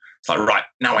mission. It's like, right,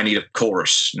 now I need a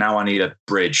chorus. Now I need a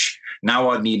bridge. Now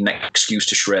I need an excuse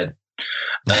to shred.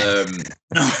 It's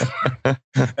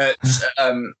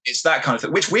that kind of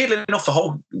thing, which weirdly enough, the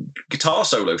whole guitar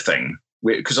solo thing,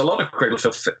 because a lot of Cradle of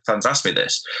Filth fans ask me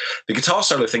this, the guitar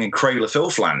solo thing in Cradle of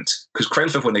Filth land, because Cradle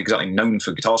of Filth weren't exactly known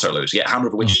for guitar solos, yet Hammer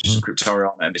of the Witches and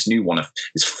Cryptoriana and this new one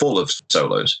is full of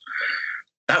solos.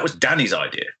 That was Danny's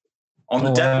idea. On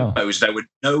the demos, there were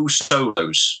no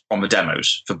solos on the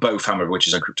demos for both Hammer of the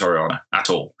Witches and Cryptoriana at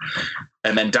all.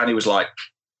 And then Danny was like,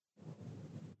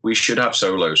 we should have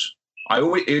solos.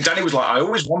 Danny was like, I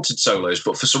always wanted solos,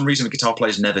 but for some reason the guitar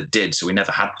players never did, so we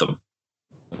never had them.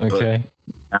 Okay.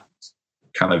 But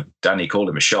kind of Danny called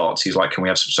him a shot. He's like, can we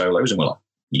have some solos? And we're like,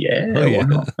 yeah. Why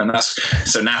not? And that's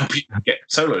so now people get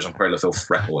solos on Cradle of Filth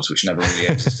records, which never really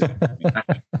existed.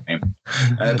 But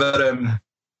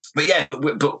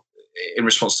in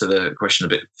response to the question a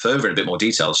bit further in a bit more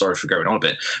detail, sorry for going on a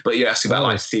bit, but you asked about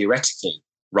like theoretical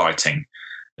writing,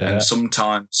 and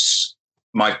sometimes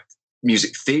my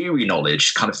music theory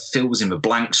knowledge kind of fills in the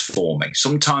blanks for me.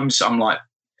 Sometimes I'm like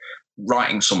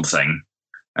writing something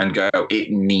and go, it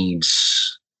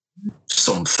needs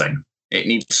something. It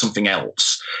needs something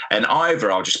else. And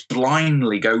either I'll just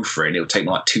blindly go for it and it'll take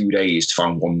me like 2 days to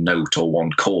find one note or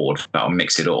one chord that I'll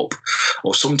mix it up.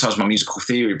 Or sometimes my musical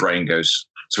theory brain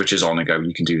switches on and go,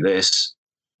 you can do this.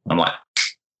 I'm like,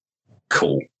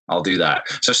 cool. I'll do that.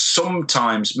 So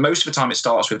sometimes, most of the time it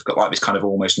starts with like this kind of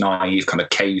almost naive kind of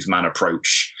caveman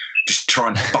approach, just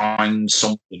trying to find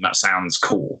something that sounds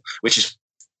cool, which is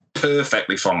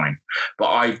perfectly fine. But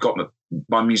I've got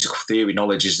my musical theory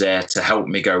knowledge is there to help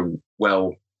me go,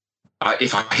 well,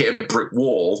 if I hit a brick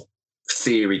wall,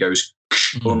 theory goes,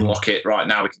 unlock it, right,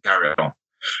 now we can carry on.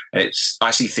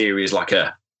 I see theory as like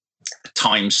a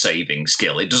time-saving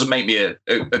skill. It doesn't make me a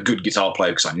good guitar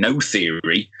player because I know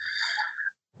theory,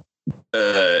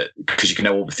 because you can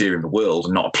know all the theory in the world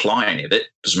and not apply any of it.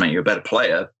 Doesn't make you a better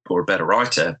player or a better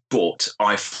writer, but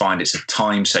I find it's a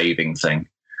time-saving thing.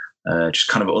 Just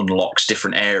kind of unlocks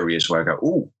different areas where I go,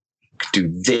 oh, I could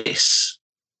do this.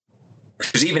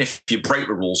 Because even if you break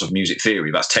the rules of music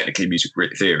theory, that's technically music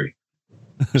theory.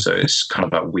 So it's kind of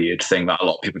that weird thing that a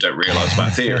lot of people don't realize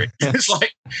about theory. It's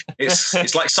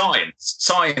like science.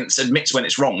 Science admits when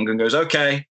it's wrong and goes,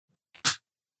 okay,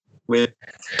 we'll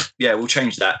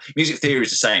change that. Music theory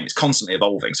is the same. It's constantly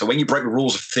evolving. So when you break the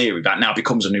rules of theory, that now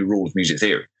becomes a new rule of music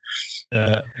theory.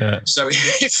 So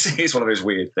it's one of those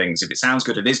weird things. If it sounds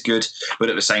good, it is good. But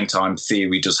at the same time,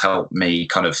 theory does help me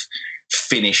kind of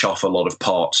finish off a lot of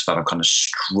parts that I'm kind of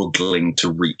struggling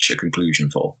to reach a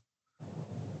conclusion for.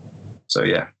 So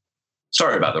yeah,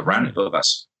 sorry about the rant, but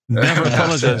that's never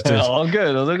apologize. All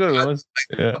good.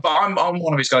 But I'm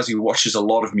one of these guys who watches a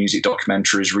lot of music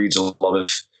documentaries, reads a lot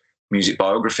of music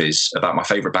biographies about my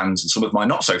favorite bands and some of my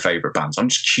not so favorite bands. I'm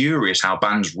just curious how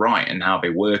bands write and how they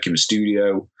work in the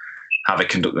studio, how they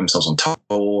conduct themselves on tour,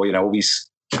 all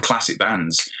these classic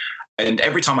bands. And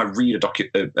every time I read watch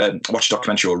a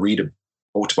documentary or read an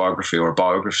autobiography or a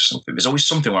biography or something, there's always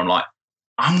something where I'm like,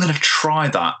 I'm going to try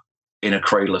that in a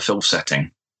Cradle of Filth setting,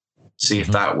 see if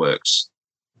that works.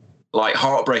 Like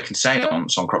Heartbreak and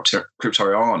Seance on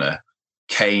Cryptoriana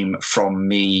came from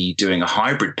me doing a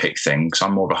hybrid pick thing, because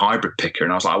I'm more of a hybrid picker.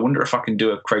 And I was like, I wonder if I can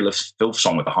do a Cradle of Filth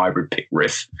song with a hybrid pick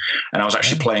riff. And I was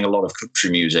actually playing a lot of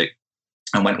country music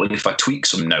and went, well, if I tweak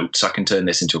some notes, I can turn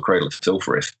this into a Cradle of Filth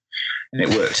riff. And it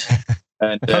worked.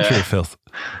 And, Country of Filth.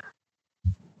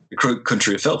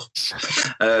 Country of Filth,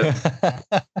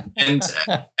 and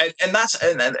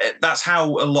that's how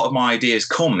a lot of my ideas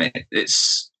come.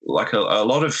 It's like a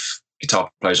lot of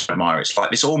guitar players I admire. It's like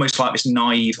this, almost like this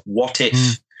naive what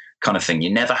if kind of thing.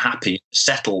 You're never happy,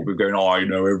 settled with going, oh, I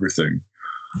know everything.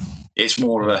 It's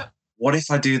more of a what if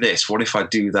I do this? What if I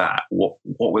do that? What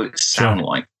will it sound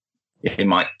like? It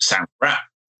might sound crap.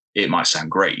 It might sound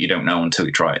great. You don't know until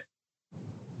you try it.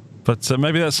 But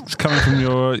maybe that's coming from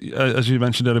your, as you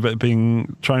mentioned earlier,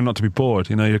 trying not to be bored.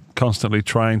 You're constantly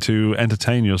trying to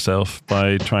entertain yourself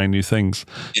by trying new things,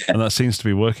 and that seems to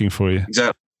be working for you.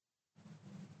 Exactly.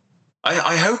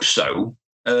 I hope so,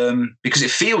 because it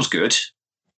feels good.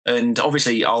 And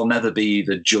obviously, I'll never be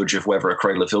the judge of whether a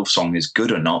Cradle of Filth song is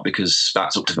good or not, because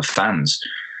that's up to the fans.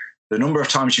 The number of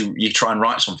times you try and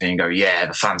write something and go, yeah,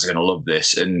 the fans are going to love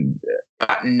this, and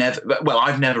I've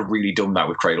never really done that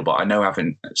with Cradle, but I know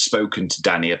having spoken to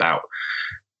Danny about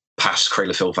past Cradle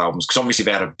of Filth albums, because obviously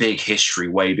they had a big history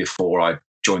way before I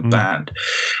joined the band,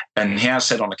 and he has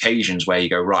said on occasions where you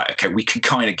go, right, okay, we can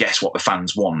kind of guess what the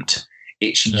fans want.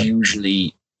 It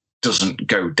usually doesn't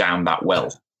go down that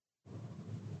well.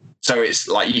 So it's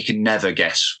like you can never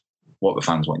guess what the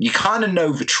fans want. You kind of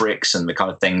know the tricks and the kind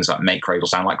of things that make Cradle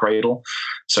sound like Cradle.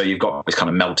 So you've got this kind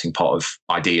of melting pot of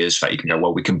ideas that you can go,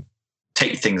 well, we can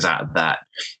take things out of that,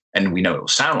 and we know it'll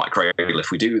sound like Cradle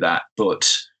if we do that,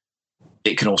 but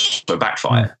it can also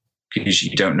backfire because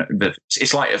you don't know.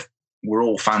 It's like if we're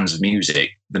all fans of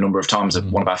music, the number of times that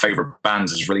one of our favorite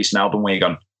bands has released an album where you're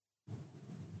going,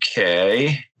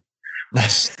 okay,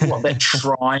 that's what they're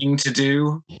trying to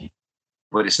do,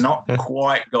 but it's not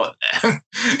quite got there.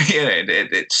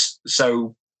 It's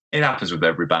so it happens with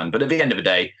every band. But at the end of the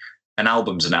day, an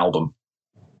album's an album.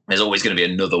 There's always going to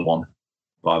be another one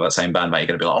by that same band that you're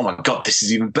going to be like, oh my God, this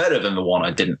is even better than the one I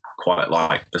didn't quite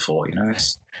like before.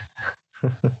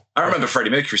 I remember Freddie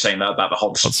Mercury saying that about the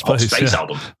Hot Space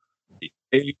album.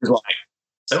 He was like,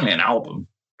 it's only an album.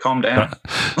 Calm down.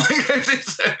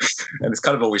 And it's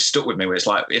kind of always stuck with me where it's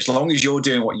like, as long as you're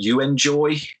doing what you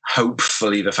enjoy,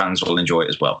 hopefully the fans will enjoy it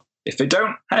as well. If they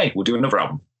don't, hey, we'll do another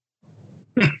album.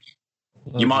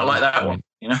 You might like that one.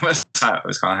 That's kind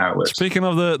of how it works. Speaking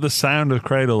of the sound of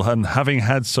Cradle, and having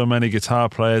had so many guitar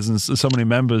players and so many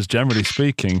members, generally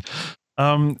speaking,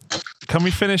 can we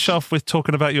finish off with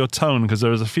talking about your tone? Because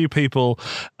there's a few people,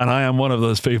 and I am one of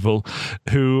those people,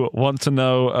 who want to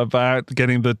know about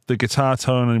getting the guitar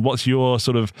tone and what's your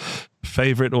sort of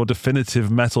favorite or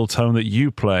definitive metal tone that you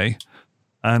play.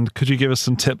 And could you give us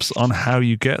some tips on how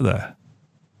you get there?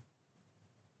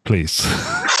 Please.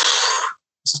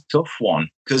 It's a tough one,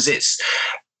 because it's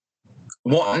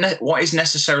what is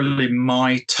necessarily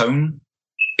my tone.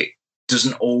 It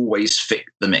doesn't always fit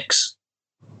the mix.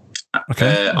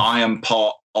 Okay. I am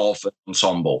part of an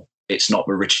ensemble, it's not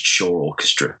the Richard Shaw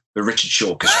Orchestra. The Richard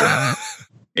Shaw Orchestra.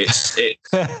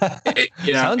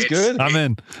 Sounds good. I'm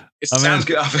in. It sounds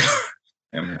good.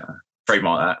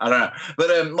 Trademark that. I don't know, but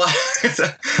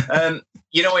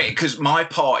because my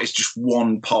part is just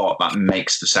one part that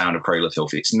makes the sound of Cradle of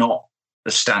Filth. It's not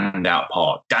the standout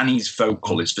part. Danny's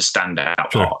vocal is the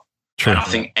standout part. True. And I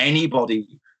think anybody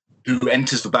who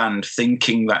enters the band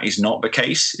thinking that is not the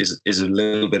case is a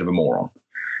little bit of a moron.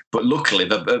 But luckily,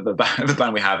 the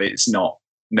band we have, it's not.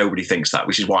 Nobody thinks that,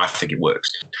 which is why I think it works.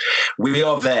 We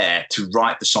are there to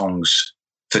write the songs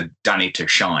for Danny to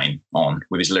shine on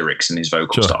with his lyrics and his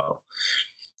vocal style.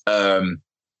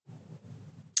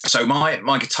 So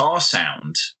my guitar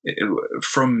sound,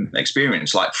 from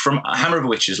experience, like from Hammer of the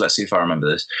Witches, let's see if I remember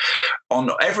this. On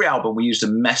every album, we used a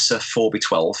Mesa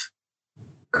 4B12.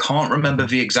 Can't remember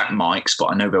the exact mics, but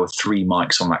I know there were 3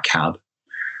 mics on that cab.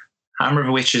 Hammer of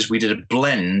the Witches, we did a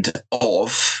blend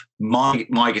of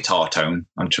my guitar tone.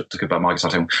 I'm talking about my guitar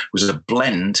tone. Was a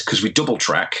blend because we double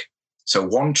track. So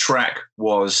one track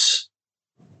was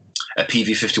a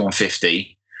PV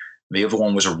 5150. The other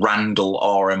one was a Randall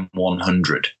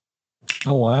RM100.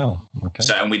 Oh, wow. Okay.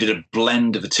 So, and we did a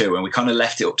blend of the two, and we kind of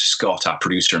left it up to Scott, our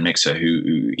producer and mixer,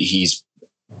 who he's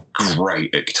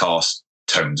great at guitar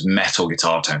tones, metal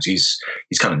guitar tones. He's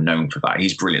kind of known for that.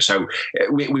 He's brilliant. So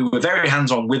we were very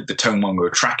hands-on with the tone when we were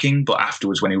tracking, but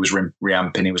afterwards when he was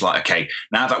reamping, he was like, okay,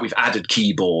 now that we've added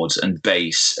keyboards and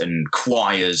bass and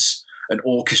choirs and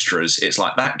orchestras, it's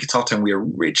like that guitar tone we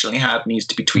originally had needs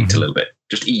to be tweaked a little bit.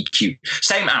 Just EQ.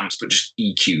 Same amps, but just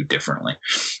EQ differently.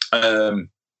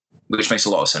 Which makes a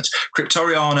lot of sense.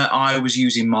 Cryptoriana, I was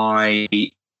using my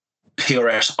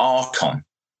PRS Archon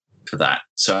for that.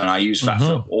 So, and I used that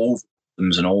for all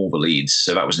and all the leads.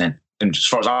 So that was and as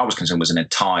far as I was concerned, was an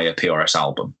entire PRS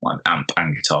album, like amp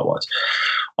and guitar wise.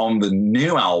 On the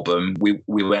new album,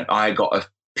 I got a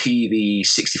PV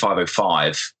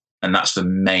 6505, and that's the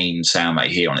main sound that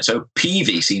you hear on it. So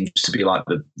PV seems to be like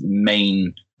the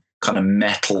main kind of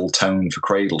metal tone for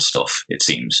Cradle stuff, it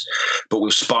seems. But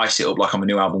we'll spice it up. Like on the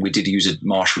new album, we did use a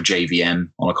Marshall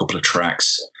JVM on a couple of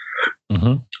tracks.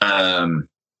 And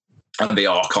the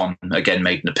Archon again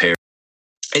made an appearance.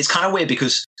 It's kind of weird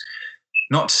because,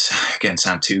 not again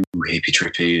sound too hippie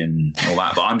trippy and all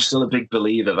that, but I'm still a big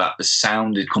believer that the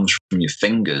sound comes from your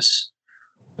fingers.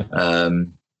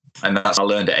 And that's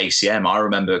what I learned at ACM. I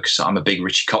remember because I'm a big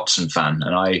Richie Kotzen fan,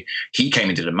 and he came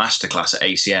and did a masterclass at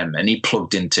ACM, and he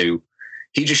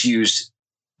just used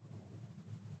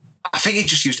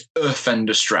a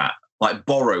Fender Strat, like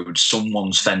borrowed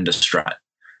someone's Fender Strat,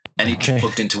 and he just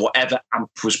plugged into whatever amp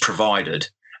was provided,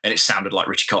 and it sounded like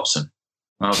Richie Kotzen.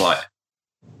 And I was like,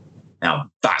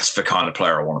 now that's the kind of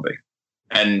player I want to be.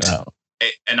 And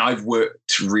I've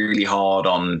worked really hard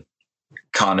on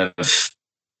kind of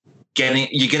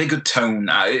you get a good tone.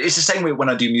 It's the same way when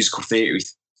I do musical theatre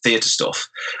stuff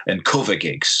and cover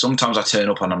gigs. Sometimes I turn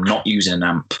up and I'm not using an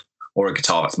amp or a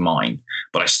guitar that's mine,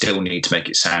 but I still need to make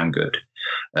it sound good.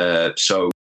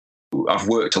 So I've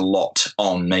worked a lot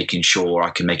on making sure I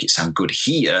can make it sound good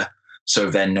here. So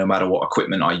then no matter what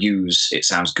equipment I use, it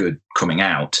sounds good coming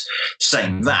out.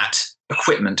 Saying that,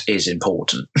 equipment is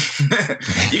important.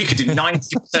 You could do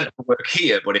 90% of the work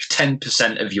here, but if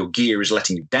 10% of your gear is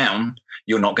letting you down,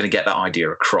 you're not going to get that idea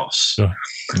across. Sure.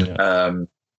 Yeah.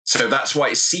 So that's why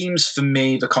it seems for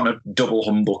me the kind of double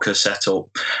humbucker setup.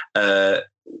 I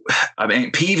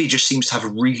mean, PV just seems to have a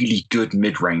really good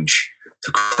mid-range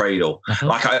for Cradle.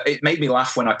 It made me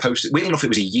laugh when I posted. Weirdly enough, it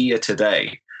was a year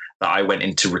today that I went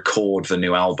in to record the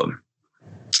new album,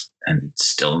 and it's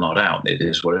still not out. It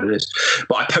is what it is.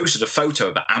 But I posted a photo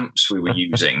of the amps we were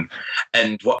using,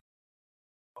 and what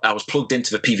I was plugged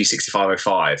into the PV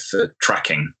 6505 for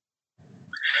tracking.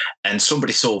 And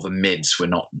somebody saw the mids were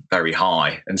not very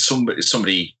high, and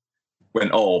somebody went,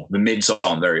 "Oh, the mids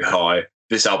aren't very high.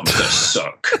 This album's gonna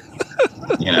suck."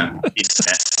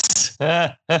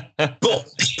 But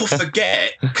people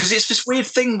forget, because it's this weird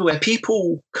thing where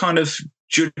people kind of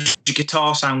judge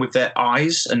guitar sound with their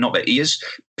eyes and not their ears.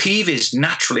 PVs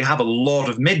naturally have a lot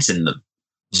of mids in them.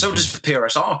 So does the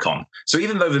PRS Archon. So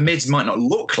even though the mids might not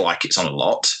look like it's on a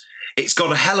lot, it's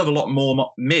got a hell of a lot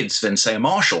more mids than, say, a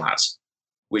Marshall has,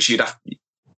 which you'd have,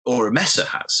 or a Mesa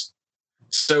has.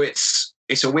 So it's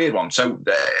a weird one. So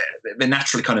they're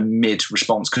naturally kind of mid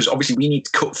response, because obviously we need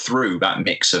to cut through that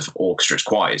mix of orchestras,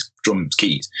 choirs, drums,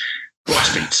 keys,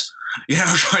 blast beats.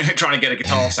 Trying to get a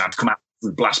guitar sound to come out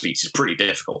through blast beats is pretty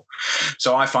difficult.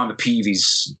 So I find the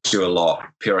PVs do a lot,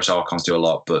 PRS Archons do a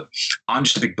lot, but I'm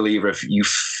just a big believer if you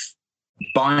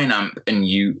buy an amp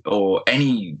or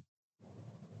any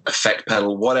effect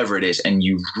pedal, whatever it is, and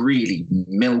you really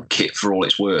milk it for all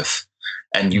it's worth,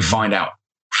 and you find out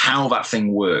how that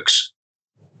thing works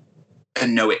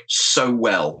and know it so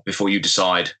well before you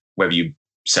decide whether you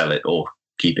sell it or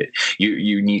keep it.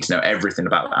 You need to know everything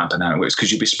about the amp and how it works,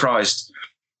 because you'll be surprised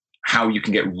how you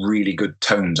can get really good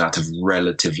tones out of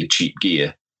relatively cheap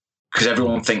gear, because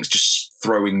everyone thinks just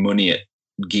throwing money at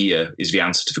gear is the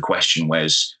answer to the question,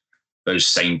 whereas those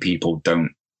same people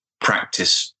don't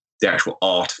practice the actual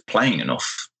art of playing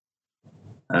enough.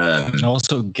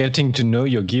 Also, getting to know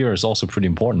your gear is also pretty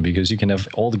important, because you can have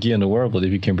all the gear in the world, but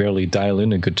if you can barely dial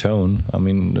in a good tone, I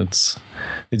mean, it's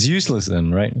useless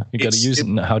then, right? You got to use it.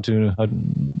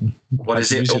 What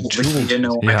is it?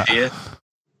 Idea.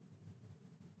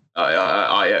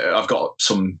 I've got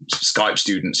some Skype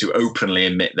students who openly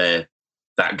admit they're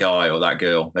that guy or that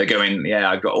girl. They're going, yeah,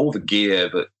 I've got all the gear,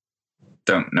 but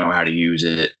don't know how to use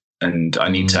it. And I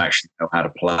need to actually know how to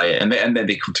play it. And then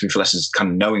they come to me for lessons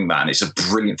kind of knowing that. And it's a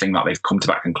brilliant thing that they've come to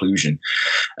that conclusion.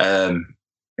 And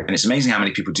it's amazing how many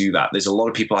people do that. There's a lot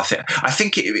of people, I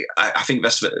think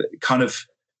that's kind of,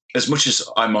 as much as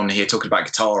I'm on here talking about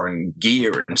guitar and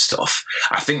gear and stuff,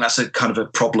 I think that's a kind of a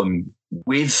problem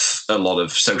with a lot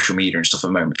of social media and stuff at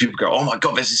the moment. People go, oh my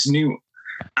God, there's this new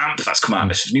amp that's come out,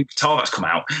 this new guitar that's come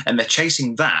out, and they're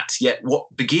chasing that. Yet what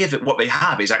they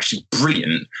have is actually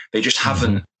brilliant. They just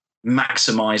haven't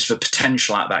maximize the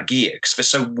potential out of that gear because they're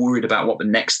so worried about what the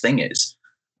next thing is.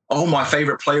 Oh, my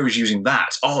favorite player is using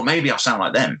that. Oh, maybe I'll sound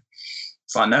like them.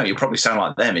 It's like, no, you'll probably sound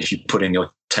like them if you put in your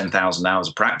 10,000 hours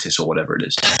of practice or whatever it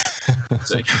is.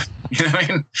 So, you know what I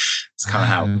mean? It's kind of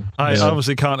how. I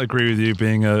obviously can't agree with you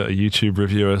being a YouTube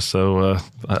reviewer, so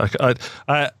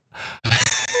I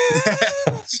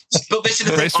but this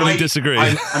is gracefully disagree.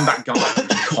 I'm that guy who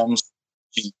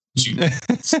constantly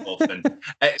stuff, and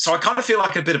so I kind of feel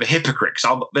like a bit of a hypocrite,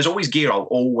 because there's always gear I'll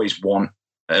always want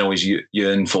and always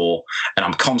yearn for, and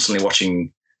I'm constantly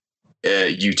watching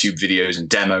YouTube videos and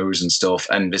demos and stuff,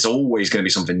 and there's always going to be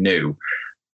something new.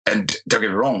 And don't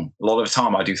get me wrong, a lot of the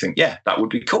time I do think, yeah, that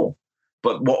would be cool,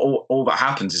 but what all that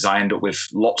happens is I end up with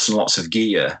lots and lots of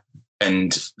gear,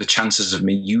 and the chances of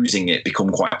me using it become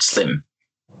quite slim.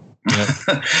 Yeah.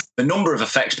 The number of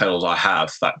effects pedals I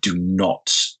have that do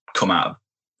not come out of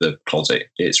the closet,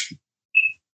 it's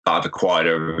that I've acquired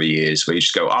over the years, where you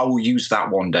just go, I will use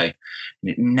that one day, and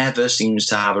it never seems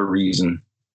to have a reason.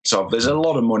 So there's a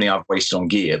lot of money I've wasted on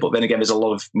gear, but then again, there's a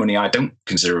lot of money I don't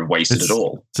consider wasted at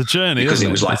all. It's a journey, because isn't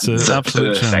it was like it's the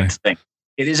absolute perfect journey. thing.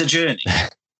 It is a journey.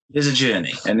 It is a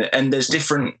journey, and there's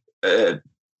different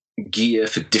gear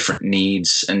for different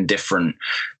needs and different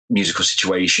musical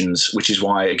situations, which is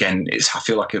why, again, I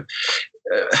feel like a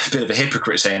bit of a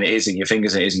hypocrite saying it is in your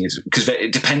fingers and it is in your, because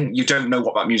it depends. You don't know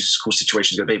what that musical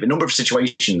situation is going to be. The number of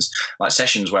situations, like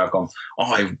sessions, where I've gone,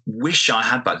 oh, I wish I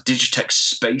had that Digitech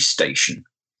Space Station.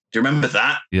 Do you remember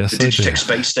that? Yes, the Digitech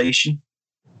Space Station.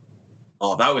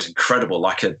 Oh, that was incredible!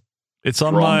 It's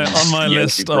on my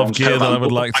list of gear that I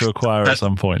would like to acquire at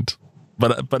some point,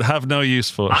 but have no use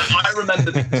for. I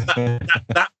remember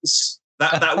that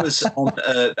was on.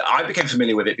 I became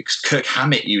familiar with it because Kirk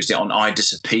Hammett used it on I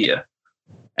Disappear.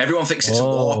 Everyone thinks it's a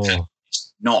warp.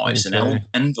 It's not. It's an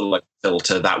envelope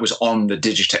filter that was on the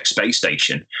Digitech Space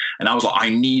Station. And I was like, I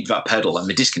need that pedal. And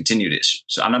they discontinued it.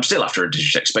 So, and I'm still after a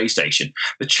Digitech Space Station.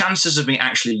 The chances of me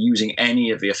actually using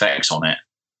any of the effects on it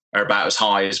are about as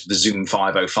high as the Zoom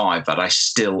 505 that I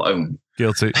still own.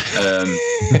 Guilty.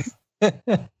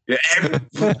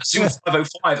 Zoom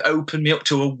 505 opened me up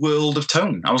to a world of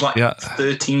tone. I was like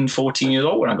 13, 14 years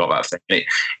old when I got that thing.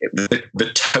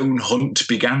 The tone hunt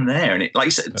began there. And like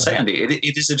you said, Andy,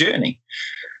 it is a journey.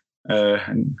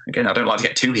 And again, I don't like to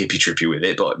get too hippie trippy with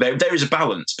it, but there is a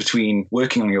balance between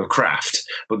working on your craft,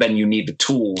 but then you need the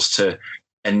tools to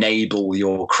enable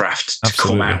your craft to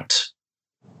come out.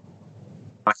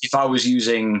 Like if I was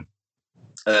using,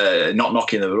 not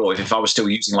knocking them at all, if I was still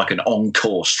using like an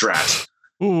Encore Strat,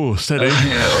 ooh, steady.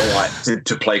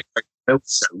 To play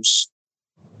shows,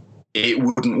 it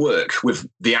wouldn't work with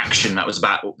the action that was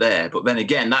about up there. But then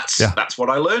again, that's what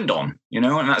I learned on,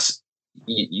 and that's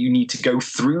you need to go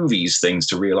through these things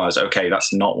to realize, okay,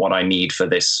 that's not what I need for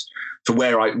this, for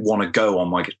where I want to go on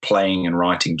my playing and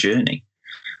writing journey.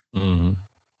 Mm-hmm.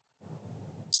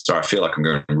 So I feel like I'm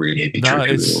going really hippie. No,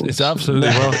 it's absolutely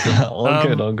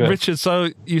welcome. All good. Richard, so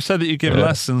you said that you give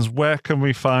lessons. Where can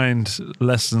we find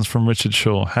lessons from Richard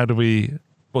Shaw? How do we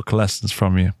book lessons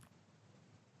from you?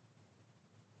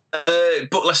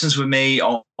 Book lessons with me,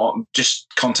 or just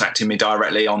contacting me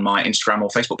directly on my Instagram or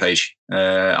Facebook page.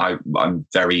 I'm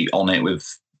very on it with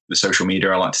the social media,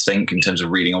 I like to think, in terms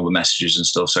of reading all the messages and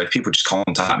stuff. So if people just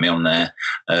contact me on there,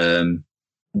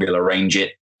 we'll arrange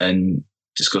it. And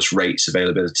discuss rates,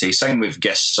 availability. Same with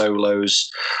guest solos,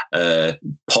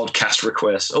 podcast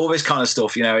requests, all this kind of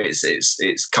stuff.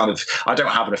 It's kind of, I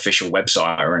don't have an official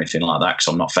website or anything like that because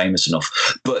I'm not famous enough.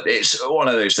 But it's one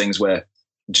of those things where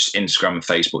just Instagram and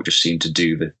Facebook just seem to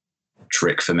do the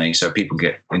trick for me, so people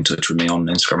get in touch with me on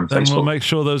Instagram and then Facebook. We'll make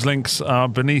sure those links are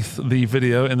beneath the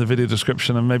video in the video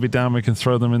description, and maybe down we can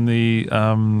throw them in the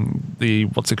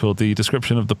the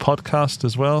description of the podcast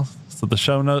as well, so the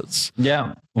show notes.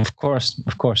 Yeah, of course,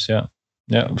 yeah.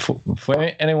 For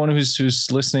anyone who's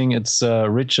listening, it's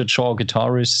Richard Shaw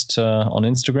Guitarist on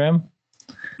Instagram.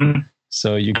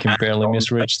 So you can barely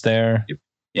miss Rich there.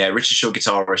 Yeah, Richard Shaw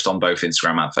Guitarist on both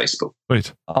Instagram and Facebook.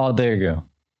 Wait. Oh, there you go.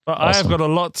 Well, Awesome. I have got a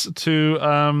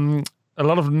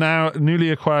lot of now newly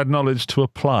acquired knowledge to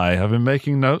apply. I've been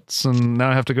making notes, and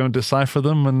now I have to go and decipher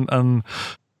them and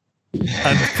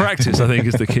practice, I think,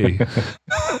 is the key.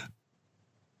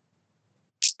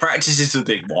 Practice is the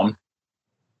big one,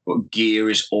 but gear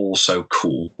is also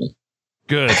cool.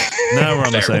 Good. Now we're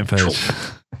on the same Very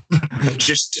page.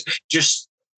 Just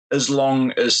as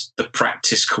long as the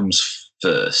practice comes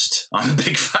first. I'm a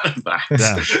big fan of that.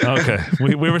 Damn. Okay.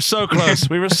 We were so close.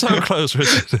 We were so close,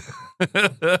 Richard.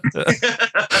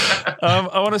 I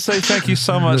want to say thank you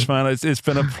so much, man. It's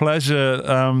been a pleasure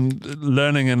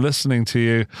learning and listening to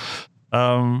you.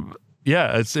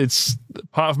 It's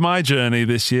part of my journey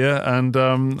this year, and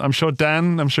I'm sure you've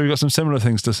got some similar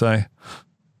things to say.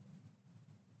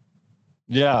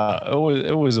 Yeah,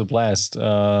 it was a blast.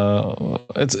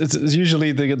 It's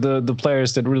usually the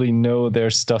players that really know their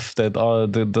stuff that are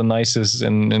the nicest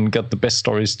and got the best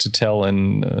stories to tell.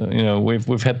 And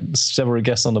we've had several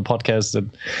guests on the podcast that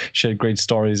shared great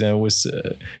stories, and it was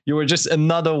you were just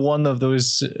another one of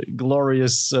those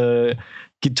glorious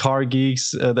guitar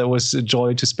geeks that was a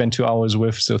joy to spend 2 hours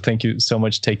with. So thank you so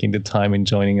much taking the time and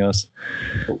joining us.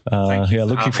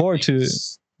 Looking forward to.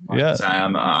 Yeah,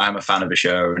 I'm a fan of the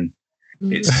show, and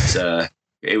it's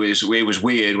it was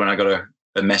weird when I got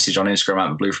a message on Instagram out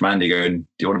of the blue from Andy going, "Do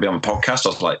you want to be on the podcast?" I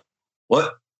was like,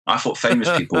 "What?" I thought famous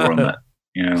people were on that.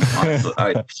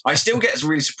 I still get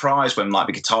really surprised when like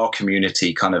the guitar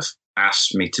community kind of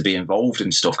asks me to be involved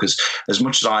in stuff, because as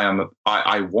much as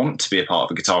I want to be a part of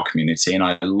the guitar community, and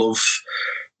I love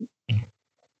the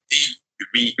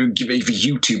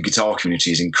YouTube guitar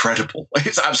community is incredible.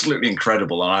 It's absolutely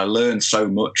incredible, and I learn so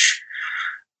much.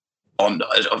 On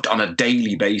a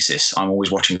daily basis, I'm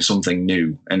always watching something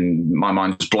new, and my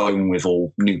mind's blown with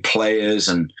all new players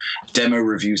and demo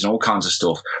reviews and all kinds of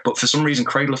stuff. But for some reason,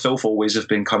 Cradle of Filth always have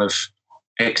been kind of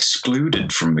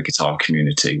excluded from the guitar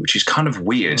community, which is kind of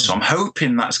weird. So I'm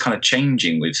hoping that's kind of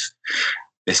changing with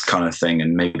this kind of thing,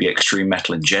 and maybe extreme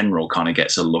metal in general kind of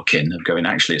gets a look in of going,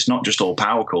 actually, it's not just all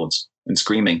power chords and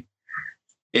screaming.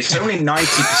 It's only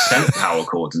 90% power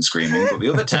chords and screaming, but the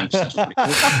other 10% is really cool.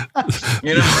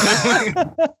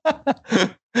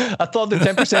 I thought the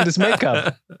 10% is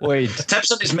makeup. Wait.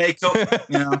 10% is makeup,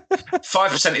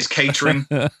 5% is catering.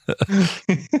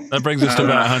 That brings us to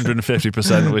about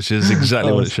 150%, which is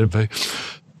exactly what it should be.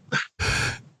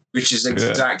 Which is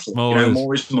exactly,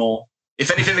 more is more. If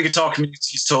anything the guitar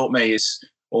community has taught me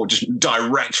or just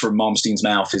direct from Malmsteen's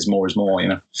mouth is more,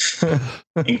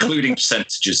 including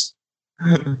percentages.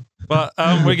 But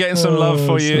we're getting some love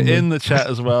for you in the chat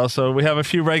as well. So we have a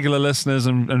few regular listeners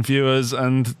and viewers,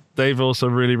 and they've also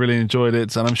really, really enjoyed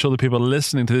it. And I'm sure the people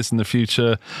listening to this in the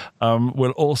future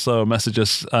will also message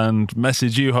us and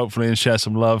message you, hopefully, and share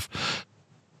some love.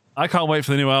 I can't wait for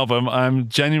the new album. I'm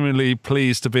genuinely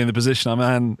pleased to be in the position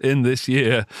I'm in this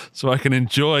year, so I can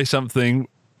enjoy something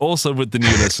also with the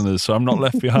new listeners, so I'm not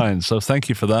left behind. So thank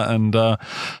you for that. And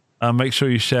make sure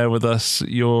you share with us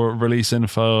your release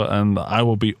info, and I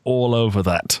will be all over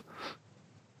that.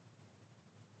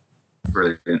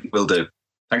 Brilliant. Will do.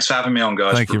 Thanks for having me on,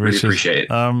 guys. Thank you, really Richard. Appreciate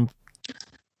it.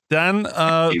 Dan,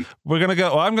 we're going to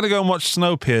go. I'm going to go and watch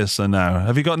Snowpiercer now.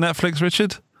 Have you got Netflix,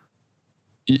 Richard?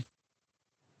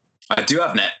 I do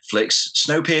have Netflix.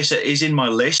 Snowpiercer is in my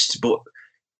list, but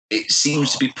it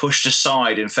seems to be pushed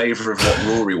aside in favor of what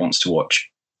Rory wants to watch.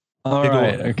 All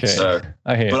right, okay. So,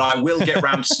 I hear. But I will get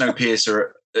round to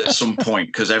Snowpiercer at some point,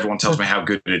 because everyone tells me how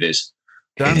good it is.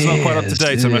 Dan's not quite up to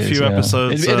date. I'm a few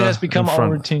episodes. It has become our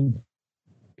routine.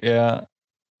 Yeah.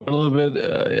 A little bit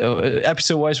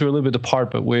episode wise, we're a little bit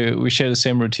apart, but we share the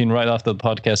same routine. Right after the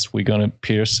podcast, we're gonna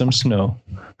pierce some snow.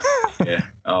 Yeah.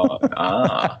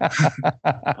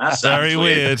 That's very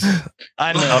weird.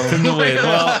 I know. Up in the weird.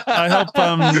 Well, I hope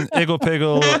Iggle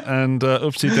Piggle and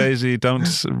Oopsie Daisy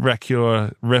don't wreck your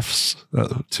riffs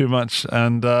too much.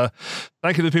 And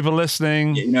thank you to the people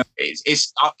listening.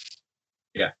 It's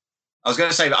yeah. I was going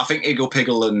to say that I think Iggle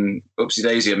Piggle and Upsy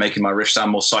Daisy are making my riff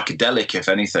sound more psychedelic, if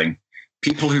anything.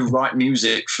 People who write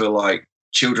music for like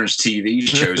children's TV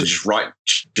shows and just write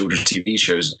children's TV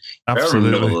shows. Absolutely.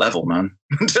 They're another level, man.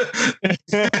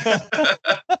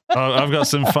 I've got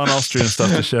some fun Austrian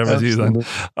stuff to share with you then.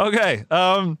 Okay.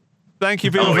 Thank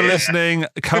you, people, for listening.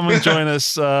 Come and join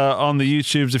us on the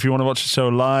YouTubes if you want to watch the show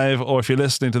live, or if you're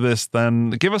listening to this, then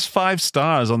give us 5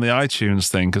 stars on the iTunes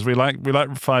thing, because we like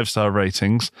 5-star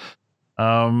ratings.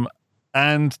 And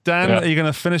Dan, are you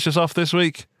going to finish us off this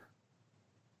week?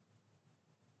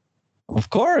 Of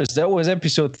course, that was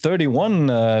episode 31.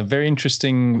 Very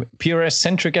interesting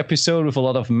PRS-centric episode with a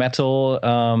lot of metal.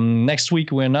 Next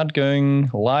week, we're not going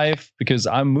live because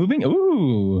I'm moving.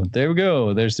 Ooh, there we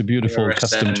go. There's the beautiful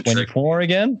Custom 24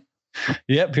 again.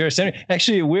 Yeah, PRS-centric.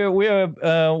 Actually,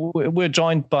 we're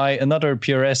joined by another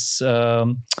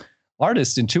PRS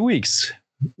artist in 2 weeks,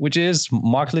 which is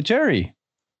Mark Legeri,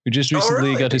 who just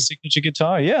recently got his signature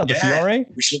guitar. Yeah, the Fiore.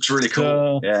 Which looks really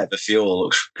cool. Yeah, the Fuel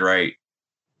looks great.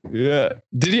 Yeah.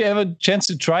 Did you have a chance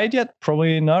to try it yet?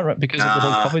 Probably not, right? Because of the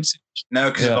whole COVID situation.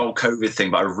 No, because of the whole COVID thing,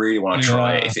 but I really want to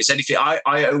try it. If it's anything,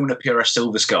 I own a PRS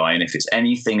Silver Sky, and if it's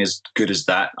anything as good as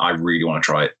that, I really want to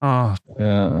try it. Oh,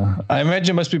 yeah. I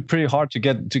imagine it must be pretty hard to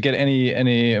get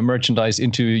any merchandise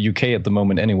into UK at the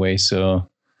moment anyway, so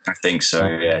I think so,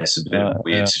 yeah. It's a bit of a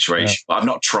weird situation. But I've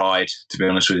not tried, to be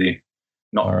honest with you.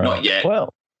 Not yet.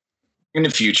 Well, in the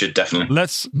future, definitely.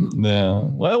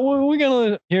 Well, we're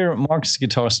gonna hear Mark's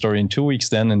guitar story in 2 weeks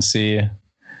then, and see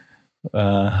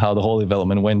how the whole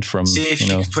development went from. See if you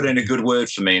can put in a good word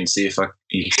for me, and see if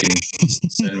you can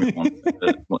send me one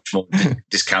much more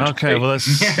discounted. Okay, well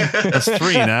that's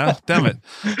 3 now. Damn it!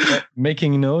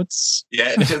 Making notes.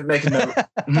 Yeah, make a note.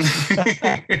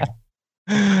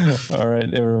 All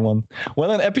right, everyone.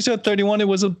 Well, in episode 31, it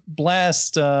was a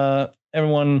blast.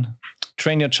 Everyone,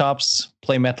 train your chops,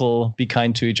 play metal, be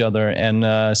kind to each other,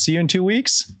 and see you in 2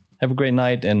 weeks. Have a great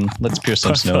night, and let's pierce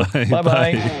some snow.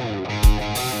 Bye-bye.